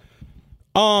post,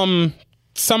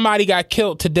 somebody got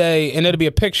killed today, and it'll be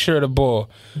a picture of the bull,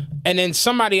 and then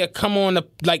somebody will come on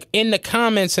like in the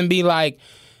comments and be like,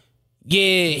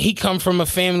 yeah, he come from a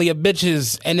family of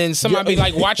bitches, and then somebody be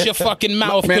like, watch your fucking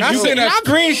mouth. Man, I seen a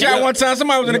screenshot one time.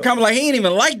 Somebody was in the comment like, he ain't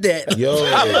even like that. Yo.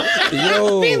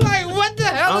 Be like, what the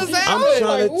hell is that? I'm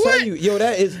trying to tell you, yo,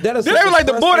 that is. They were like,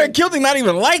 the boy that killed him not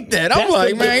even like that. I'm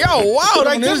like, man, yo, wow,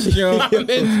 like this junk.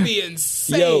 It's be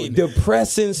insane. Yo,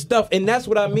 depressing stuff, and that's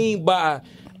what I mean by,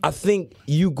 I think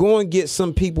you go and get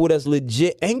some people that's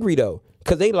legit angry though.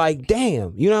 Cause they like,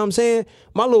 damn, you know what I'm saying?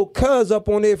 My little cuz up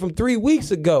on there from 3 weeks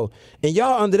ago, and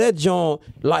y'all under that joint,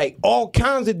 like all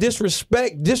kinds of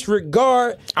disrespect,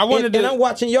 disregard. And I'm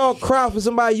watching y'all cry for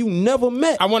somebody you never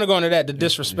met. I want to go into that, the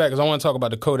disrespect, because I want to talk about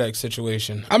the Kodak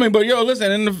situation. I mean, but yo,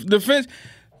 listen, in the defense,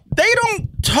 they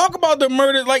don't talk about the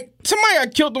murder. Like, somebody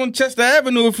got killed on Chester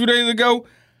Avenue a few days ago.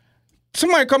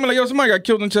 Somebody called me like, yo, somebody got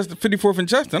killed in Chester, 54th and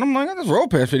Chester. And I'm like, I just roll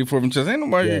past 54th and Chester. Ain't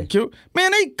nobody get killed.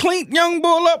 Man, they cleaned young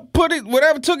bull up, put it,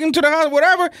 whatever, took him to the house,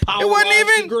 whatever. It wasn't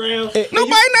even, nobody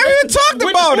never even talked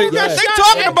about it. They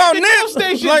talking about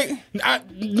Nip. Like,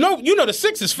 you know the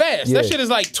 6 is fast. Yeah. That shit is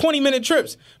like 20-minute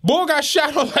trips. Bull got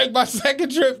shot on like my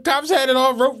second trip. Cops had it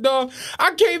all roped off.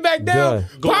 I came back down.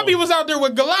 Poppy was out there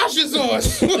with galoshes on.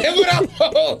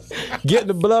 Getting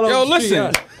the blood on the street. Yo,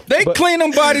 listen. They clean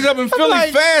them bodies up in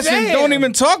Philly fast and don't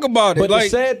even talk about it. But the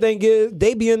sad thing is,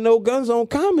 they be in No Gun Zone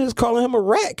comments calling him a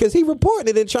rat because he reported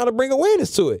it and trying to bring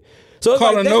awareness to it. So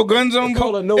calling no gun zone.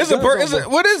 Calling no it's gun a zone.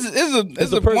 what is it?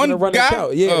 It's a person one that run guy. that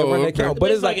account. Yeah, run that account.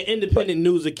 But it's like an independent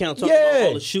news account talking about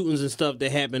all the shootings and stuff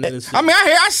that happened in the city. I mean,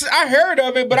 I heard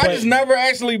of it, but I just never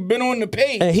actually been on the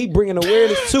page. And he bringing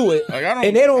awareness to it,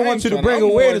 and they don't want you to bring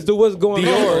awareness to what's going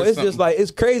on. It's just like,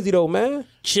 it's crazy though, man.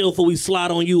 Chill before we slide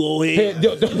on you, old head.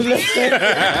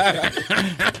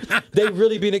 They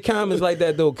really be in the comments like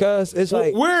that though, cuz it's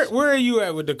like, where are you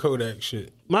at with the Kodak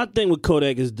shit? My thing with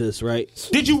Kodak is this, right?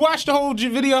 Did you watch the whole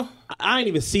video? I didn't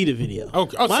even see the video.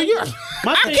 Okay. Oh,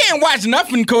 I can't watch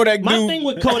nothing Kodak do. My thing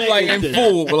with Kodak like is in this.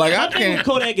 full. Like My I thing can't. with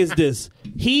Kodak is this.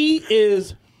 He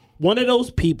is one of those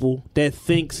people that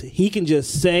thinks he can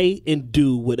just say and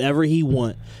do whatever he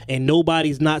want, and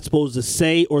nobody's not supposed to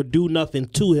say or do nothing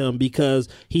to him because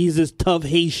he's this tough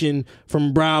Haitian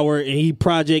from Broward and he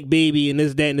Project Baby and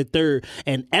this, that, and the third.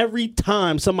 And every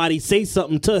time somebody say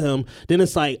something to him, then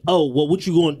it's like, oh, well, what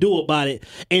you gonna do about it?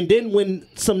 And then when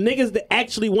some niggas that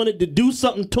actually wanted to do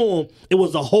something to him, it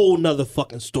was a whole nother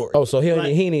fucking story. oh, so he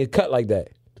ain't even cut like that.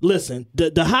 Listen,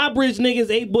 the High Bridge niggas,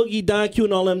 A Boogie, Don Q,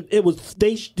 and all them. He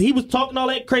was talking all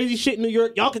that crazy shit in New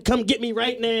York. Y'all could come get me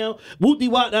right now. Wooty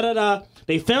wop, da da da.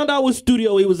 They found out what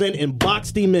studio he was in and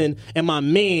boxed him in. And my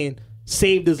man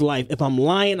saved his life. If I'm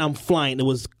lying, I'm flying. It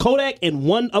was Kodak and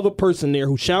one other person there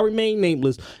who shall remain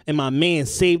nameless. And my man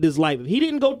saved his life. If he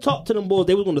didn't go talk to them boys,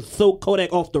 they were going to throw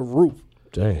Kodak off the roof.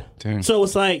 Damn. So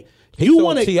it's like you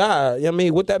want to T.I. I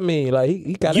mean, what that mean? Like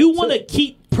he got. You want to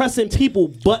keep pressing people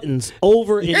buttons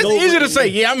over and over. It's easy to say,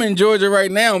 yeah, I'm in Georgia right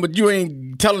now, but you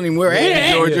ain't telling him where at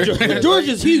in Georgia.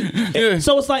 Georgia's huge.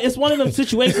 So it's like, it's one of them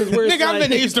situations where it's nigga, like, I'm in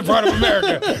the eastern part of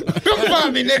America. Come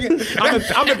find me,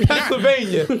 nigga. I'm in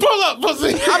Pennsylvania. Pull up,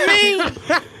 pussy.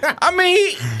 I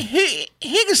mean,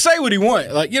 he can say what he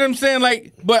want, like, you know what I'm saying,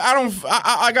 like, but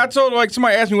I got told, like,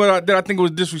 somebody asked me that I think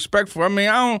was disrespectful. I mean,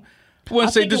 I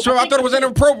wouldn't say disrespectful. I thought it was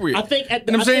inappropriate. I think, you know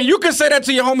what I'm saying, you can say that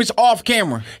to your homies off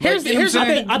camera. Here's the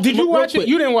thing. Did you watch it?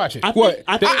 You didn't watch it.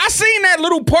 I seen that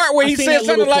little part where he said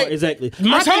something like, exactly.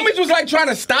 His homies was like trying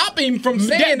to stop him from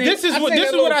saying it. This is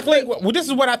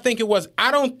what I think it was.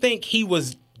 I don't think he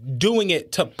was doing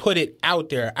it to put it out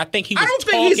there. I think he was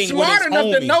talking with his homies. I don't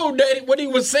think he's smart enough to know that what he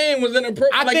was saying was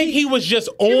inappropriate. I think he was just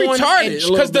on retarded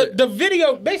because the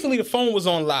video, basically the phone was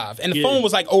on live and the phone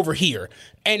was like over here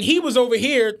and he was over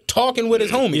here talking with his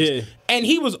homies and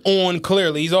he was on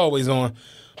clearly. He's always on.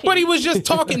 But he was just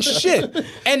talking shit.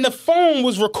 And the phone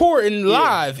was recording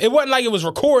live. It wasn't like it was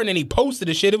recording and he posted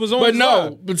the shit. It was on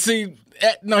live. But see,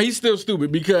 no, he's still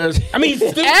stupid because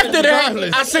after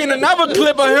that, I seen another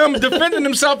clip of him defending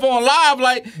himself on live.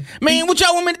 Like, man, what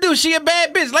y'all want me to do? She a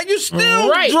bad bitch. Like, you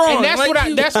still right, drunk.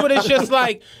 and that's what it's just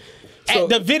like. So,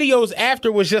 the videos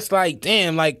after was just like,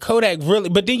 damn, like Kodak really.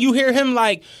 But then you hear him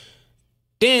like.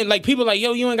 Then, like, people like,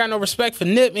 yo, you ain't got no respect for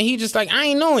Nip. And he just like, I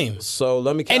ain't know him. So,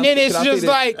 let me... And then it's just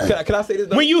like... Can I say this?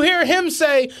 When you hear him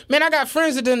say, man, I got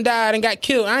friends that done died and got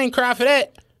killed. I ain't cry for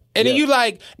that. And then you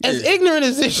like, as ignorant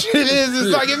as this shit is, it's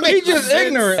like, it makes he just sense.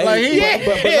 Ignorant.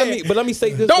 Like, but let me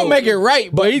say this. Don't make it right,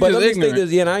 but he just let me ignorant. Say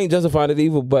this, and I ain't justifying it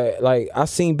either, but like, I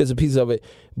seen bits and pieces of it.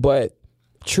 But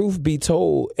truth be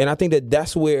told, and I think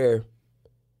that's where...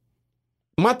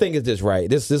 My thing is this, right?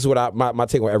 This is what my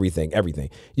take on everything.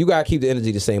 You gotta keep the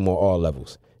energy the same on all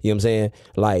levels. You know what I'm saying?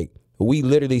 Like, we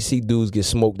literally see dudes get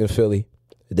smoked in Philly.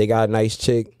 They got a nice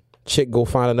chick go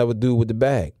find another dude with the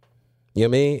bag. You know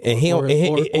what I mean? And he or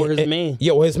his man.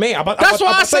 Yo, his man. That's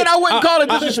why I said I wouldn't call it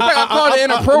disrespect. I call it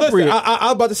inappropriate. Listen, I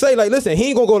was about to say, like, listen, he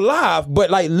ain't gonna go live, but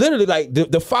like literally, like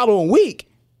the following week.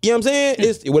 You know what I'm saying?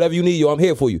 It's whatever you need, yo, I'm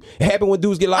here for you. It happened when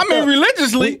dudes get locked up. I mean,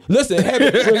 religiously. Listen, it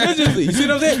happened religiously. You see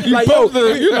what I'm saying? Like, yo,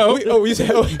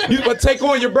 you but take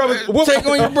on your brother. Take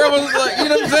on your brother, like, you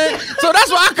know what I'm saying? So that's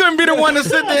why I couldn't be the one to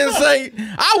sit there and say,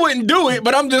 I wouldn't do it,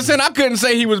 but I'm just saying I couldn't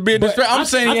say he was being disrespectful. I'm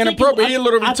saying he inappropriate. He a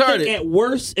little retarded. I think at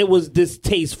worst, it was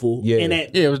distasteful. Yeah. And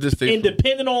it was distasteful. And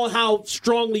depending on how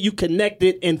strongly you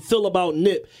connected and feel about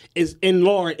Nip and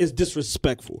Lauren is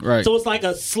disrespectful. Right. So it's like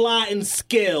a sliding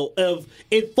scale of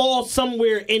it falls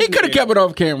somewhere in He could have kept it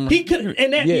off camera. He could,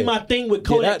 and that'd be my thing with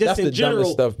Kodak. Just in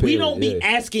general, we don't be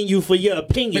asking you for your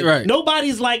opinion. Right.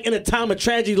 Nobody's like in a time of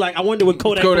tragedy. Like, I wonder what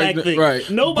Kodak Black thinks. Right.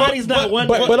 Nobody's not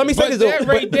wondering. But let me say this though.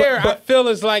 I feel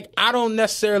is like I don't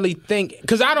necessarily think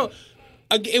because I don't.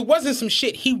 It wasn't some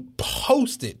shit he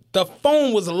posted. The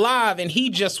phone was live and he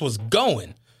just was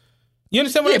going. You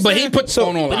understand what I'm saying? But he put the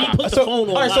phone on live. He put the phone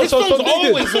on live. His phone's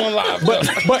always on live. But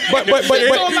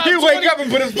he wake up and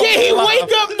put his phone on live. Yeah, he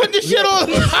wake up and put the shit on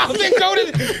live and go to...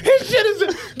 His shit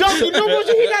is...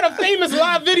 He got a famous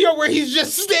live video where he's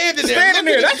just standing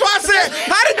there. That's why I said,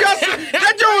 how did y'all...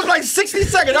 That joke was like 60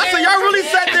 seconds. I said, y'all really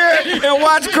sat there and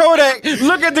watched Kodak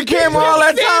look at the camera all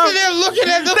that time? Standing there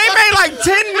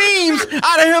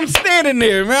out of him standing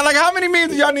there, man. Like, how many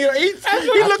memes do y'all need? He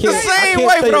looked the same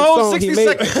way for say the whole song 60 he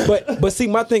made. seconds. But see,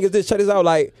 my thing is this. Check this out.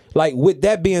 Like with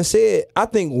that being said, I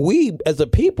think we as a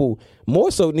people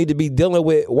more so need to be dealing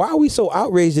with why are we so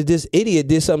outraged that this idiot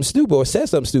did something stupid or said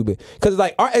something stupid? Because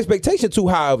like our expectation too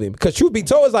high of him. Because truth be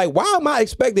told, it's like, why am I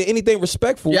expecting anything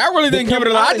respectful? Yeah, I really didn't give it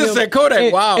a lot. I just said Kodak.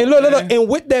 And, wow. And look. And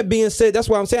with that being said, that's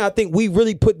why I'm saying I think we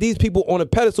really put these people on a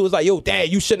pedestal. It's like, yo, Dad,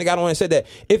 you shouldn't have got on and said that.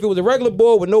 If it was a regular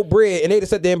boy with no bread and they'd have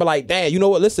sat there and be like, Dad, you know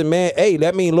what? Listen, man, hey,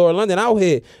 that mean Laura London out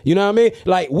here. You know what I mean?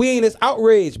 Like, we ain't as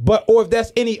outraged. But or if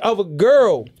that's any other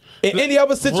girl in any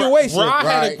other situation.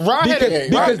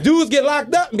 Because dudes get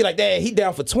locked up and be like, Dad, he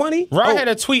down for 20. Rod had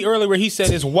a tweet earlier where he said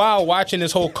it's wild watching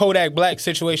this whole Kodak Black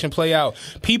situation play out.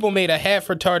 People made a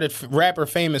half-retarded rapper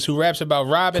famous who raps about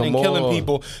robbing and killing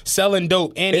people, selling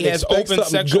dope, and he has open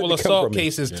sexual assault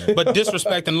cases. But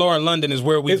disrespecting Lauren London is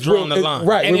where we've drawn the line.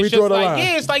 Right, and where we it's draw just the like, line.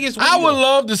 yeah, it's like it's I would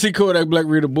love to see Kodak Black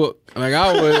read a book. Like,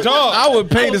 I would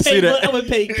pay to see that. I would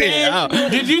pay cash.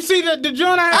 Did you see the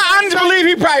joint? I honestly believe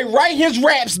he probably write his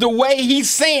raps the way he's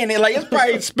saying it. Like, it's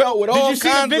probably spelled with all kinds of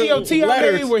letters. Did you see the video T.I.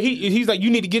 made where he's like, you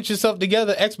need to get yourself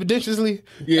together expeditiously?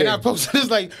 Yeah. And I posted this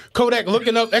like, Kodak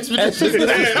looking up expeditiously.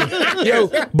 Yo,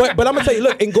 but I'm going to tell you,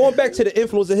 look, and going back to the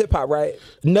influence of hip-hop, right?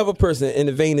 Another person in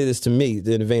the vein of this to me, in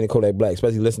the vein of Kodak Black,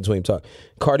 especially listen to him talk,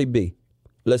 Cardi B.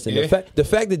 Listen, the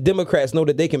fact that Democrats know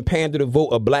that they can pander the vote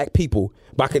of black people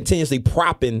by continuously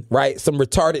propping, right, some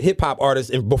retarded hip-hop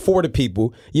artists before the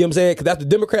people, you know what I'm saying? Because that's the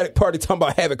Democratic Party talking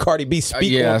about having Cardi B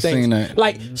speak on things. Seen that.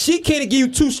 Like, she can't give you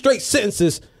 2 straight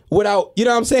sentences without, you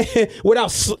know what I'm saying, without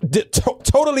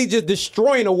totally just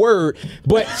destroying a word,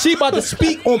 but she about to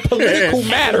speak on political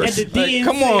matters. At the DNC.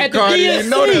 Like, come on, Cardi, you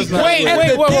know this now.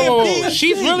 Wait.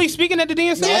 She's really speaking at the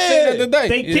DNC? Yeah. I said that today.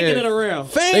 They kicking it around.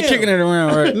 Fam. They kicking it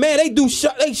around, right? Man,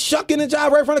 they shucking the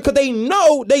job right in front of because they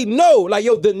know, like,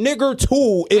 yo, the nigger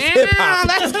tool is hip hop.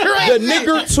 That's correct. The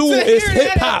nigger tool is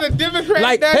hip hop.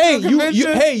 Like, hey,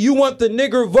 you want the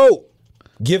nigger vote?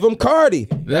 Give them Cardi.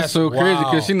 That's so crazy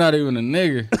because she's not even a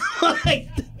nigger.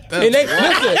 And they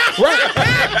listen, right?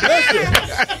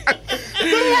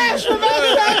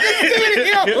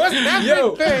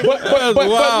 But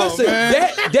listen,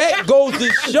 that goes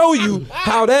to show you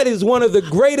how that is one of the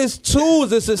greatest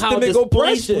tools of systemic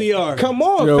oppression. We are. Come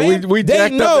on, yo, man. we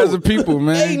jacked up as a people,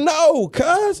 man. They know,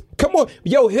 cuz. Come on.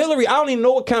 Yo, Hillary, I don't even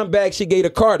know what kind of bag she gave to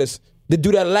Carter's to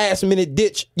do that last minute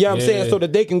ditch, you know what I'm saying, so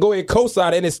that they can go and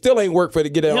co-sign it, and it still ain't work for her to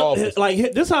get in office.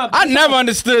 Like this how I never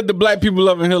understood the black people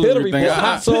loving Hillary thing.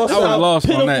 I was lost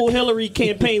on that. Pitiful Hillary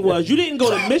campaign was. You didn't go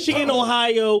to Michigan,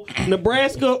 Ohio,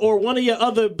 Nebraska, or one of your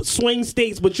other swing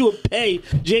states, but you would pay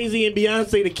Jay-Z and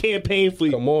Beyonce to campaign for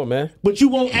you. Come on, man. But you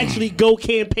won't actually go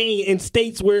campaign in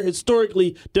states where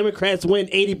historically Democrats win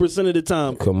 80% of the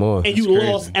time. Come on. And you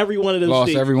lost every one of those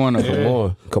states. Lost every one of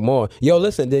them. Come on. Yo,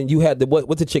 listen, then you had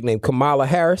what's the chick named Kamala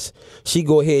Harris? She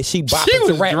go ahead, she bop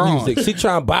the rap music. She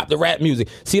trying to bop the rap music.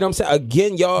 See what I'm saying?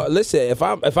 Again, y'all, listen, if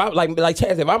I'm like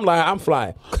Chaz, if I'm lying, I'm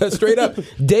flying. Cause straight up,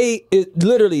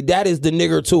 literally, that is the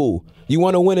nigger tool. You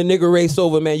want to win a nigger race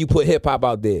over, man, you put hip hop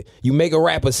out there. You make a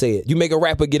rapper say it. You make a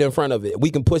rapper get in front of it. We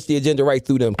can push the agenda right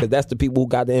through them because that's the people who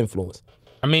got the influence.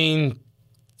 I mean,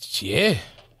 yeah.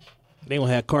 They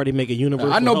gonna have Cardi make a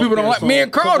universal. I know people don't like. Me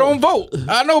and Carl don't vote.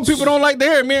 I know people don't like to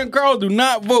hear. Me and Carl do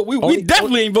not vote. We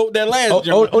definitely ain't vote that last.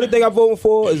 Only thing I'm voting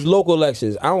for is local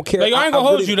elections. I don't care. Like, I ain't gonna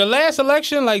hold you. The last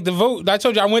election, like the vote, I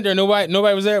told you I went there.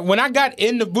 Nobody was there. When I got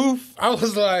in the booth, I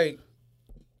was like,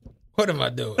 "What am I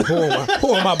doing? Who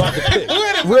am I about to pick?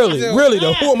 Really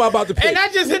though? Who am I about to pick?" And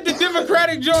I just hit the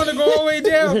Democratic joint to go all the way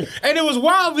down, and it was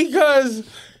wild because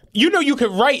you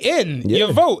could write in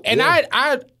your vote, and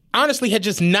I honestly had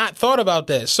just not thought about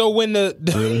that. So when the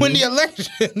when the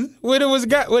election when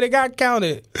it got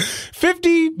counted,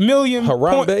 50 million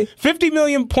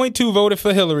 50.2 voted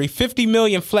for Hillary, 50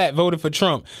 million flat voted for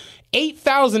Trump.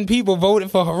 8,000 people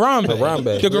voted for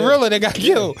Harambe, the gorilla that got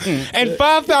killed, and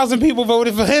 5,000 people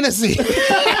voted for Hennessy.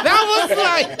 That was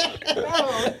like,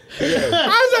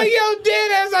 I was like, yo,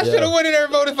 dead ass, I should have went in there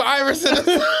and voted for Iverson.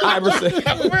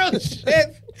 Real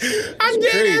shit. I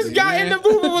dead ass got in the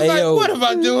booth and was like, what am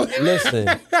I doing? Listen,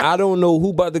 I don't know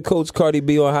who about to coach Cardi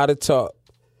B on how to talk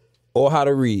or how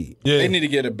to read. Yeah. They need to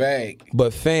get a bag.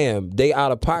 But fam, they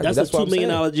out of pocket. That's a $2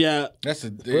 million job. That's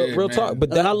a real talk.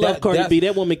 But I love Cardi B.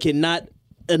 That woman cannot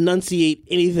enunciate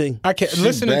anything. I can't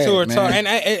listening to her talk, and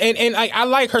I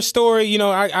like her story. You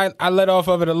know, I let off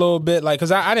of it a little bit, like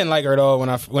because I didn't like her at all when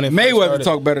it Mayweather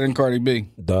talk better than Cardi B.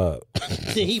 Dog,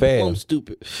 he performed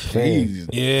stupid. He's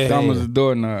dumb as a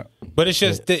doorknob. But it's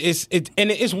just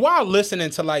it's wild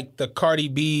listening to like the Cardi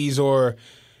B's or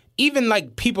even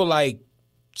like people like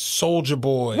Soulja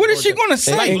Boy. What is she gonna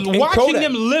say? Like watching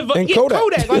them live up.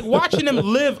 Kodak. Like watching them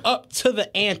live up to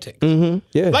the antics.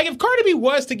 Yeah. Like if Cardi B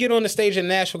was to get on the stage at the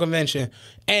National Convention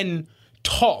and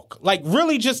talk, like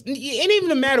really just, it ain't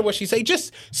even matter what she say,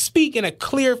 just speak in a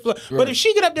clear flow. Right. But if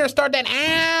she get up there and start that,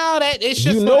 that it's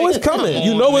just it's coming.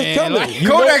 You know it's coming. Like,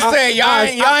 Kodak said,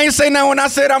 y'all ain't say nothing when I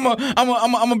said I'm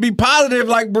gonna be positive,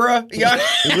 like bruh.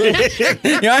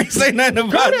 Y'all ain't say nothing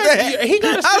about Kodak, that. He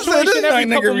got a situation every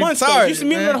couple months. You see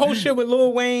me remember the whole shit with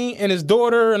Lil Wayne and his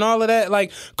daughter and all of that.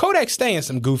 Like Kodak staying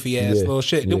some goofy ass little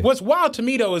shit. Yeah. What's wild to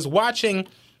me though is watching.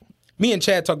 Me and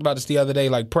Chad talked about this the other day,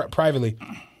 like privately.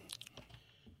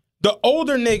 The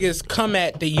older niggas come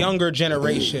at the younger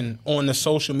generation on the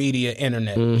social media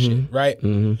internet and shit, right?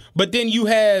 Mm-hmm. But then you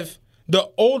have the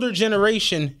older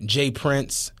generation, Jay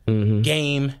Prince,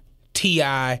 Game,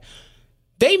 T.I.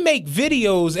 They make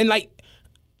videos and like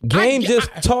Game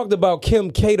talked about Kim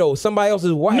Cato, somebody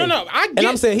else's wife. No, and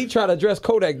I'm saying he tried to address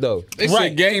Kodak though. They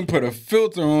said Game put a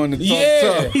filter on the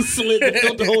top. He slid the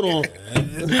filter. Hold on.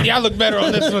 Y'all look better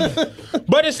on this one.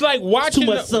 But it's like watching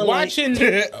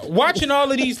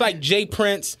all of these like Jay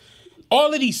Prince,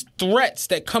 all of these threats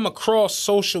that come across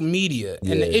social media,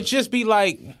 and it just be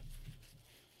like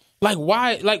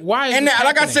why? Like and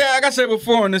like I said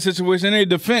before in this situation, in their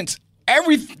defense,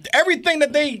 everything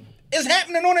that they. It's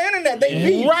happening on the internet. They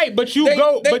read. Right, but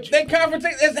they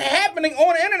confrontate. It's happening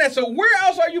on the internet. So where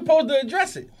else are you supposed to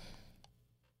address it?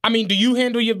 I mean, do you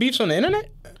handle your beefs on the internet?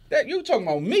 That you talking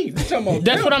about me? You talking about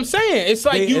That's them. what I'm saying. It's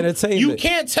like you it.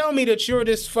 can't tell me that you're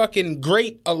this fucking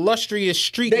great, illustrious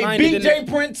street. They beat Jay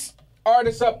Prince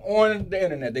artists up on the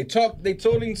internet. They told him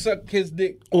to suck his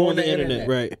dick on the internet.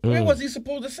 Right? Where was he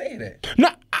supposed to say that? No.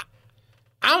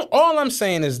 All I'm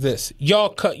saying is this: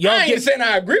 y'all ain't saying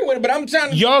I agree with it, but I'm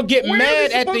trying to. Y'all get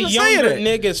mad at the younger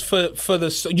niggas for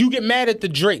the. You get mad at the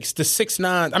Drakes, the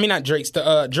 6ix9ine. I mean, not Drakes,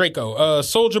 the Draco,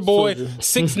 Soulja Boy,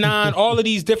 6ix9ine. All of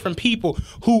these different people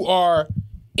who are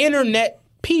internet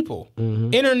people,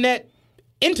 internet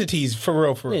entities for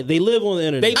real. Yeah, they live on the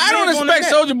internet. I don't expect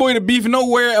Soulja Boy to beef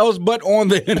nowhere else but on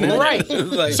the internet. Right.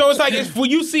 So it's like when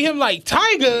you see him like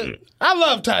Tyga. I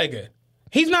love Tyga.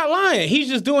 He's not lying. He's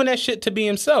just doing that shit to be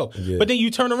himself. Yeah. But then you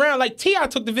turn around, like T.I.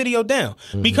 took the video down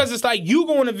because it's like you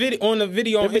go on the video on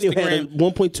Instagram, had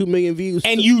 1.2 million views,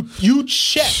 and you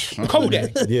check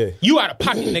Kodak. You out of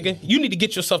pocket, nigga. You need to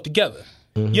get yourself together.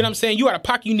 You know what I'm saying? You out of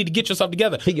pocket. You need to get yourself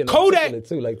together. Kodak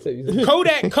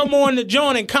come on the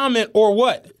joint and comment or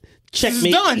what?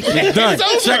 Checkmate. It's done. It's done.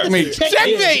 It's over. Checkmate.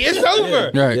 It's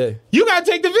over. Right. Yeah. You gotta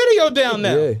take the video down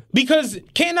now because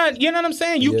you know what I'm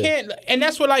saying? You can't, and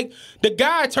that's what like the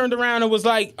guy turned around and was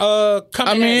like, "Come."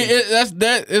 I mean,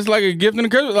 it's like a gift and a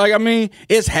curse. Like I mean,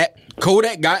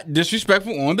 Kodak got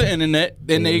disrespectful on the internet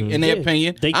in their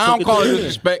opinion. I don't call it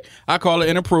disrespect. I call it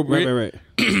inappropriate.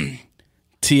 Right.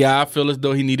 T.I. feel as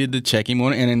though he needed to check him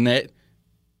on the internet.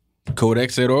 Kodak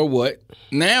said, or what?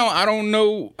 Now I don't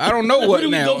know what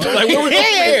now. Like what we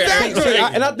exactly.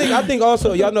 And I think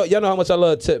also y'all know how much I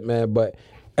love Tip, man. But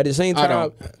at the same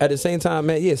time,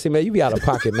 man, man, you be out of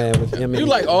pocket, man. You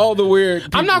like all the weird.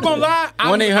 I'm not gonna lie.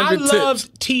 I love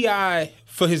T.I.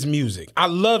 for his music. I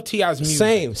love T.I.'s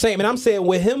music. Same. And I'm saying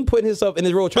with him putting himself in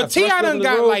his role, but T.I. done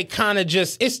got like kind of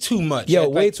just it's too much.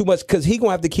 Way too much because he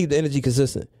gonna have to keep the energy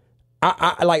consistent.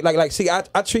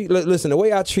 I treat the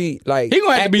way I treat like he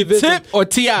gonna have to be Tip or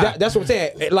T.I. That's what I'm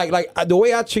saying. Like the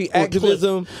way I treat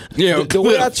activism, the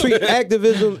way I treat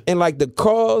activism and like the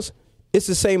cause, it's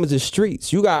the same as the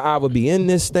streets. You got to either be in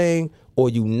this thing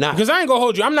or you not. Because I ain't gonna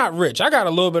hold you. I'm not rich. I got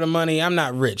a little bit of money. I'm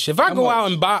not rich. If I go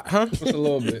out and buy, What's a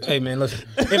little bit? Hey man, listen.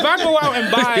 If I go out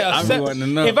and buy a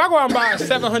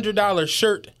 $700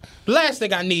 shirt, the last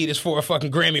thing I need is for a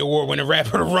fucking Grammy Award winning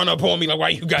rapper to run up on me like, why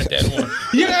you got that on?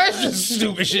 That's just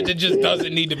stupid shit that just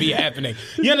doesn't need to be happening.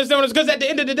 You understand what I'm saying? Because at the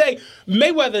end of the day,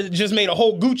 Mayweather just made a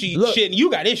whole Gucci shit and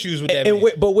you got issues with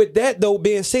that. But with that though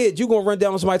being said, you gonna run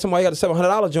down on somebody talking about you got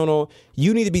a $700 joint on,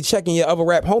 you need to be checking your other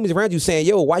rap homies around you saying,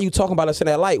 yo, why you talking about us in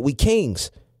that light? We kings.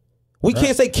 We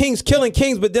can't say kings killing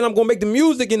kings, but then I'm going to make the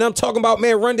music and I'm talking about,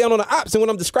 man, run down on the ops. And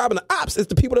when I'm describing the ops, it's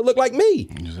the people that look like me.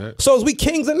 Exactly. So is we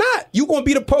kings or not? You going to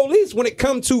be the police when it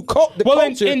comes to the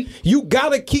culture. You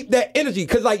got to keep that energy.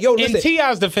 Because, like, yo, listen. In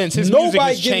T.I.'s defense, his music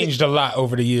has changed a lot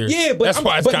over the years. Yeah, but that's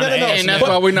why it's kind of ass. And that's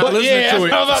why we're not listening to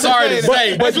it. Sorry to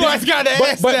say. That's why it's kind of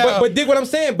ass now. But dig what I'm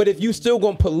saying. But if you still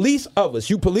going to police others,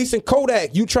 you policing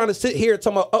Kodak, you trying to sit here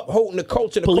talking about upholding the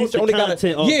culture. The police culture the only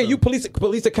content you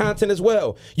police the content as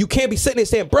well. You can't be sitting there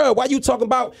saying, bro, why you talking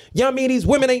about, you know what I mean, these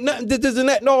women ain't nothing, this and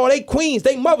that. No, they queens,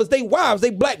 they mothers, they wives, they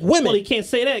black women. Well, he can't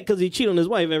say that because he cheat on his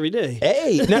wife every day.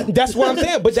 Hey, now, that's what I'm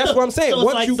saying. But that's what I'm saying. So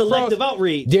it's like selective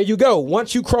outrage. There you go.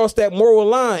 Once you cross that moral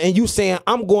line and you saying,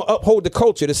 I'm going to uphold the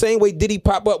culture, the same way Diddy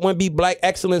pop up, want to be black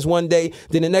excellence one day,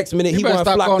 then the next minute he want to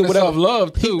flock to whatever.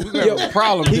 Love too. We got a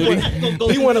problem, Diddy.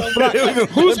 He want to flock.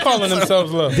 Who's calling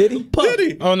themselves Love? Diddy?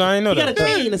 Diddy. Oh no, I ain't know He that. got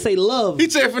a chain to say love. He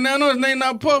said for now, no, his name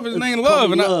not Puff, his name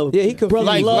Love. And Love. Yeah, he could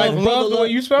Like love the way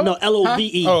you spell it? No, Love.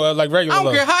 Oh, like regular I don't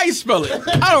love. care how you spell it.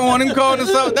 I don't want him calling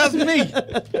himself. That's me.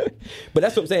 But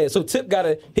that's what I'm saying. So Tip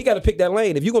gotta pick that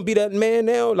lane. If you gonna be that man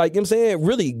now, like, you know what I'm saying,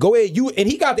 really go ahead. And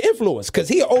he got the influence because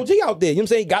he an OG out there. You know what I'm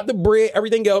saying? He got the bread,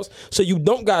 everything else. So you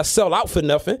don't gotta sell out for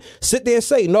nothing. Sit there and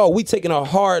say, no, we taking a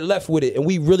hard left with it, and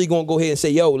we really gonna go ahead and say,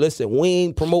 yo, listen, we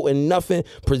ain't promoting nothing,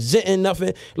 presenting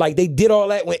nothing. Like they did all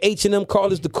that when H&M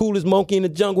called us the coolest monkey in the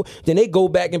jungle. Then they go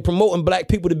back and promoting black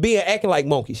people to be and acting like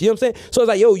monkeys. You know what I'm saying? So it's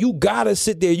like, yo, you gotta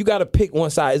sit there. You gotta pick one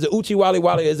side. Is it Uchi Wally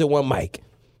Wally or is it one Mike?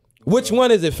 Which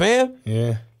one is it, fam?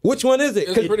 Yeah. Which one is it?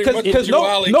 Because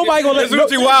nobody gonna let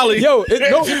Uchi Wally. Yo,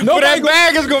 nobody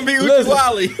bag is gonna be Uchi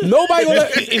Wally. Nobody gonna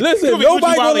listen.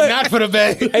 Nobody gonna let. Not for the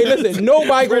bag. Hey, listen.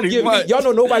 Nobody gonna give me. Y'all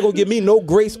know nobody gonna give me no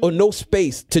grace or no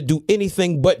space to do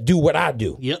anything but do what I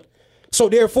do. Yep. So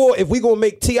therefore, if we gonna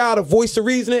make T.I. the voice of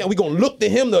reasoning and we gonna look to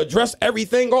him to address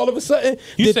everything all of a sudden,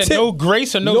 you said no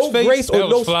grace or no space? No grace or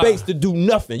no space to do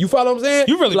nothing. You follow what I'm saying?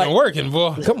 You really been working,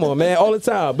 boy. Come on, man, all the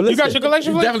time. But listen, you got your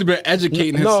collection plate? Definitely been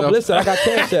educating himself. No, listen, I got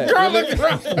cash app.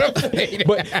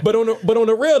 but on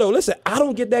the real though, listen, I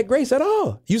don't get that grace at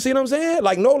all. You see what I'm saying?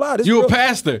 Like, no lie. You a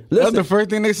pastor. That's the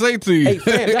first thing they say to you. Hey,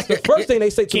 fam, that's the first thing they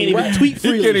say to me. Can't even tweet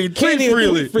freely. Can't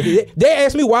even tweet freely. They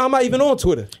ask me why am I even on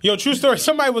Twitter? Yo, true story.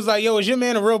 Somebody was like, yo, is your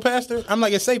man a real pastor? I'm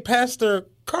like, it say Pastor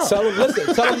Carl. Tell him, look me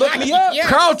up. Yeah.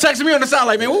 Carl texted me on the side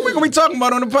like, man, what we gonna be talking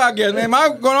about on the podcast, man? Am I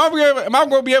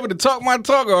gonna be able to talk my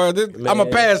talk, or I'm a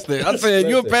pastor? I said,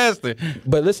 you a pastor.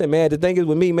 But listen, man, the thing is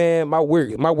with me, man, my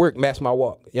work match my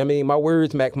walk. You know what I mean? My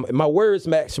words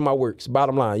match my works.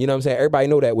 Bottom line, you know what I'm saying? Everybody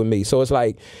know that with me. So it's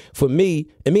like, for me,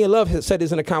 and me and Love has said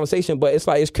this in a conversation, but it's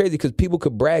like, it's crazy because people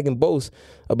could brag and boast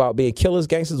about being killers,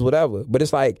 gangsters, whatever. But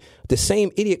it's like the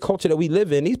same idiot culture that we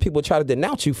live in. These people try to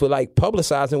denounce you for like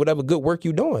publicizing whatever good work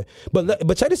you're doing.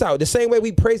 But check this out. The same way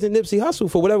we praising Nipsey Hussle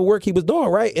for whatever work he was doing,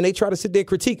 right? And they try to sit there and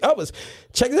critique others.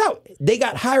 Check this out. They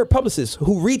got hired publicists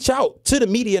who reach out to the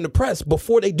media and the press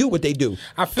before they do what they do.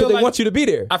 I feel they like, want you to be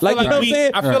there. I feel like, you know what I'm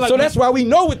saying? I feel like so that's why we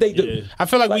know what they do. Yeah. I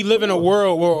feel like we live in a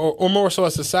world or more so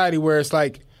a society where it's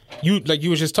like you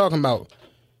was just talking about,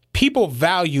 people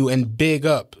value and big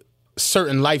up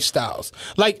certain lifestyles.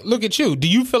 Like, look at you. Do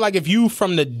you feel like if you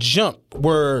from the jump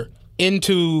were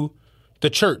into the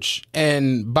church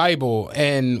and Bible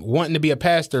and wanting to be a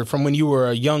pastor from when you were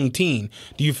a young teen,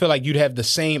 do you feel like you'd have the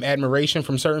same admiration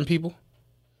from certain people?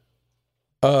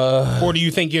 Or do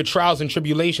you think your trials and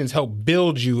tribulations help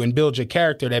build you and build your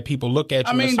character that people look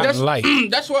at you in a certain light?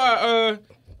 That's why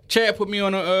Chad put me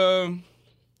on a...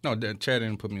 No, Chad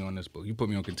didn't put me on this book. You put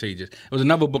me on Contagious. It was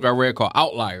another book I read called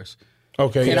Outliers.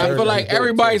 Okay. And I feel like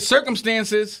everybody's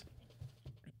circumstances,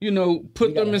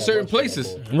 put them in certain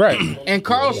places. Right. And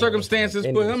Carl's circumstances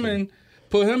put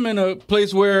him in a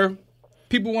place where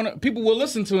people will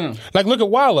listen to him. Like, look at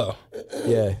Wallow.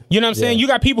 Yeah. You know what I'm saying? You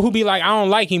got people who be like, I don't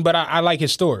like him, but I like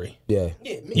his story. Yeah.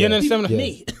 You understand?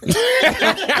 Me. Me.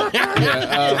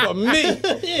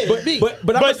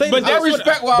 But I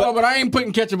respect Wallow, but I ain't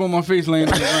putting ketchup on my face laying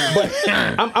on the ground. But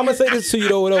I'm gonna say this to you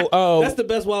though. That's the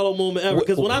best Wallow moment ever.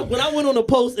 Because when I went on a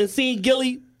post and seen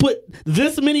Gilly put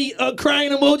this many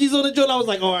crying emojis on the joint, I was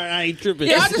like, all right, I ain't tripping.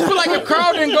 Yeah, I just feel like if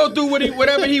Carl didn't go through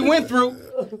whatever he went through,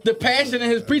 the passion in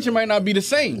his preaching might not be the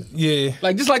same. Yeah.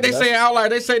 Like, just like they say in Outlier,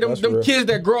 they say them kids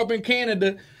that grow up in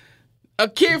Canada, a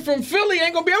kid from Philly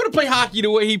ain't gonna be able to play hockey the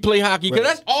way he play hockey, because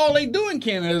that's all they do in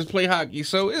Canada is play hockey.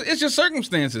 So it's just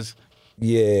circumstances.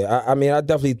 Yeah, I mean, I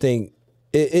definitely think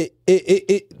it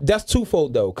that's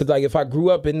twofold though, because like if I grew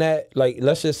up in that, like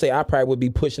let's just say I probably would be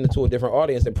pushing it to a different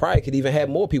audience and probably could even have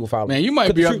more people follow. Man, you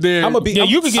might be up there. I'm gonna be. Yeah,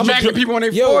 you can get smacking people on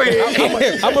their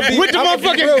forehead. I'm gonna be with the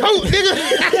motherfucking coat,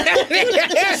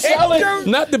 nigga.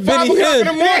 Not the Benny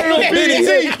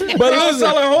Hinn. But I'm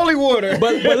selling holy water.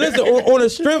 But listen, on the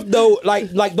strength though,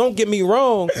 like don't get me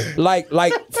wrong, like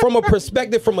from a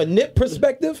perspective, from a Nip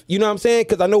perspective, you know what I'm saying?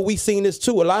 Because I know we seen this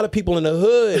too. A lot of people in the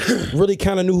hood really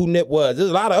kind of knew who Nip was. There's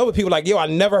a lot of other people like, yo, I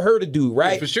never heard a dude,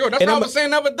 right? Yeah, for sure. That's what I was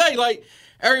saying the other day. Like,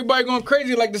 everybody going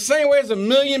crazy. Like, the same way as a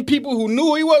million people who knew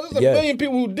who he was, there's a million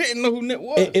people who didn't know who Nip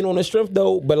was. And on the strength,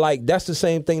 though, but, like, that's the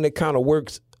same thing that kind of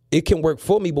works it can work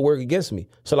for me but work against me.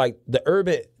 So like the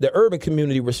urban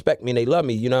community respect me and they love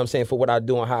me, you know what I'm saying, for what I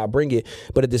do and how I bring it.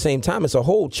 But at the same time, it's a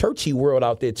whole churchy world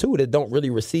out there too that don't really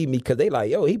receive me because they like,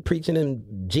 yo, he preaching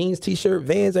in jeans, t-shirt,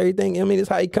 Vans, everything. I mean, it's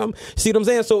how he come. See what I'm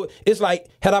saying? So it's like,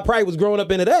 had I probably was growing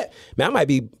up into that, man,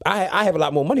 I have a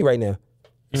lot more money right now.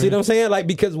 See what I'm saying? Like,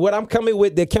 because what I'm coming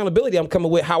with, the accountability, I'm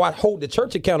coming with how I hold the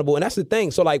church accountable. And that's the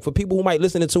thing. So, like, for people who might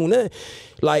listen and tune in,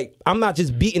 like, I'm not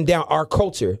just beating down our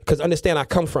culture because understand I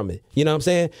come from it. You know what I'm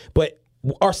saying? But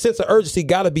our sense of urgency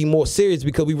got to be more serious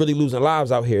because we really losing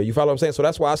lives out here. You follow what I'm saying? So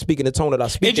that's why I speak in the tone that I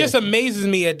speak. It just amazes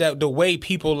me at the way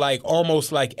people, like,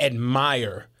 almost, like,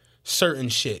 admire certain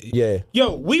shit. Yeah.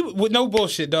 Yo, with no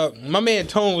bullshit, dog. My man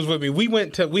Tone was with me. We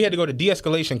had to go to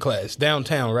de-escalation class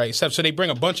downtown, right? So they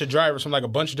bring a bunch of drivers from like a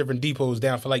bunch of different depots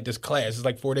down for like this class. It's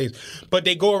like 4 days. But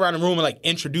they go around the room and like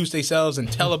introduce themselves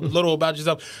and tell a little about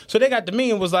yourself. So they got to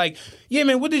me and was like, yeah,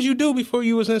 man, what did you do before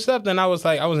you was in SEPTA? And I was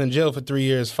like, I was in jail for 3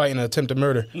 years fighting an attempted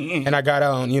murder. And I got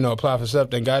out and, applied for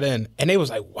SEPTA and got in. And they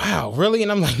was like, wow, really?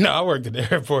 And I'm like, no, I worked at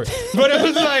the airport. But it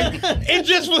was like, it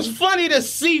just was funny to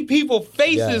see people's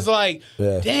faces like,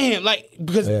 damn, like,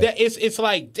 because it's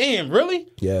like, damn,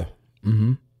 really? Yeah.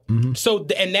 So,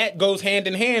 and that goes hand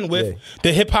in hand with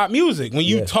the hip hop music. When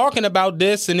you talking about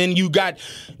this, and then you got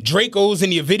Dracos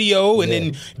in your video, and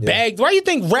then Bags. Why do you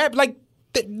think rap like?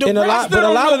 A lot of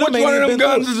them which one of them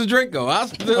guns is a Draco.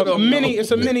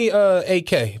 It's a mini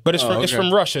AK, but it's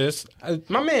from Russia.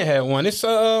 My man had one.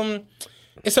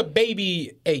 It's a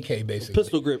baby AK, basically.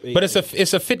 Pistol grip AK. But it's a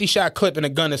 50-shot clip and a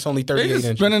gun that's only 38 inches.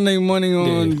 They spending their money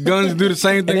on guns to do the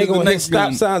same thing and as the next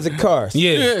stop signs in cars.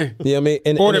 Yeah. You know what I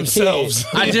mean? For themselves.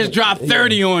 I just dropped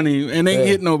 30 on him and they ain't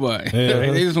hit nobody.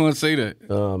 They just want to say that.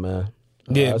 Oh, man.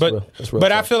 Yeah, that's real but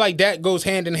tough. I feel like that goes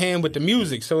hand in hand with the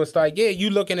music. So it's like, you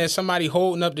looking at somebody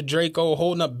holding up the Draco,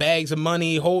 holding up bags of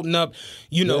money, holding up,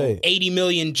 80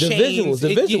 million chains.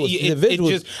 The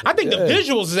visuals. I think the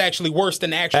visuals is actually worse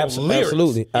than the actual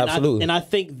lyrics. Absolutely. And I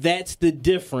think that's the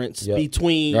difference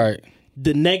between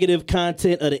the negative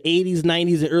content of the 80s,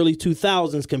 90s, and early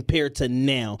 2000s compared to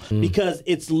now. Because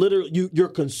it's literally, you're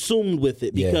consumed with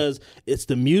it. Because it's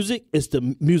the music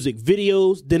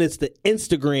videos, then it's the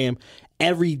Instagram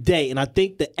every day. And I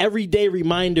think the everyday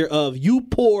reminder of you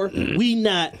poor, we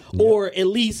not, or at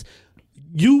least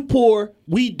you poor,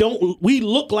 we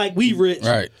look like we rich.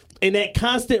 Right. And that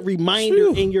constant reminder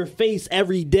in your face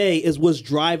every day is what's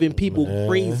driving people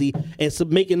crazy and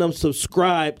making them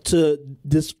subscribe to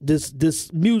this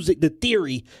music, the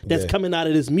theory that's coming out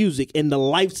of this music and the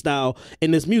lifestyle in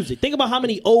this music. Think about how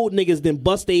many old niggas then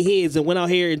bust their heads and went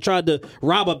out here and tried to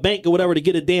rob a bank or whatever to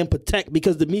get a damn Patek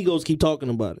because the Migos keep talking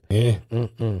about it. Yeah.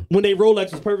 When they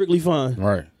Rolex is perfectly fine.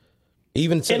 Right.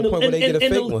 Even to the point where they get a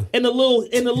fake one. And the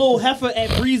little heifer at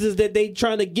Breezes that they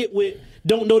trying to get with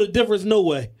don't know the difference no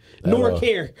way. Nor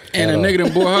care. And a nigga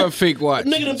done bought her a fake watch.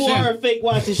 Nigga done bought her a fake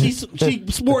watch and she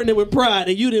sporting it with pride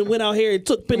and you done went out here and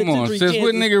took penitentiary chances.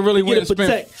 What nigga really went and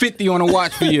spent 50 on a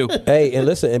watch for you? Hey, and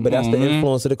listen, but that's the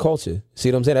influence of the culture. See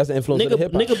what I'm saying? That's the influence of the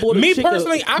hip hop.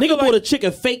 Nigga bought a chick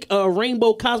a fake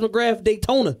rainbow Cosmograph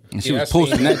Daytona. And she was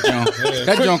posting that junk.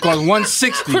 That junk cost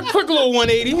 $160. Quick little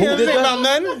 180. Who did that? About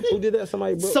nothing. Who did that?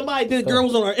 Somebody did. Girl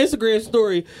was on our Instagram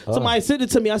story. Somebody sent it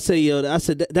to me. I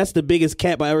said, that's the biggest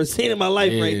cap I ever seen in my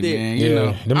life right there. Man, you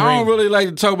know. I don't really like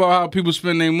to talk about how people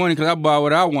spend their money because I buy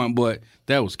what I want, but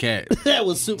that was cat. That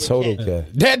was super total cat.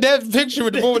 That picture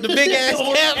with the boy with the big ass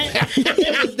cap.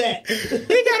 It was that.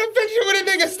 He got a picture with a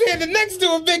nigga standing next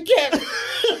to a big cap.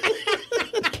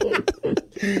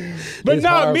 But It's no,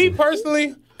 horrible. me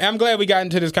personally, I'm glad we got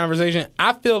into this conversation.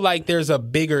 I feel like there's a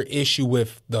bigger issue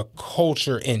with the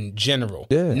culture in general,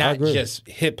 not just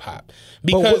hip hop.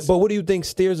 Because but what do you think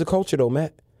steers the culture though,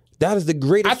 Matt? That is the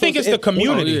greatest. I think it's the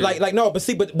community.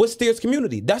 But what steers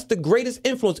community? That's the greatest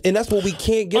influence, and that's what we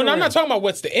can't get. Oh, no, around. I'm not talking about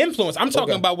what's the influence. I'm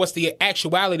talking about what's the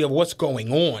actuality of what's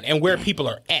going on and where people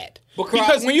are at.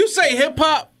 Because when you say hip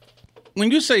hop,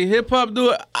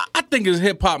 dude, I think it's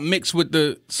hip hop mixed with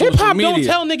the social hip-hop media. Don't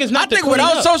tell niggas not to clean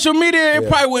without up. social media, it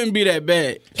probably wouldn't be that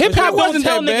bad. Hip hop don't wasn't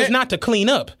tell that niggas bad. not to clean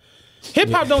up.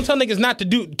 Hip hop don't tell niggas not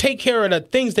to take care of the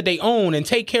things that they own and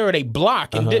take care of their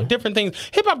block and different things.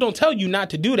 Hip hop don't tell you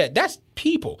not to do that. That's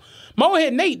people.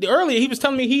 Mohead Nate earlier he was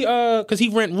telling me because he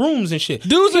rent rooms and shit.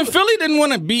 Dudes in Philly didn't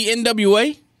want to be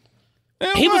NWA.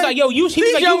 He was like, yo,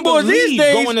 these young boys these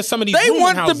days going to some of these they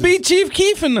want houses. to be Chief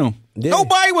Keef in them. Yeah.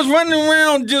 Nobody was running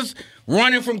around just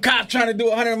running from cops trying to do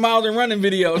 100 miles and running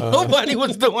videos. Nobody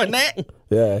was doing that.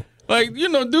 Yeah. Like,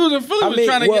 dudes in Philly was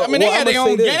trying to get. I mean, they had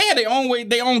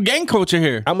their own gang culture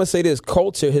here. I'm gonna say this: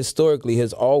 culture historically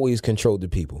has always controlled the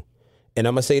people, and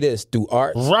I'm gonna say this through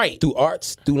art, right? Through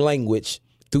arts, through language,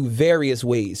 through various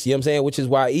ways. You know what I'm saying? Which is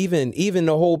why even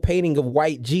the whole painting of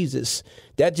white Jesus,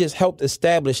 that just helped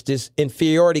establish this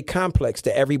inferiority complex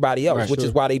to everybody else, which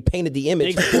is why they painted the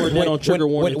image.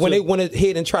 When they went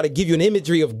ahead and try to give you an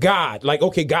imagery of God, like,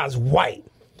 okay, God's white.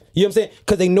 You know what I'm saying?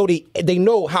 Because they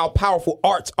know how powerful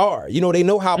arts are. You know, they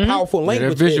know how powerful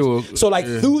language is. So like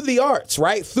through the arts,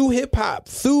 right? Through hip hop,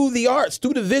 through the arts,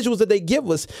 through the visuals that they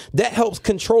give us, that helps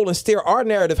control and steer our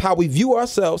narrative, how we view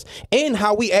ourselves and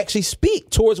how we actually speak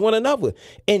towards one another.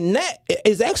 And that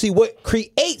is actually what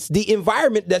creates the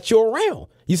environment that you're around.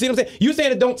 You see what I'm saying? You're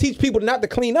saying it don't teach people not to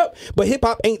clean up, but hip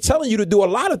hop ain't telling you to do a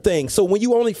lot of things. So when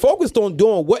you only focused on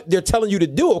doing what they're telling you to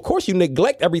do, of course you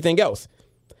neglect everything else.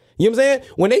 You know what I'm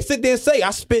saying? When they sit there and say,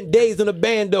 I spent days in a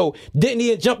bando, didn't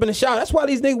even jump in the shower. That's why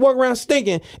these niggas walk around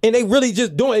stinking, and they really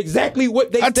just doing exactly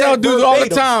what they said. I tell dudes all the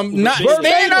time,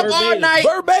 stand up all night.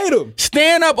 Verbatim.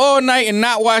 Stand up all night and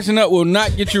not washing up will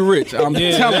not get you rich. I'm telling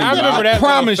you. I remember that. I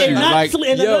promise you.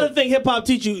 And another thing hip hop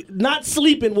teach you, not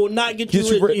sleeping will not get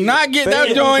you rich. Not get that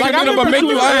joint, but make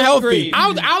you unhealthy.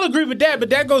 I'll agree with that,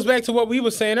 but that goes back to what we were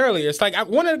saying earlier. It's like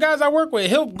one of the guys I work with,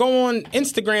 he'll go on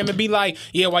Instagram and be like,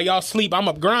 yeah, while y'all sleep, I'm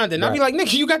up grinding. I'll be like,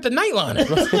 nigga, you got the nightliner.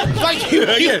 Like,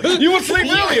 you would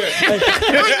sleep earlier.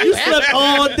 You slept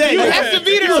all day. You have to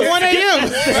be there at 1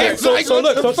 a.m.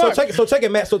 So check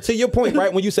it, Matt. So to your point,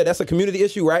 right, when you said that's a community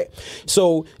issue, right?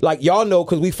 So like y'all know,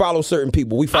 because we follow certain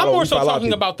people. I'm more so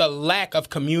talking about the lack of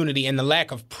community and the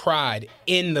lack of pride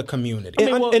in the community.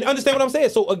 And understand what I'm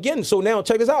saying. So again, now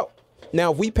check this out.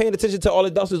 Now, if we paying attention to all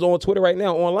the dusters on Twitter right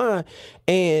now, online,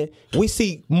 and we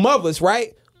see mothers,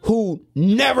 right, who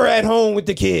never at home with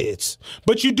the kids.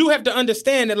 But you do have to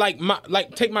understand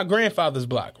that, take my grandfather's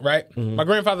block, right? Mm-hmm. My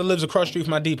grandfather lives across the street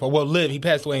from my depot. Well, he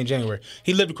passed away in January.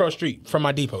 He lived across the street from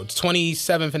my depot. It's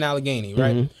 27th and Allegheny,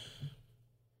 right? Mm-hmm.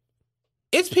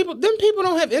 It's people, them people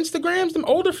don't have Instagrams, them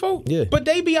older folk, but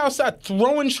they be outside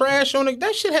throwing trash on it.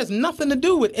 That shit has nothing to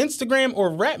do with Instagram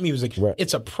or rap music. Right.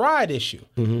 It's a pride issue.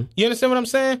 Mm-hmm. You understand what I'm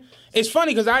saying? It's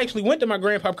funny because I actually went to my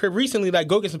grandpa's crib recently, like,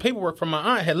 go get some paperwork from my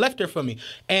aunt, had left her for me.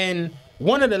 And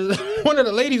one of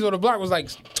the ladies on the block was like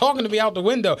talking to me out the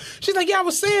window. She's like, yeah, I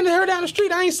was saying to her down the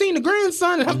street, I ain't seen the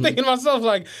grandson. And I'm thinking to myself,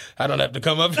 like, I don't have to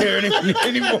come up here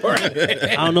anymore.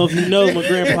 I don't know if you know, my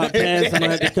grandpa passed. I'm going to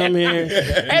have to come here.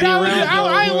 And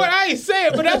I ain't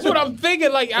saying, but that's what I'm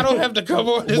thinking. Like, I don't have to come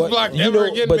on this block ever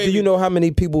again. But do you know how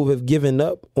many people have given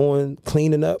up on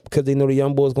cleaning up because they know the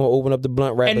young boy's going to open up the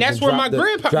blunt wrappers? And that's where my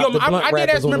grandpa, I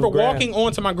did remember walking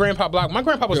onto my grandpa block. My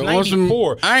grandpa was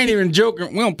 94. I ain't even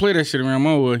joking. We don't play that shit around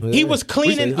my way. He was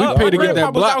cleaning up. My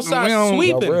grandpa was outside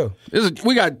sweeping.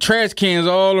 We got trash cans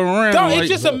all around. Dog, it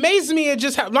just amazed me.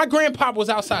 My grandpa was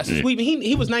outside sweeping.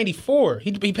 He was 94.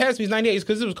 He passed me. He's 98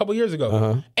 because it was a couple years ago.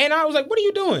 Uh-huh. And I was like, what are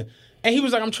you doing? And he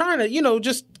was like, I'm trying to,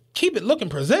 just keep it looking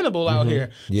presentable out here.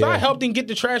 Yeah. So I helped him get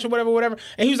the trash or whatever.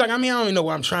 And he was like, I don't even know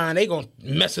what I'm trying. They gonna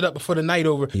mess it up before the night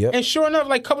over. Yep. And sure enough,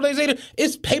 like a couple days later,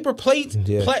 it's paper plates,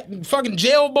 fucking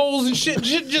jail bowls and shit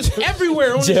just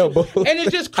everywhere. On jail bowls. And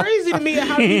it's just crazy to me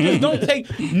how you just don't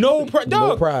take no pride.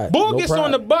 Dog, Bull gets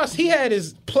on the bus. He had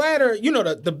his platter,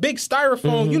 the big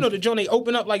styrofoam, the joint they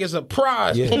open up like it's a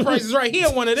prize. Yeah. Price is right. He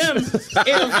had one of them in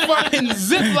a fucking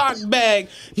Ziploc bag.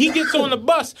 He gets on the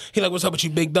bus. He like, what's up with you,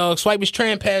 big dog? Swipe his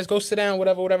tram pass. Go sit down,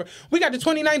 whatever. We got the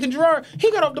 29th and Gerard.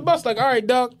 He got off the bus like, all right,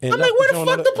 dog. I'm like, where the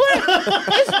fuck the plate?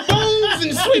 It's bones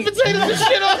and sweet potatoes and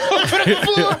shit all over the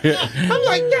floor. I'm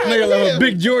like, God, nigga love a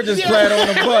big George's platter on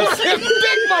the bus.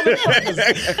 Big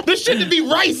motherfuckers. The shit to be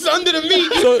rice under the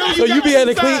meat. So you be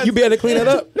able to clean? You be able to clean it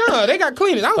up? No, they got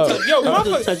cleaners. I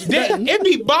don't touch. It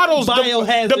be bottles.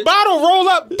 The bottle roll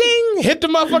up, ding, hit the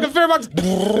motherfucking fare box. They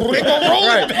gonna roll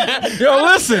it down. Yo,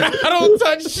 listen. I don't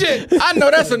touch shit. I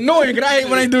know that's annoying because I hate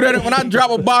when they do that. When I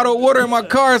drop a bottle of water in my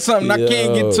car or something, I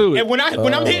can't get to it. And when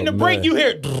I'm hitting the brake, you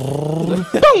hear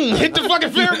boom, hit the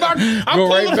fucking fare box. I'm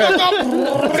pulling the fuck off.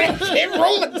 It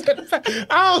rolling.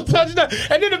 I don't touch that.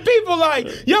 And then the people like,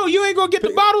 yo, you ain't gonna get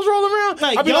the bottles rolling around?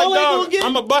 Like, I be like, dog,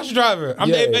 I'm a bus driver.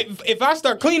 If I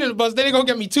start cleaning the bus, then they gonna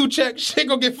get me 2 checks. Shit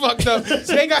gonna get fucked up.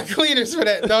 So they got cleaners for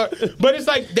that, dog. But it's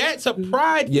like, that's a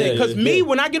pride thing. Because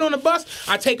when I get on the bus,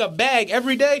 I take a bag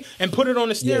every day and put it on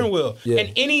the steering wheel.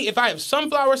 And if I have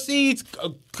sunflower seeds,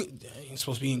 ain't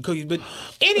supposed to be eating cookies, but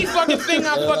any fucking thing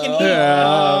I fucking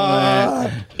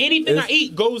eat, anything I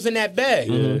eat goes in that bag.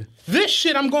 Mm-hmm. This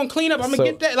shit I'm going to clean up. I'm going to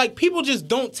get that. Like, people just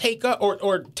don't take up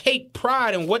or take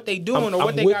pride in what they doing or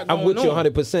what they got going on. I'm with you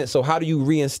 100%. So how do you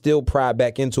reinstill pride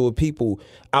back into a people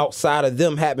outside of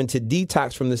them having to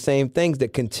detox from the same things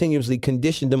that continuously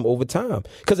condition them over time?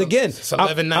 Because again, it's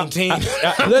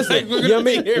 11-19. Listen, you know what I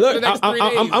mean? Look,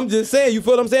 I'm just saying, you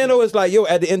feel what I'm saying though? It's like, yo,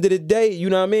 at the end of the day, you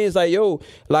know what I mean? It's like, yo,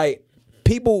 like,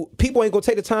 people ain't gonna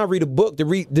take the time to read a book to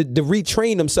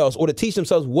retrain themselves or to teach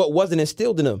themselves what wasn't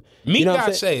instilled in them. Meek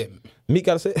gotta say it. Meek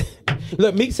gotta say it.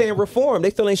 Look, Meek saying reform. They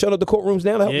still ain't showing up the courtrooms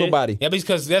now to help nobody. Yeah,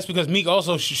 because that's because Meek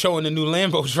also showing the new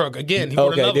Lambo truck again. He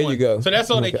bought Okay, another there one. you go. So that's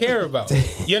all they care about.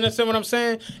 You understand what I'm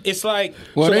saying? It's like,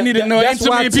 well, so they need to know. Ain't that's too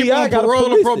why many people T.I. on gotta parole or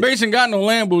police it. probation got no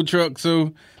Lambo truck,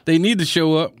 so they need to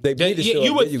show up. They need to show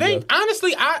you up. would There think, go.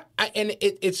 honestly, and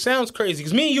it sounds crazy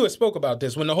because me and you had spoke about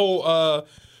this when the whole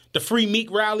the free Meek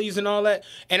rallies and all that,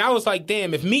 and I was like,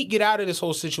 damn, if Meek get out of this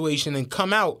whole situation and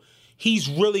come out, he's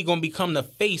really gonna become the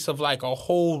face of like a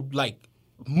whole like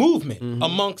movement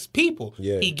amongst people.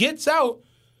 Yeah. He gets out,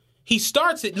 he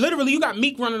starts it. Literally, you got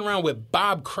Meek running around with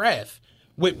Bob Kraft,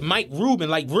 with Mike Rubin,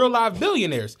 like real live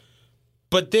billionaires.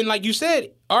 But then, like you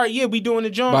said, all right, yeah, we doing the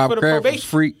joint Bob for the Kraft probation. was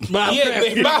freak.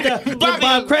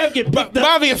 Bob Kraft get picked up.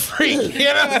 Bobby a freak. You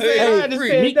know what I'm saying? I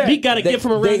understand that. He got to get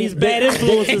from around these bad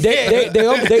influences.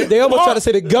 They almost try to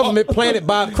say the government planted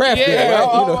Bob Kraft there,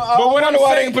 right? You know. But what I'm why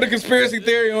they saying, didn't put a conspiracy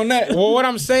theory on that. well, what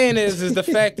I'm saying is the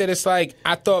fact that it's like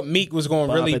I thought Meek was going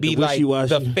to really at the be like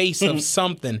wishy-washy. the face of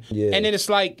something, Yeah. and then it's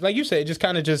like you said, it just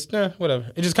kind of whatever.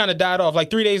 It just kind of died off.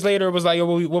 Like 3 days later, it was like,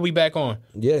 oh, we'll be back on.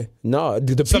 Yeah, no,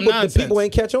 the Some people nonsense.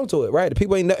 ain't catch on to it, right? The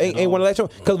people ain't want to latch on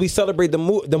because we celebrate the We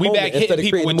moment back instead hitting of people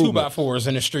creating with movement. 2x4s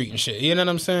in the street and shit. You know what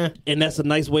I'm saying? And that's a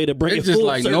nice way to bring It's it just full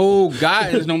like circle. no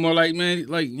guys no more. Like, man,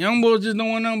 like young boys just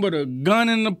don't want nothing but a gun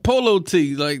and a polo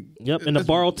tee. Like, Yep, and to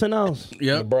borrow $10.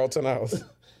 yep. Burlington House.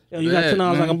 Yo, you got Yeah, $10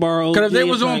 I man. can borrow. 'Cause if they Yeah,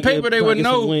 was trying on to paper, get- they trying would to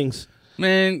get some know. wings.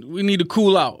 Man, we need to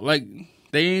cool out. Like,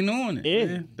 they ain't on it. Yeah.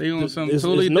 Man. They on something There's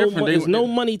totally no, different. There's no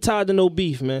money tied to no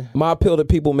beef, man. My appeal to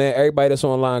people, man, everybody that's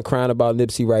online crying about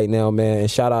Nipsey right now, man,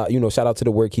 and shout out to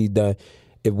the work he's done.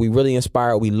 If we really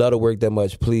inspire, we love to work that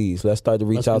much, please, let's start to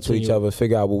reach out to each other,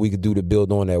 figure out what we could do to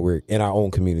build on that work in our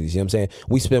own communities. You know what I'm saying?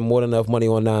 We spend more than enough money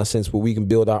on nonsense where we can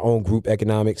build our own group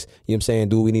economics. You know what I'm saying?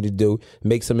 Do what we need to do.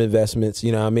 Make some investments,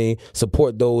 you know what I mean?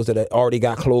 Support those that already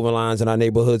got clothing lines in our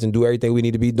neighborhoods and do everything we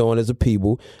need to be doing as a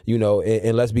people, you know,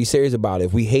 and let's be serious about it.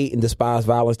 If we hate and despise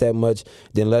violence that much,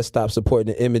 then let's stop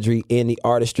supporting the imagery and the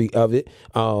artistry of it.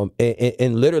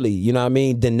 And literally, you know what I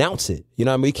mean? Denounce it. You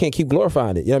know what I mean? We can't keep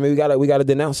glorifying it. You know what I mean? We gotta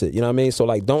denounce it. You know what I mean? So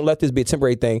like, don't let this be a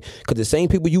temporary thing, because the same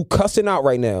people you cussing out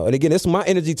right now, and again, this is my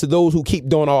energy to those who keep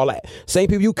doing all that. Same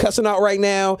people you cussing out right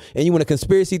now, and you want a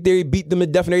conspiracy theory, beat them to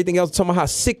death and everything else, talking about how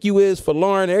sick you is for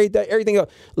Lauren and everything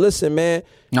else. Listen, man.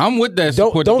 I'm with that.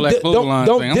 Support the Black Clothing Line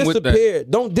thing. I'm with that.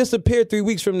 Don't disappear 3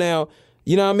 weeks from now.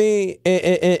 You know what I mean?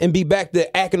 And be back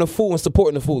to acting a fool and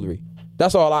supporting the foolery.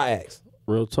 That's all I ask.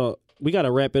 Real talk. We got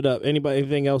to wrap it up.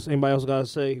 Anybody else got to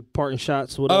say? Parting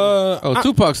shots, whatever?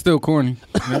 Tupac's still corny.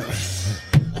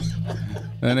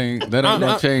 That ain't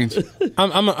gonna change.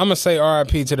 I'm gonna say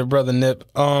R.I.P. to the brother Nip.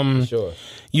 Sure.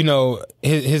 You know,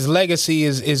 his legacy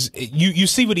is you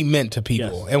see what he meant to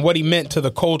people, and what he meant to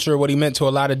the culture, what he meant to a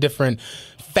lot of different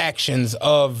factions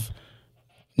of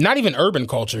not even urban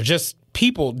culture, just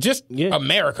people, just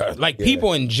America, like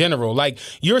people in general. Like,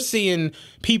 you're seeing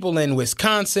people in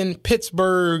Wisconsin,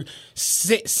 Pittsburgh,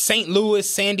 St. Louis,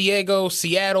 San Diego,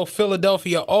 Seattle,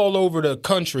 Philadelphia, all over the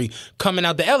country coming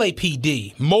out. The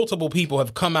LAPD, multiple people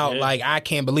have come out like, I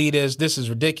can't believe this. This is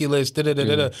ridiculous.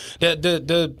 The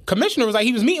commissioner was like,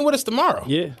 he was meeting with us tomorrow.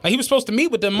 Yeah, like, he was supposed to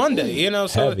meet with them Monday. You know,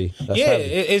 so heavy.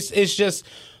 It's just.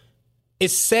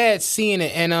 It's sad seeing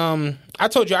it, and I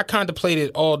told you I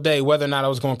contemplated all day whether or not I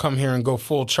was going to come here and go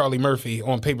full Charlie Murphy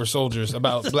on Paper Soldiers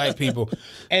about black people,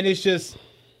 and it's just,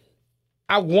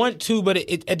 I want to, but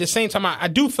at the same time, I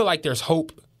do feel like there's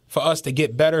hope for us to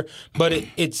get better, but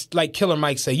it's like Killer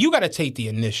Mike say, you got to take the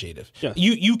initiative. Yeah.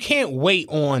 You can't wait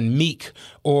on Meek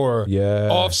or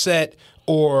Offset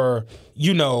or,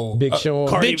 you know, Big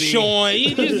Sean. Big Sean.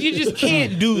 You just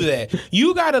can't do that.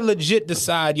 You got to legit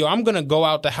decide, I'm going to go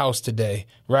out the house today,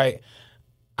 right?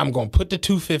 I'm going to put the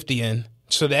 250 in,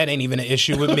 so that ain't even an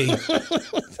issue with me.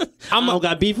 I don't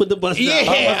got beef with the bus.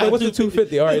 Yeah. What's the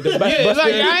 250? All right.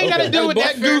 I ain't got to deal with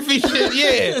that goofy shit.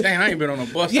 Yeah. Dang, I ain't been on a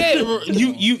bus. Yeah,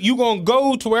 you going to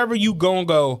go to wherever you going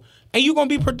to go. And you're going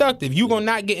to be productive. You're going to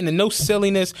not get into no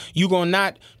silliness. You're going to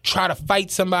not try to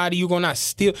fight somebody. You're going to not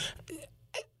steal.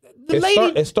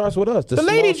 It starts with us. The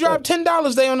lady dropped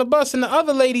 $10 there on the bus, and the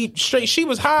other lady she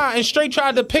was high and straight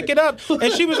tried to pick it up,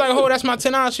 and she was like, "Oh, that's my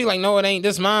 $10." She like, "No, it ain't.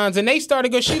 This mine's." And they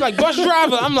started go. She like, "Bus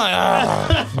driver." I'm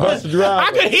like, bus driver.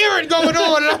 I could hear it going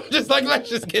on, and I'm just like, let's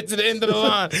just get to the end of the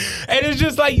line. And it's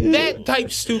just like that type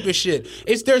stupid shit.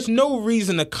 There's no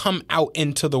reason to come out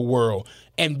into the world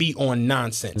and be on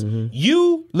nonsense. Mm-hmm.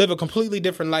 You live a completely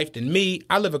different life than me.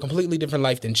 I live a completely different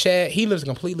life than Chad. He lives a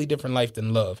completely different life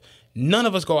than Love. None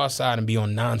of us go outside and be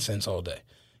on nonsense all day.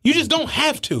 You just don't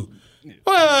have to.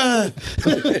 That's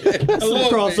some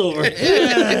crossover.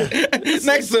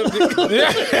 Next subject.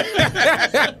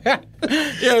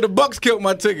 Yeah, the Bucks killed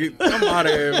my ticket. I'm out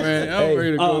of here, man. I'm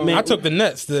ready to go. Man, I took the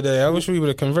Nets today. I wish we would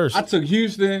have conversed. I took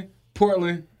Houston,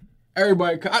 Portland,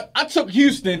 everybody. I took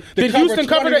Houston. Did Houston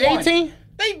cover the 18?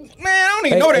 Man, I don't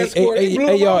even know that score.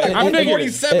 I'm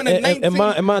 47 and 19.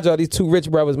 And mind y'all, these two rich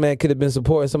brothers, man, could have been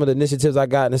supporting some of the initiatives I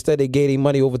got. And instead, they gave their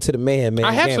money over to the man.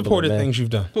 I have supported things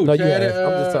you've done. No, you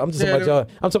have. I'm just talking about y'all.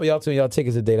 I'm talking about y'all two and y'all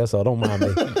tickets today. That's all. Don't mind me.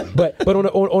 But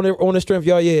on the strength,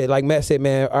 y'all, yeah, like Matt said,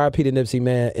 man, RIP to Nipsey,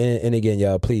 man. And again,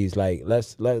 y'all, please, like,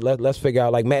 let's figure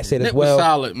out, like Matt said as well. Nip was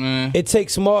solid, man. It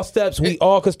takes small steps. We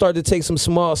all could start to take some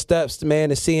small steps, man,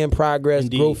 to seeing progress,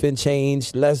 growth, and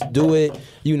change. Let's do it.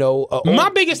 You know,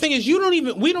 my biggest thing is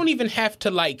we don't even have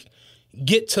to like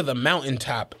get to the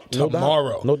mountaintop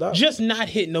tomorrow. No doubt. Just not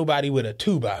hit nobody with a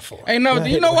 2x4. Hey, no,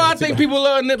 you know why I think people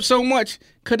love Nip so much?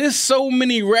 Because there's so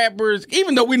many rappers,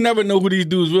 even though we never know who these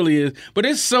dudes really is, but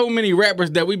there's so many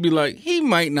rappers that we be like, he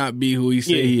might not be who he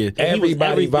say he is.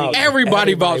 Everybody vouch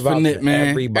for Nip, man.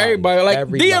 Everybody. Like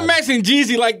DMX and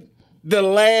Jeezy, like, the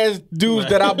last dudes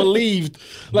that I believed.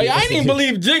 Like, I didn't even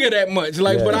believe Jigga that much.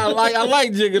 Like, but I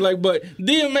like Jigga. Like, but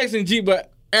DMX and G,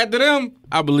 but after them,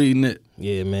 I believe Nip.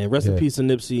 Yeah, man. Rest in peace to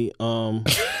Nipsey.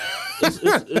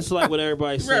 It's like what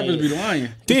everybody's saying. Rappers be lying.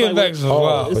 DMX was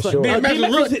wild.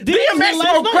 DMX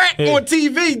smoked crack on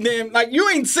TV. Damn, like you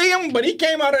ain't see him, but he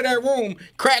came out of that room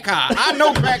crack high. I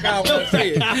know crack high when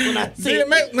I see it.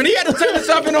 DMX, when he had to turn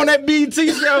himself in on that BET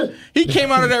show, he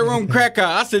came out of that room crack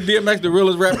high. I said DMX the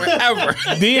realest rapper ever.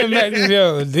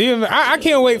 DMX, I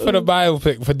can't wait for the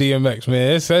biopic for DMX,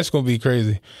 man. That's gonna be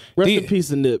crazy. Rest in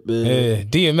peace of Nip, man. Yeah,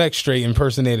 DMX straight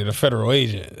impersonated a federal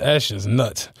agent. That's just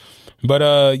nuts.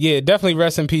 But yeah, definitely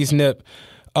rest in peace, Nip.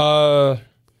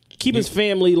 Keep his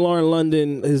family, Lauren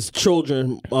London, his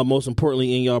children, most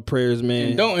importantly, in y'all prayers, man.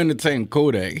 And don't entertain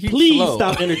Kodak. Please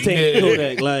stop entertaining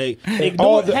Kodak. Like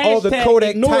all the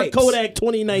Kodak types. Kodak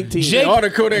 2019. All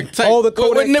the Kodak types. All the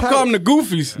Kodak Nip call them the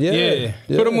goofies. Yeah.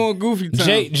 Put them on goofy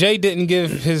time. Jay didn't give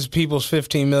his peoples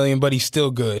 $15 million, but he's still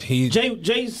good.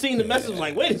 Jay seen the message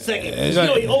like, wait a second. He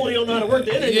don't know how to work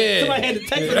the internet. Yeah. Somebody had to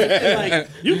text him like,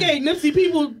 you gave Nipsey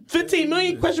people $15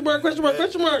 million? Question mark.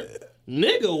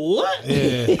 Nigga, what?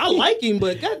 Yeah. I like him,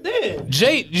 but goddamn.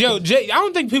 Jay, I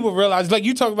don't think people realize, like,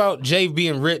 you talk about Jay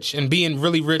being rich and being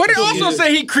really rich. But it also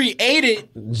said he created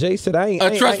Jay said, I ain't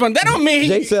a trust fund. That don't mean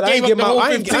Jay said, I ain't getting out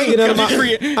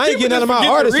of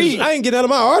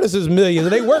my artists' millions.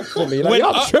 They work for me. Like,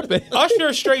 y'all tripping.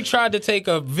 Usher straight tried to take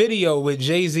a video with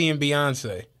Jay-Z and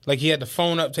Beyonce. Like, he had the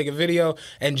phone up, take a video,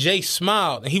 and Jay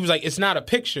smiled. And he was like, it's not a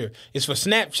picture. It's for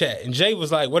Snapchat. And Jay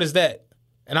was like, what is that?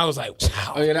 And I was like,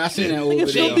 wow. Oh, yeah, I seen that old video.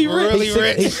 She'll be really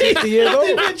rich. He's 60 years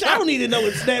old. Bitch, I don't need to know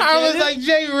what Snapchat I was like,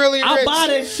 Jay really rich. I buy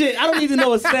that shit. I don't need to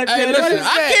know what Snapchat is. Listen,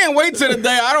 I can't wait till the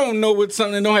day I don't know what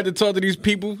something and don't have to talk to these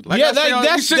people. Like, yeah,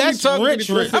 that's rich.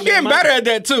 I'm getting better at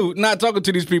that, too, not talking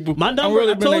to these people. My number,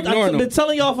 I've been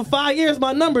telling y'all for 5 years,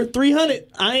 my number, 300.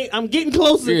 I'm getting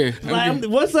closer. Yeah,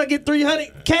 once I get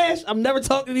 300 cash, I'm never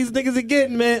talking to these niggas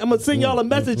again, man. I'm going to send y'all a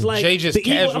message like, Jay just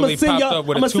casually popped up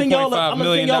with a $2.5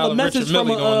 million Richard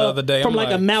Mille on the other day. From like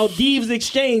a Maldives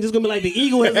exchange. It's gonna be like the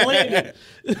eagle has landed.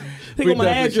 Think of my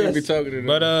address.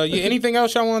 But yeah, anything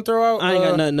else y'all want to throw out? I ain't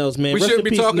got nothing else, man. We should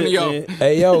be talking to y'all. Man.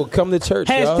 Hey, yo, come to church.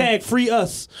 Hashtag free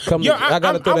us. I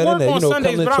gotta throw that in there. On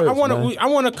Sundays, come to church. I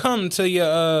want to come to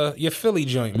your Philly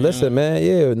joint. Man. Listen, man,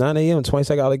 yeah, 9 a.m.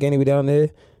 22nd Allegheny, we down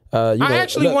there. I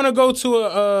actually want to go to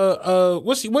a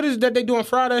what is that they do on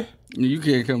Friday? You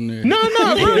can't come there. No,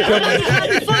 really, I'm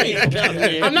trying to be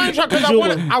funny. I'm not trying because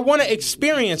I want to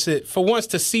experience it for once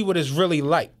to see what it's really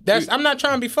like. I'm not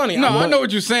trying to be funny. No, I know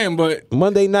what you're saying, but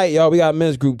Monday night, y'all, we got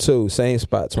men's group too, same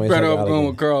spot. 22nd better off going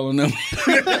with Carl and them.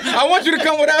 I want you to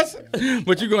come with us,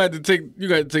 but you're gonna have to take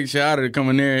Shahada to come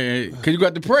in there because you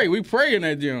got to pray. We pray in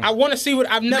that gym. I want to see what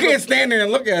I've never. You can't stand there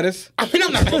and look at us. I mean,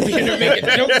 I'm not gonna be in there making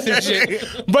jokes and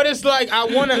shit. But it's like I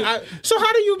want to. So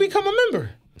how do you become a member?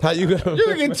 How you go? You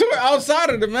can get to it outside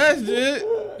of the masjid.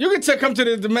 You can come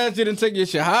to the masjid and take your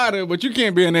shahada, but you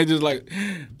can't be in there just like.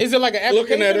 Is it like an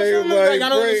application? Looking at everybody, like, I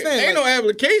don't understand. Ain't no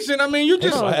application. I mean, you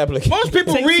just most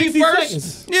people Take read 60 first.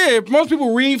 seconds. Yeah, most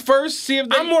people read first. See if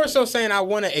they. I'm more so saying I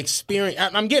want to experience.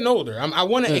 I'm getting older. I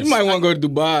want to. You might want to go to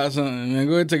Dubai or something, man.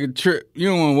 Go ahead and take a trip. You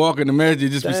don't want to walk in the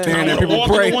masjid just be standing there. People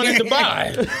pray. The one in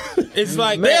Dubai. It's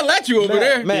like they'll let you over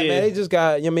there. Man, they just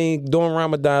got. During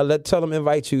Ramadan, tell them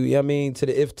invite you. To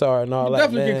the iftar and all that.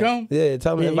 Definitely can come. Yeah,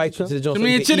 tell them invite you to the joint.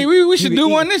 Me and Chitty, we should do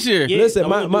one this year. Yeah, listen,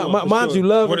 mind you,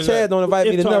 Love and Chad don't invite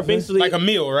me to nothing. Basically, like a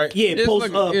meal, right? Yeah,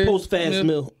 post fast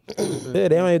meal. Yeah,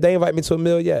 they invite me to a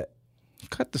meal yet.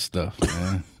 Cut the stuff,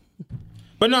 man.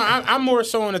 But no, I'm more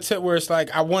so on the tip where it's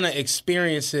like I want to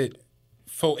experience it,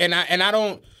 and I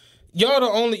don't. Y'all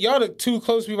the two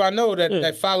close people I know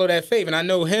that follow that faith, and I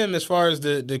know him as far as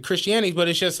the Christianity. But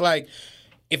it's just like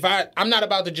I'm not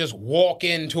about to just walk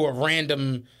into a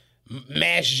random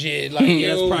masjid like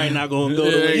that's probably not gonna go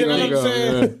the way you know what I'm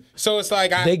saying. Yeah. So it's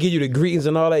like they give you the greetings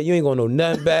and all that. You ain't gonna know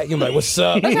nothing back. You're like, what's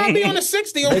up? That's how I be on the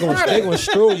 60 on Friday. They gonna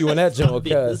stroll you in that joint.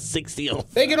 The 60 on.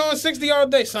 They get on 60 all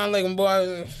day. Sound like,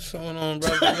 boy, what's going on, bro?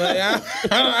 Like,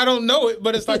 I don't know it,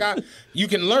 but it's like you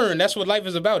can learn. That's what life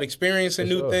is about, experiencing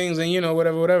new things and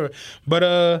whatever.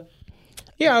 But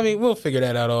yeah, I mean, we'll figure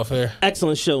that out off air.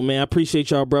 Excellent show, man. I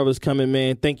appreciate y'all brothers coming,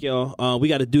 man. Thank y'all. We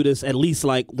got to do this at least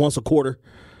like once a quarter.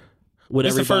 With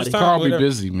It's everybody. the first time. Carl be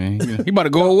busy, man. He about to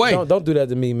go away. Don't do that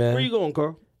to me, man. Where you going,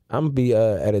 Carl? I'm gonna be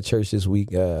at a church this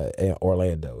week in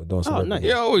Orlando doing some. Nice.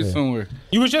 You're always somewhere.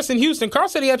 You was just in Houston. Carl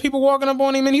said he had people walking up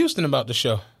on him in Houston about the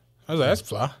show. I was like, that's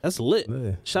fly. That's lit.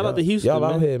 Yeah. Shout out to Houston, Y'all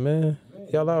man. out here, man.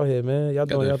 Y'all out here, man. Y'all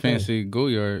Got doing that y'all thing. fancy go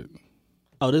yard.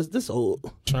 Oh, this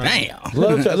old. Damn.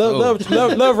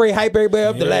 Love Ray hype everybody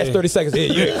up the last 30 seconds.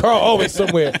 Yeah, Carl always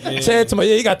somewhere. Chad to my,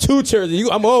 you got two churches.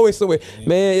 I'm always somewhere.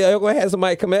 Man, y'all gonna have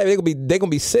somebody come at me. They gonna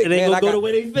be sick. They man. gonna go the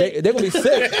way they fit. They gonna be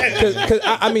sick. Cause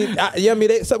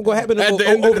something gonna happen At the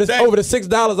end of over the day. the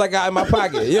 $6 I got in my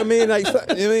pocket. You know what I mean? Like, you know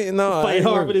what I mean? No, I Fight ain't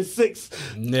hard worried. with his 6.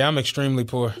 Yeah, I'm extremely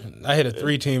poor. I hit a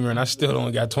 3-teamer and I still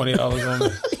only got $20 on me.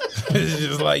 It's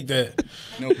just like that.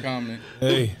 No comment.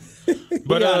 Hey.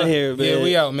 But We outta here, man. Yeah,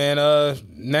 we out, man.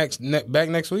 Back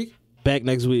next week? Back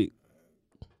next week.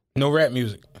 No rap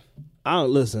music. I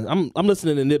don't listen. I'm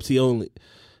listening to Nipsey only.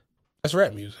 That's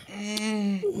rap music.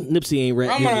 Nipsey ain't rap.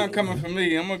 Ramadan coming for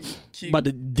me. I'm gonna keep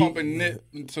pumping Nip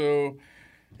until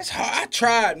it's hard. I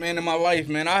tried, man, in my life,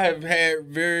 man. I have had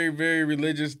very, very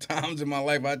religious times in my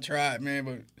life. I tried, man,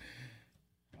 but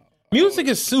music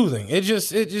is soothing. It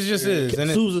just is.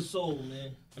 And soothes the soul,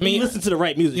 man. I mean, listen to the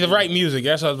right music. The right music.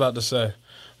 That's what I was about to say.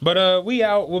 But we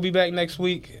out. We'll be back next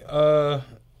week.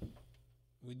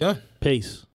 We done.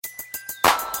 Peace.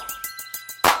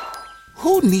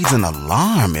 Who needs an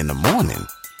alarm in the morning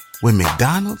when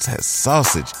McDonald's has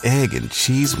sausage, egg, and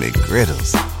cheese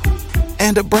McGriddles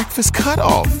and a breakfast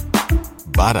cutoff?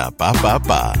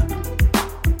 Ba-da-ba-ba-ba.